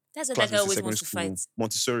That's what that guy classmates in always secondary wants to school, fight.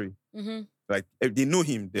 Montessori. Mm-hmm. Like they know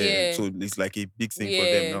him there, Yeah. so it's like a big thing for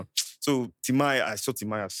Yeah. them now. So Timaya, I saw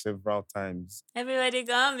Timaya several times. Everybody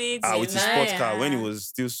got me. With his sports car when he Timaya. was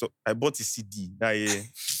still I bought his CD that year.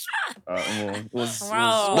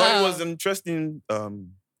 Wow. Well, it was an interesting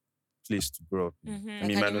place to grow up. In. Mhm. I I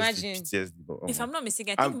mean, can minus the imagine. PTSD, but If I'm not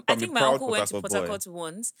mistaken, I'm I a think my proud uncle Port went to Harcourt Port boy. Harcourt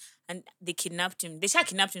once and they kidnapped him. They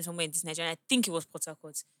kidnapped him somewhere in this Nigeria. I think it was Port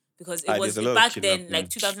Harcourt. because it Ah, was there's a lot of back then, like kidnapping.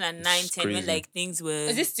 2009, It's 10, when crazy. like things were.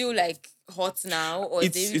 Is it still like hot now, or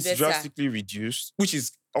is it It's better? drastically reduced, which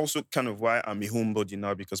is also kind of why I'm a homebody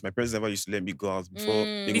now, because my parents never used to let me go out before.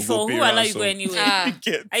 They go Before, pay who allow you go ransom. anywhere? Ah.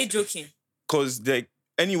 Are you joking? Because like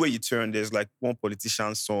anywhere you turn, there's like one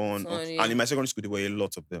politician's son, Son, yeah. and in my secondary school there were a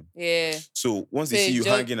lot of them. Yeah. So once So they see it you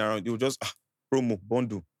just- hanging around, they'll just promo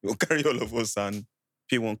bundle. They'll carry all of us and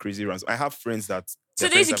pay one crazy ransom. I have friends that So their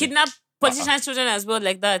they used to friends have- kidnap politicians' children as well,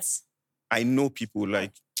 like that. I know people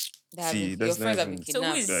like That See, your that's friends not have been even- So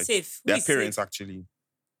who kidnapped. is Like, safe? Who their is parents safe? actually,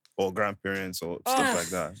 or grandparents or Ah, stuff like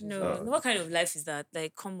that. No, what kind of life is that?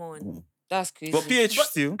 Like, come on. That's crazy. But PH But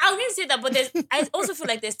still. I wouldn't say that, but I also feel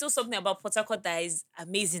like there's still something about Port Harcourt that is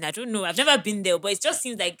amazing. I don't know. I've never been there, but it just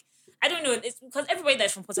seems like I don't know. It's because everybody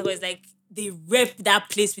that's from Port Harcourt is like they rep that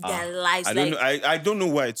place with their lives. I don't like, know. I don't know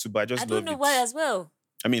why too, but I just I don't love know it. why as well.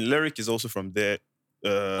 I mean, Lyric is also from there.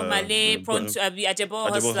 Omale, Pronto, Ajebo Ajebo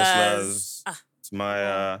Hustlers. Hustlers, Ah,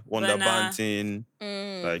 Maya, Wonder Burna. Banting,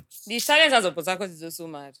 like The talent house of Port Harcourt is also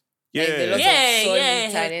mad. yeah. Like, the lot of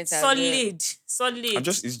solid talent as well. solid. I'm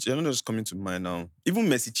just I don't know what's coming to mind now. Even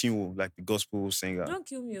Mercy Chinwo, like the gospel singer. Don't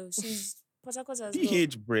kill me. She's Port Harcourt as well.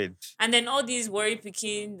 PH bread. And then all these worry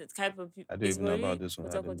picking the type of people. I don't even know about this one.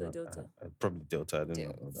 Port Harcourt or Delta. Probably Delta. I don't know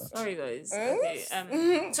about that. Sorry, guys.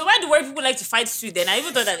 Okay. So why do worry people like to fight Sue then? I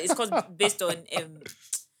even thought that it's called based on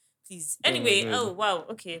please. Anyway, oh wow,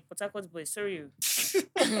 okay, Port Harcourt boys. Sorry.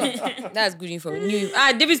 That's good info.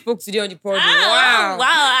 David spoke today on the pod. Wow.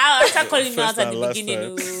 Wow. I start calling him out First at and the last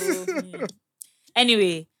beginning. time.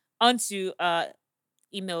 Anyway, on to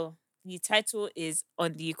email. The title is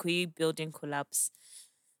On the Ikoyi Building Collapse.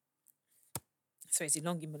 Sorry, it's a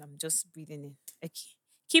long email. I'm just breathing in. Okay.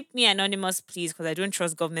 Keep me anonymous, please, because I don't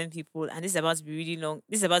trust government people. And this is about to be really long.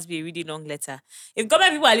 This is about to be a really long letter. If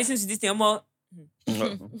government people are listening to this thing, I'm more.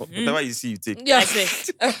 Whatever you see, you take. Yeah. I swear.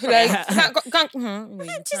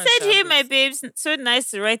 She said, "Hey, my babes, so nice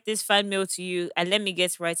to write this fan mail to you, and let me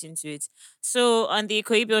get right into it." So, on the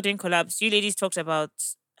Ikoyi building collapse, you ladies talked about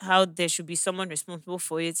how there should be someone responsible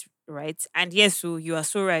for it, right? And yes, so you are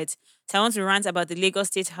so right. So, I want to rant about the Lagos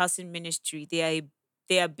State Housing Ministry. They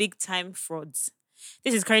are big time frauds.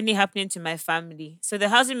 This is currently happening to my family. So, the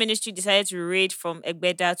housing ministry decided to raid from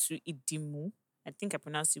Egbeda to Idimu. I think I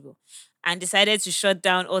pronounced it well, and decided to shut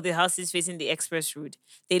down all the houses facing the express road.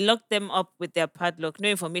 They locked them up with their padlock. No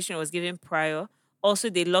information was given prior. Also,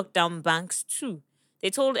 they locked down banks too. They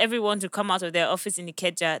told everyone to come out of their office in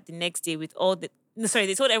Ikeja the next day with all the. No, sorry,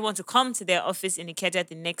 they told everyone to come to their office in Ikeja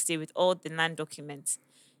the next day with all the land documents.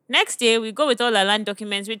 Next day, we go with all our land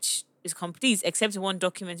documents, which is complete, except one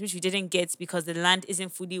document which we didn't get because the land isn't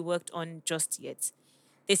fully worked on just yet.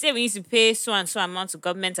 They say we need to pay so and so amount to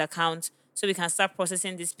government account so we can start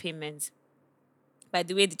processing this payment. By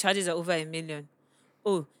the way, the charges are over 1 million.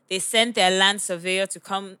 Oh, they sent their land surveyor to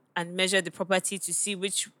come and measure the property to see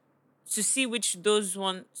which those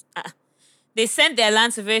ones. They sent their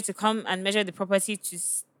land surveyor to come and measure the property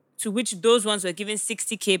to which those ones were given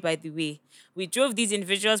 60K, by the way. We drove these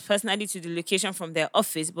individuals personally to the location from their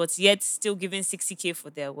office, but yet still giving 60K for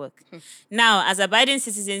their work. Now, as abiding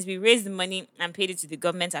citizens, we raised the money and paid it to the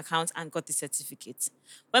government account and got the certificate.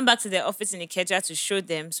 Went back to their office in Ikeja to show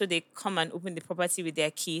them so they come and open the property with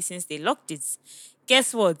their key since they locked it.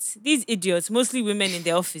 Guess what? These idiots, mostly women in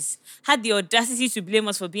the office, had the audacity to blame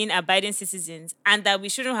us for being abiding citizens and that we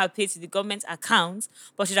shouldn't have paid to the government account,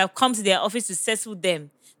 but should have come to their office to settle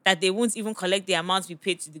them, that they won't even collect the amount we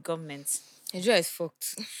paid to the government. Nigeria is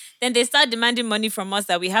fucked. Then they start demanding money from us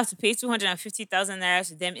that we have to pay 250,000 naira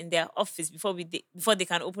to them in their office before they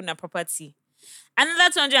can open a property.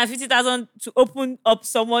 Another 250,000 to open up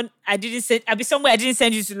somewhere I didn't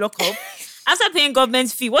send you to lock up. After paying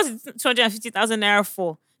government fee, what's 250,000 naira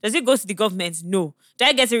for? Does it go to the government? No. Do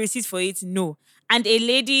I get a receipt for it? No. And a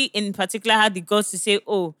lady in particular had the guts to say,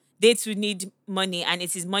 oh, they too need money and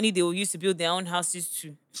it is money they will use to build their own houses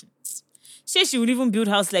too. She would even build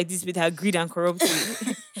house like this with her greed and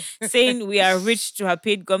corruption. Saying we are rich to have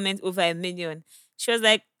paid government over 1 million. She was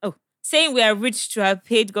like, oh, saying we are rich to have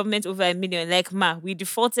paid government over 1 million. Like, we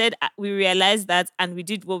defaulted, we realized that, and we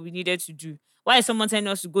did what we needed to do. Why is someone telling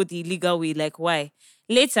us to go the illegal way? Like, why?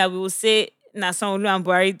 Later, we will say, Sanwo-Olu and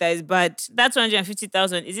Buhari that is bad. That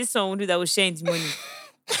 250,000, is it Sanwo-Olu that will share in the money?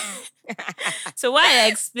 So why I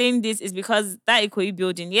explain this is because that Ikoyi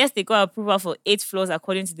building, yes, they got approval for 8 floors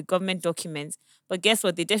according to the government documents, but guess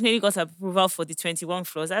what? They definitely got approval for the 21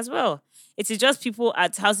 floors as well. It is just people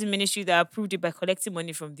at housing ministry that approved it by collecting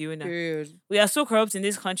money from the owner. Period. We are so corrupt in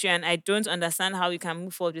this country, and I don't understand how we can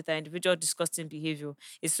move forward with our individual disgusting behavior.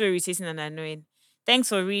 It's so irritating and annoying. Thanks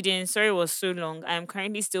for reading. Sorry it was so long. I am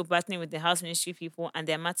currently still battling with the house ministry people and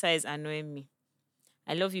their matter is annoying me.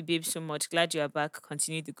 I love you, babe, so much. Glad you are back.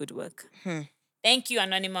 Continue the good work. Thank you,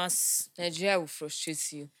 Anonymous. Nigeria will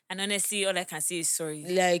frustrate you. And honestly, all I can say is sorry.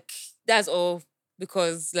 Like, that's all.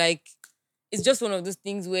 Because, like, it's just one of those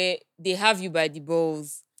things where they have you by the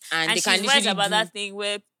balls. And they she's can right literally about do, that thing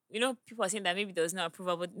where, people are saying that maybe there was no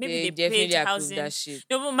approval, but maybe they they definitely paid approve housing. that shit.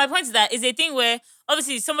 No, but my point is that it's a thing where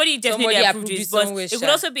obviously somebody definitely Somebody approved approved it, it but somewhere, it could sha.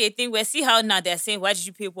 also be a thing where see how now they're saying why did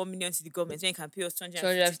you pay 1 million to the government when you can pay us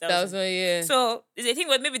 250,000? 200,000, yeah. So it's a thing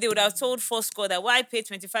where maybe they would have told Fourscore that why pay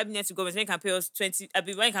 25 million to government when you can pay us 20,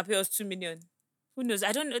 when you can pay us 2 million. Who knows?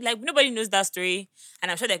 I don't know. Like nobody knows that story,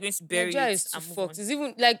 and I'm sure they're going to bury Nigeria it is too and move fucked. on. It's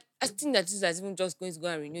even like I think that is even just going to go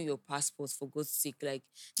and renew your passport for God's sake. Like,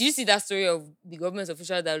 did you see that story of the government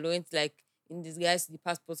official that went like in disguise to the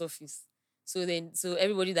passport office? So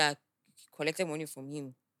everybody that collected money from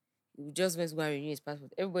him, he just went to go and renew his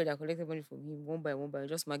passport. Everybody that collected money from him, one by one,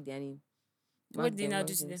 just mark their name. What Mark did they now mark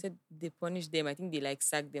do to them? Said they punished them. I think they like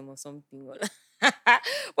sacked them or something.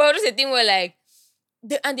 But just a thing where like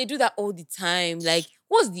they do that all the time. Like,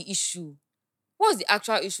 what's the issue? What's the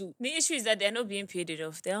actual issue? The issue is that they're not being paid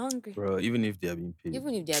enough. They're hungry. Bro, even if they are being paid.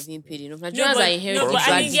 Even if they are being paid enough, No, Nigerians but, are inherently no, but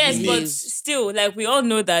I mean, Corruption yes, is but innate. still, like we all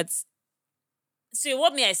know that. So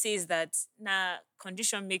what may I say is that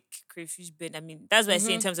condition make crayfish bed. I mean, that's what I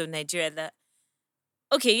say in terms of Nigeria that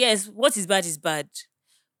okay, yes, what is bad is bad.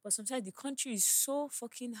 But sometimes the country is so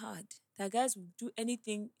fucking hard that guys will do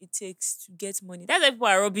anything it takes to get money. That's why people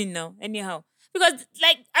are robbing now, anyhow. Because,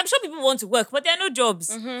 like, I'm sure people want to work, but there are no jobs.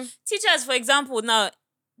 Teachers, for example, now,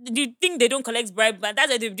 do you think they don't collect bribe? But that's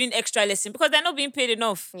why they're doing extra lesson because they're not being paid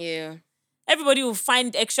enough. Yeah. Everybody will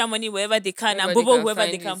find extra money wherever they can Wherever and they bobo can whoever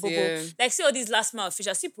find they can it, bobo. yeah. Like, see all these last mile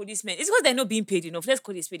officials, see policemen. It's because they're not being paid enough. Let's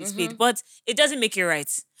call it spade is spade. But it doesn't make it right.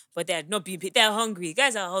 But they're not being paid. They're hungry.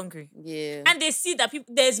 Guys are hungry. Yeah. And they see that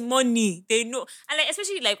people there's money. They know. And like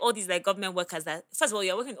especially like all these like government workers that first of all,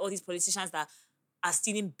 you're working with all these politicians that are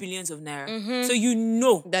stealing billions of naira. So you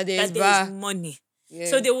know That there is there's bar. money. Yeah.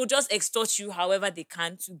 So they will just extort you however they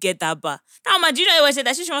can to get that bar. Now, my junior always said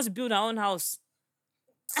that she wants to build her own house.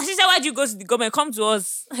 And she said, why do you go to the government? Come to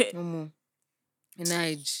us. Because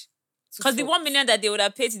Because the 1 million that they would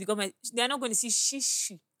have paid to the government, they're not going to see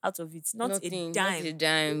shishi out of it. Not a dime. Not a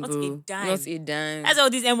dime, Not bro. a dime. Not a dime. That's all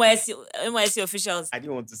these NYSC officials. I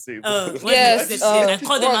didn't want to say it. When Yes. they said, I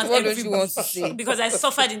call them out what every don't you want to say? because I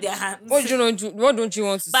suffered in their hands. What don't you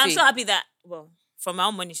want to But say? I'm so happy that, well, from my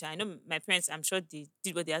own money, I know my parents, I'm sure they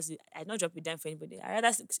did what they asked. I don't drop a dime for anybody.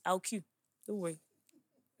 I'll queue. Don't worry.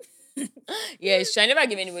 Yes, I never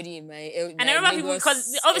give anybody in my. And I remember people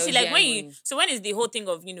because obviously, like when you, so when is the whole thing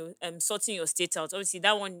of sorting your state out? Obviously,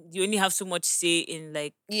 that one you only have so much say in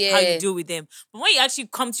like how Yeah. you deal with them. But when you actually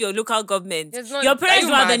come to your local government, There's not- your are parents you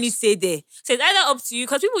don't have mad? any say there. So it's either up to you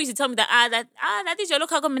because people used to tell me that that is your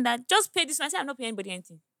local government that just pay this one. I say I'm not paying anybody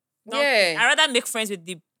anything. Yeah. I rather make friends with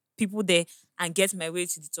the people there and get my way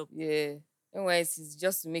to the top. Yeah. Anyways, it's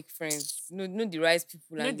just to make friends. Know the right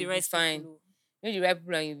people and Not the you'll right be fine. people. Know the right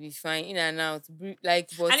people and you'll be fine. In and out. Like,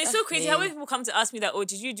 but, And it's so crazy man. how many people come to ask me that, oh,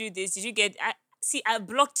 did you do this? Did you get... I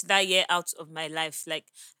blocked that year out of my life. Like,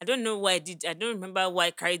 I don't know why I did. I don't remember why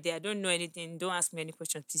I carried there. I don't know anything. Don't ask me any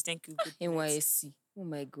questions, please. Thank you. Good night. NYSC. Oh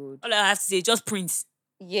my God. All I have to say, just print.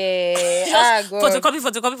 Yeah. Just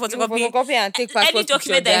photocopy. And take passport Any document picture,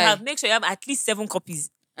 that you die. have, make sure you have at least 7 copies.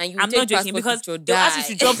 And you I'm take not joking passport because picture, they'll ask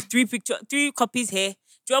you to die. drop 3 copies here,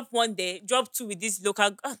 drop 1 there, drop 2 with this local.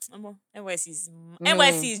 NYC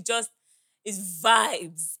is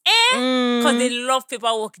vibes. Because they love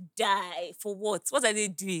paperwork. Die for what? What are they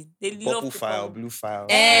doing? They love Purple file, paperwork. blue file.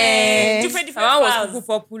 Different Mine was files. Cuckoo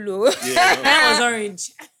Popular. Yeah, Mine was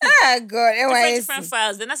orange. Ah, God. Different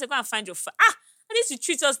files. Then I said, go and find your file. I need to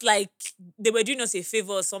treat us like they were doing us a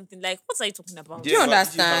favor or something. Like, what are you talking about? you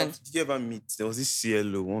understand? Did you ever meet? There was this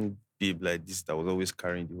CLO, one babe like this that was always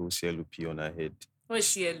carrying the whole CLOP on her head. What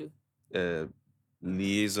is CLO?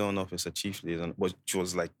 Liaison officer, chief liaison, but she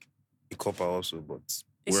was like a copper also, but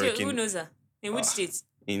Is she, working who knows her? In which Ah. state?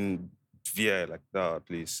 in VI, like that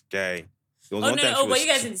place. Guy. There was Oh, one no, time no. she Oh, was- were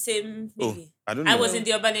you guys in the same Oh, maybe? I don't know. I was in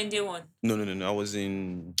the Obalende one. No. I was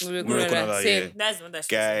in Murekunala, Murekunala, same. yeah. That's the one that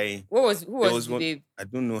she said. Guy. Who was There was the one- babe? I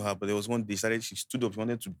don't know her, but there was one day she stood up, she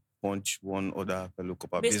wanted to punch one other fellow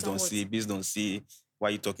copper Based based on on what? see, why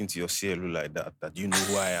are you talking to your CLO like that? That you know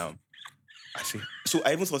who I am. I say, so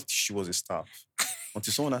I even thought she was a staff.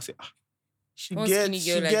 Until someone I said, she One gets skinny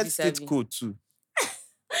girl like this, state Abi. code too.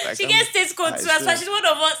 She gets state code too, as far she's one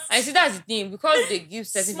of us. I see that's the thing because they give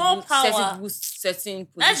certain Small people, power. certain people certain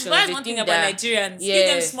That's positions. They one thing think about that Nigerians. yeah. Give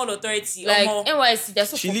them small authority. like or more. NYC, they're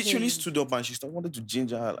so She fucking. literally stood up and she wanted to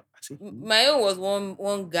ginger her. Like, I said, My own was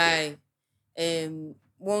one guy, and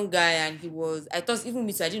he was. I thought even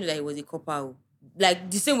me too. I didn't know that he was a copper. Oh. Like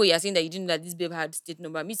the same way you're saying that you didn't know that this babe had state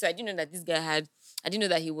number. Me too. I didn't know that this guy had. I didn't know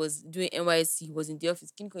that he was doing NYC. He was in the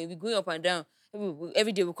office. He'd be going up and down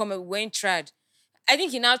every day. We come and we went trad. I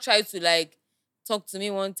think he now tried to like talk to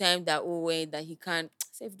me one time that that he can't. I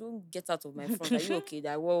said, if you don't get out of my front, are you okay?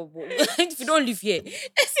 That if you don't live here,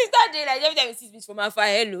 since that day, like every time he sees me from afar,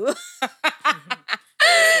 hello.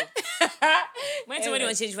 When somebody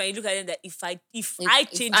wants to change for you, look at them that if I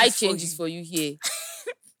change this for you here.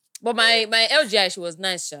 But my LGI, she was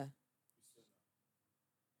nice, Sha.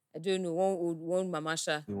 I don't know, one mama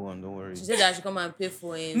Sha. you won, don't worry. She said that I should come and pay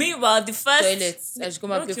for Meanwhile, the first toilets. I should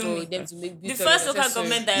come and pay kill for me. them to make the first local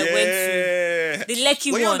government that I went to, the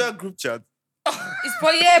Lekki Were you on one. that group chat? It's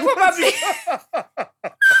for probably.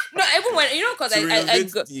 No, even when because To I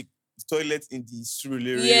renovate got the toilet in the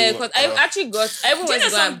Surulere. because I actually got. I even went know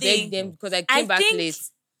to go and something? beg them because I I came back think late.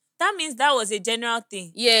 That means that was a general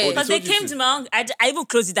thing. Yeah, Oh, Because they told you came to. to my own, I even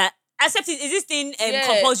closed it that. Accept it. Is this thing Yeah,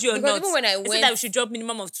 compulsory or because not? even when I They said went- that we should drop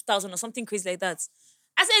minimum of 2,000 or something crazy like that.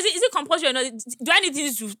 I said, is it compulsory or not? Do I need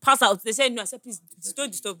things to pass out? They said, no. I said, please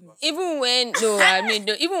don't disturb me. Even when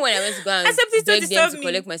even when I went to go and I said, please don't beg them disturb to me.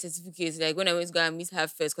 collect my certificates, like when I went to go and meet her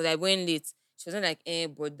first, because I went late, she wasn't like,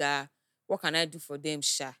 but what can I do for them,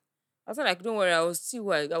 Sha? I was like, don't worry, I will see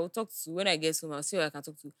who I will talk to when I get home. I'll see who I can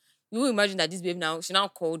talk to. You will imagine that this babe she now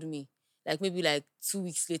called me, like maybe like 2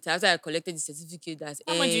 weeks later after I collected the certificate.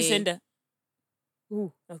 How much do you send her?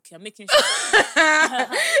 Who? Okay, I'm making sure.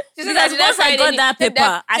 She said, Because did I once I find got any- that said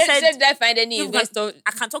paper, I said, did I find any You can- investor?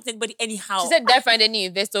 I can't talk to anybody anyhow. She said, did I find any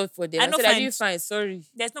investor for them? I I no said, I find. didn't find. Sorry.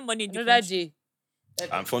 There's no money in the Another country. day.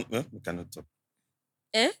 I'm fun. We cannot talk.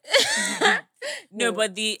 No,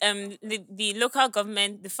 but the local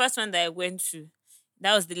government, the first one that I went to,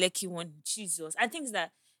 that was the Lekki one. Jesus. I think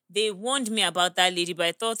that they warned me about that lady, but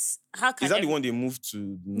I thought, how can Is that every- the one they moved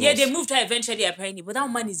to? Yeah, they North? moved her eventually, apparently. But that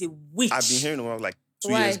woman is a witch. I've been hearing about like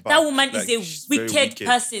 2 Why? years back. That woman like, is she's a very wicked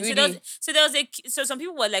person. Really? So some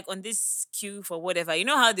people were like on this queue for whatever. You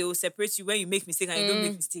know how they will separate you when you make mistake and you don't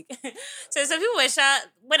make mistake. So some people were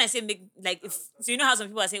when I say make, like if so you know how some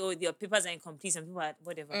people are saying, oh, your papers are incomplete, some people are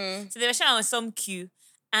whatever. So they were on some queue,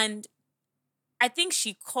 and I think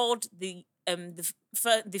she called the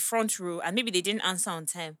front row, and maybe they didn't answer on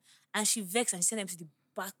time, and she vexed and she sent them to the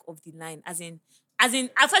back of the line, as in at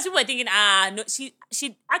first people were thinking, no,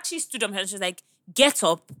 she actually stood up and she was like, get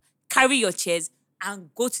up, carry your chairs, and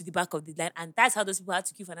go to the back of the line. And that's how those people had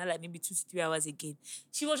to queue for another like maybe 2 to 3 hours again.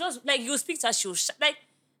 She was just like, you speak to her, she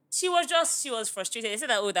was frustrated. They said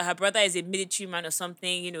that her brother is a military man or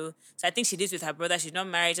something, you know. So I think she lives with her brother. She's not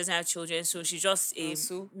married, doesn't have children, so she's just a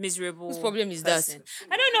so? miserable. Whose problem is person.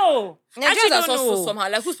 that? I don't know. I Nigerians actually are don't so know. somehow.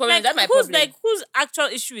 Like whose problem? Like, That's my problem. whose actual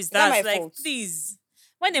issue is that that? my Like, fault? please.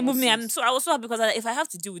 When they move me, I was so happy because if I have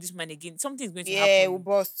to deal with this man again, something's going to happen.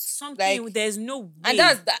 bust. Something, there's no way. And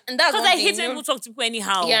that's because one I thing, hate you when know? people talk to people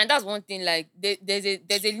anyhow. Yeah, and that's one thing. Like there's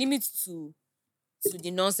a limit to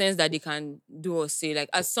the nonsense that they can do or say. Like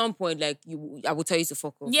at some point, like I will tell you to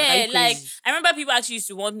fuck off. Yeah, are you like crazy? I remember people actually used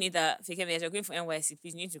to warn me that you're going for NYC,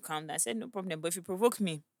 please you need to calm down. I said, no problem, but if you provoke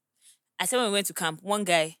me, I said when we went to camp, one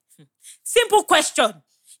guy, simple question.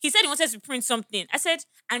 He said he wanted to print something. I said,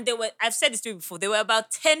 and I've said this to you before, there were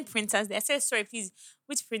about 10 printers there. I said, sorry, please,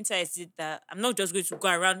 which printer is it that I'm not just going to go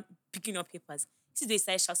around picking up papers? This is they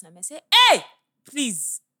started shouting at me. I said, hey,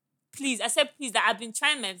 please. I said, please, that I've been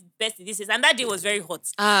trying my best in this case. And that day was very hot.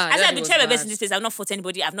 I said, I've been trying my best in this case. I've not fought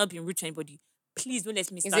anybody. I've not been rude to anybody. Please don't let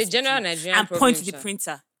me start. It's a general with you Nigerian and problem, point to the Sha.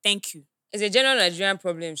 printer. Thank you. It's a general Nigerian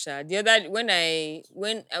problem, Sha. The other when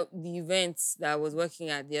the event that I was working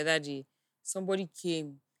at the other day, somebody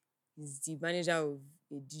came. He's the manager of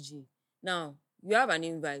a DJ. Now you have an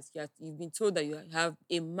invite. You've been told that you have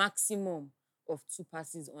a maximum of 2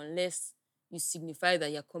 passes unless you signify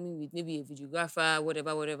that you're coming with maybe a videographer,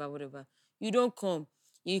 whatever. You don't come.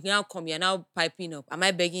 You now come. You're now piping up. Am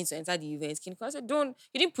I begging to enter the event? Can I say, don't.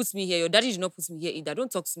 You didn't put me here. Your daddy did not put me here either.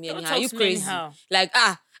 Don't talk to me Don't anyhow. talk Are you to me crazy? anyhow. Like,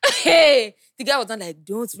 hey. The guy was not like,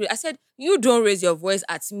 don't raise. I said, you don't raise your voice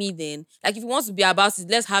at me then. Like, if you want to be about it,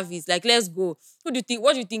 let's have it. Like, let's go. What do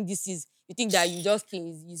you think this is? You think that you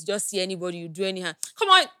just see anybody, you do anyhow. Come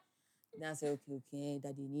on. Then I said, okay,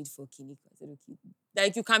 that they need for Kiniko. I said, okay.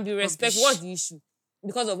 Like, you can be respectful. What's the issue?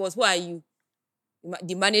 Because of us, who are you?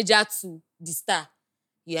 The manager to the star.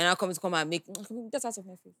 You are now coming to come and make... That's out of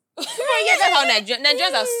my face. Yeah, that's how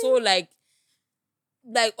Nigerians are so like...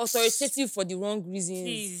 like authoritative for the wrong reasons,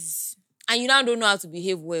 Please. and you now don't know how to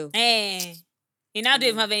behave well. You now don't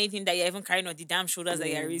even have anything that you're even carrying on the damn shoulders that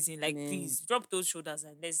you're Mm, raising. Like, mm. please drop those shoulders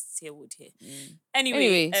and let's hear what here. Mm.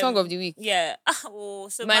 Anyway, Song of the week. Yeah. So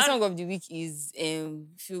My song of the week is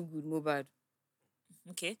Feel Good Mobad.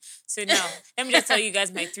 Okay. So now let me just tell you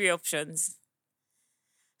guys my 3 options.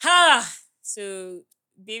 So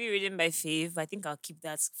Baby Written by Fave. I think I'll keep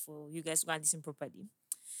that for you guys to go and listen properly.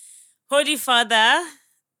 Holy Father,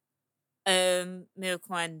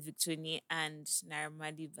 Milkman Victoni, and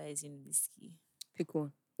Naramadi by Whiskey. Pick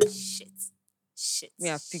one. Shit. Me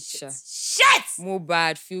a picture. Shit.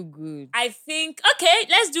 Mobad, Feel Good. I think okay,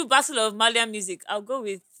 let's do Battle of Malian Music. I'll go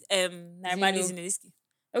with Naramadi Zino. Whiskey.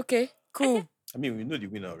 Okay, cool. I mean, we know the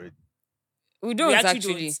winner already. We don't We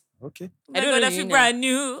actually. Okay. I don't don't know know the if you winner. brand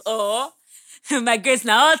new or my grace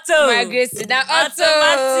now auto. My grace is now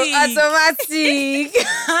automatic.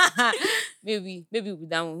 maybe with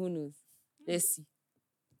that one. Who knows? Let's see.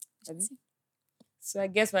 Abi? So I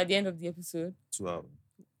guess by the end of the episode, 2 hours.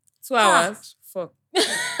 2 hours. Fuck.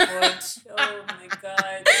 Oh my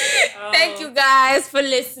god. Thank you guys for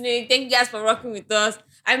listening. Thank you guys for rocking with us.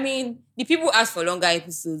 I mean, the people asked for longer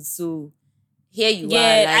episodes, so here you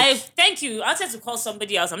are. I thank you. I wanted to call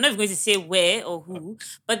somebody else. I'm not even going to say where or who,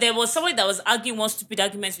 but there was somebody that was arguing one stupid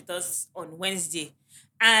argument with us on Wednesday.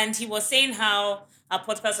 And he was saying how our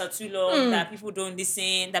podcasts are too long, that people don't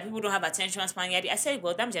listen, that people don't have attention span. I said,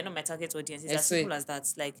 well, damn, you're not my target audience. It's I as swear. simple as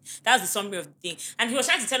that. Like, that's the summary of the thing. And he was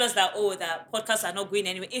trying to tell us that, that podcasts are not going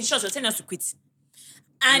anywhere. In short, he was telling us to quit.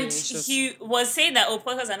 And in short. he was saying that,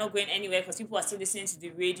 podcasts are not going anywhere because people are still listening to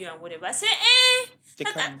the radio and whatever. I said, They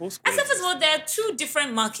can both I said, first of all, there are 2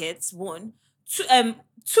 different markets. One.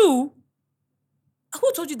 Two,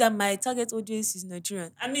 who told you that my target audience is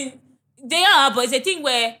Nigerian? I mean, they are, but it's a thing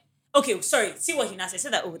where, okay, sorry, see what he now said. He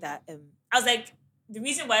said that, I was like, the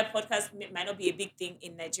reason why podcasts might not be a big thing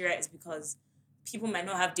in Nigeria is because people might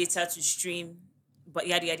not have data to stream, but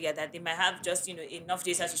yada, yada, yada. They might have just, enough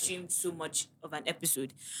data to stream so much of an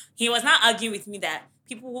episode. He was now arguing with me that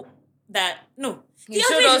people that, no. He the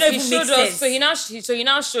showed argument us. didn't He even showed make us. sense. So he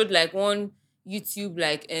now showed like one YouTube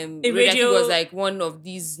like radio. radio- It was like one of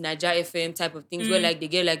these Niger FM type of things where like they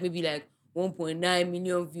get like maybe like 1.9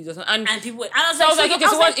 million views or something. And people, and I was So I was like, like, okay,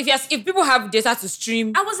 so what if people have data to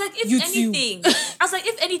stream? I was like, if YouTube.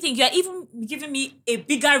 anything, you're even giving me a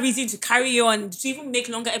bigger reason to carry on, to even make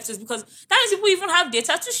longer episodes, because that means people even have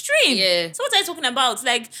data to stream. Yeah. So what are you talking about?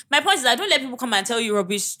 Like, my point is that don't let people come and tell you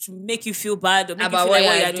rubbish to make you feel bad or make About you feel like what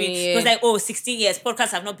what you're you're doing. doing, It was like, 16 years,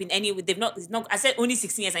 podcasts have not been anywhere. It's not, I said only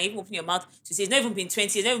 16 years, and you even open your mouth to say it's not even been 20,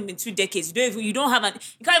 it's not even been 2 decades. You can't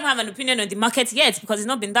even have an opinion on the market yet because it's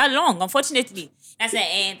not been that long, unfortunately. I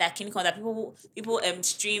said, that people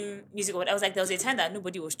stream music or whatever. I was like, there was a time that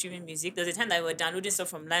nobody was streaming music. There was a time that we were downloading stuff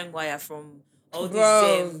from LimeWire, from all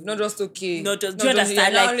Bro, these not just okay. do you Not just- understand?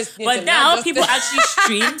 you're now Like, listening but to now not just- people actually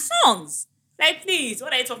stream songs. Like, please,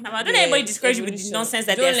 what are you talking about? Don't let anybody discourage you with the evolution. nonsense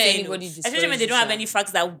that Don't they're let saying. anybody Especially when they discourage don't you, have sha. any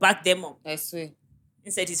facts that will back them up. I swear.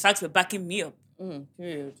 Instead, his facts were backing me up.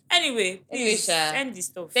 Period. Anyway, please sha. end this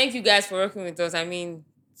stuff. Thank you guys for working with us. I mean,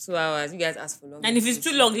 2 hours. You guys asked for long. And if it's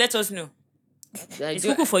too long, let us know. It's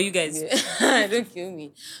cool for you guys. Don't kill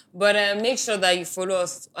me. But make sure that you follow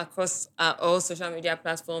us across all social media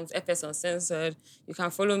platforms. FS Uncensored. You can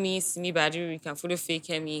follow me, Simi Badiru. You can follow Faye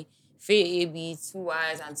Kemi, Faye AB, 2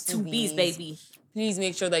 Y's and 2 2 B's, baby. Please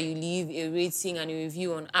make sure that you leave a rating and a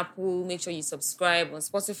review on Apple. Make sure you subscribe on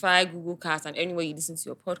Spotify, Google Cast, and anywhere you listen to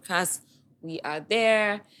your podcast. We are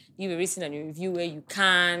there. Leave a rating and a review where you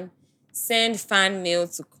can. Send fan mail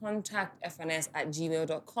to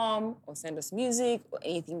contactfns@gmail.com or send us music or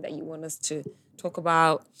anything that you want us to talk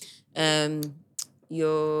about.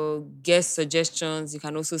 Your guest suggestions, you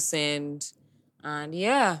can also send. And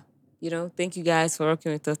thank you guys for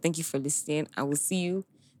working with us. Thank you for listening. I will see you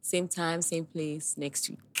same time, same place next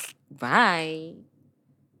week. Bye.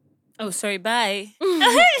 Oh, sorry, bye.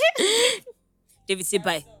 David, say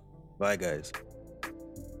bye. Bye, guys.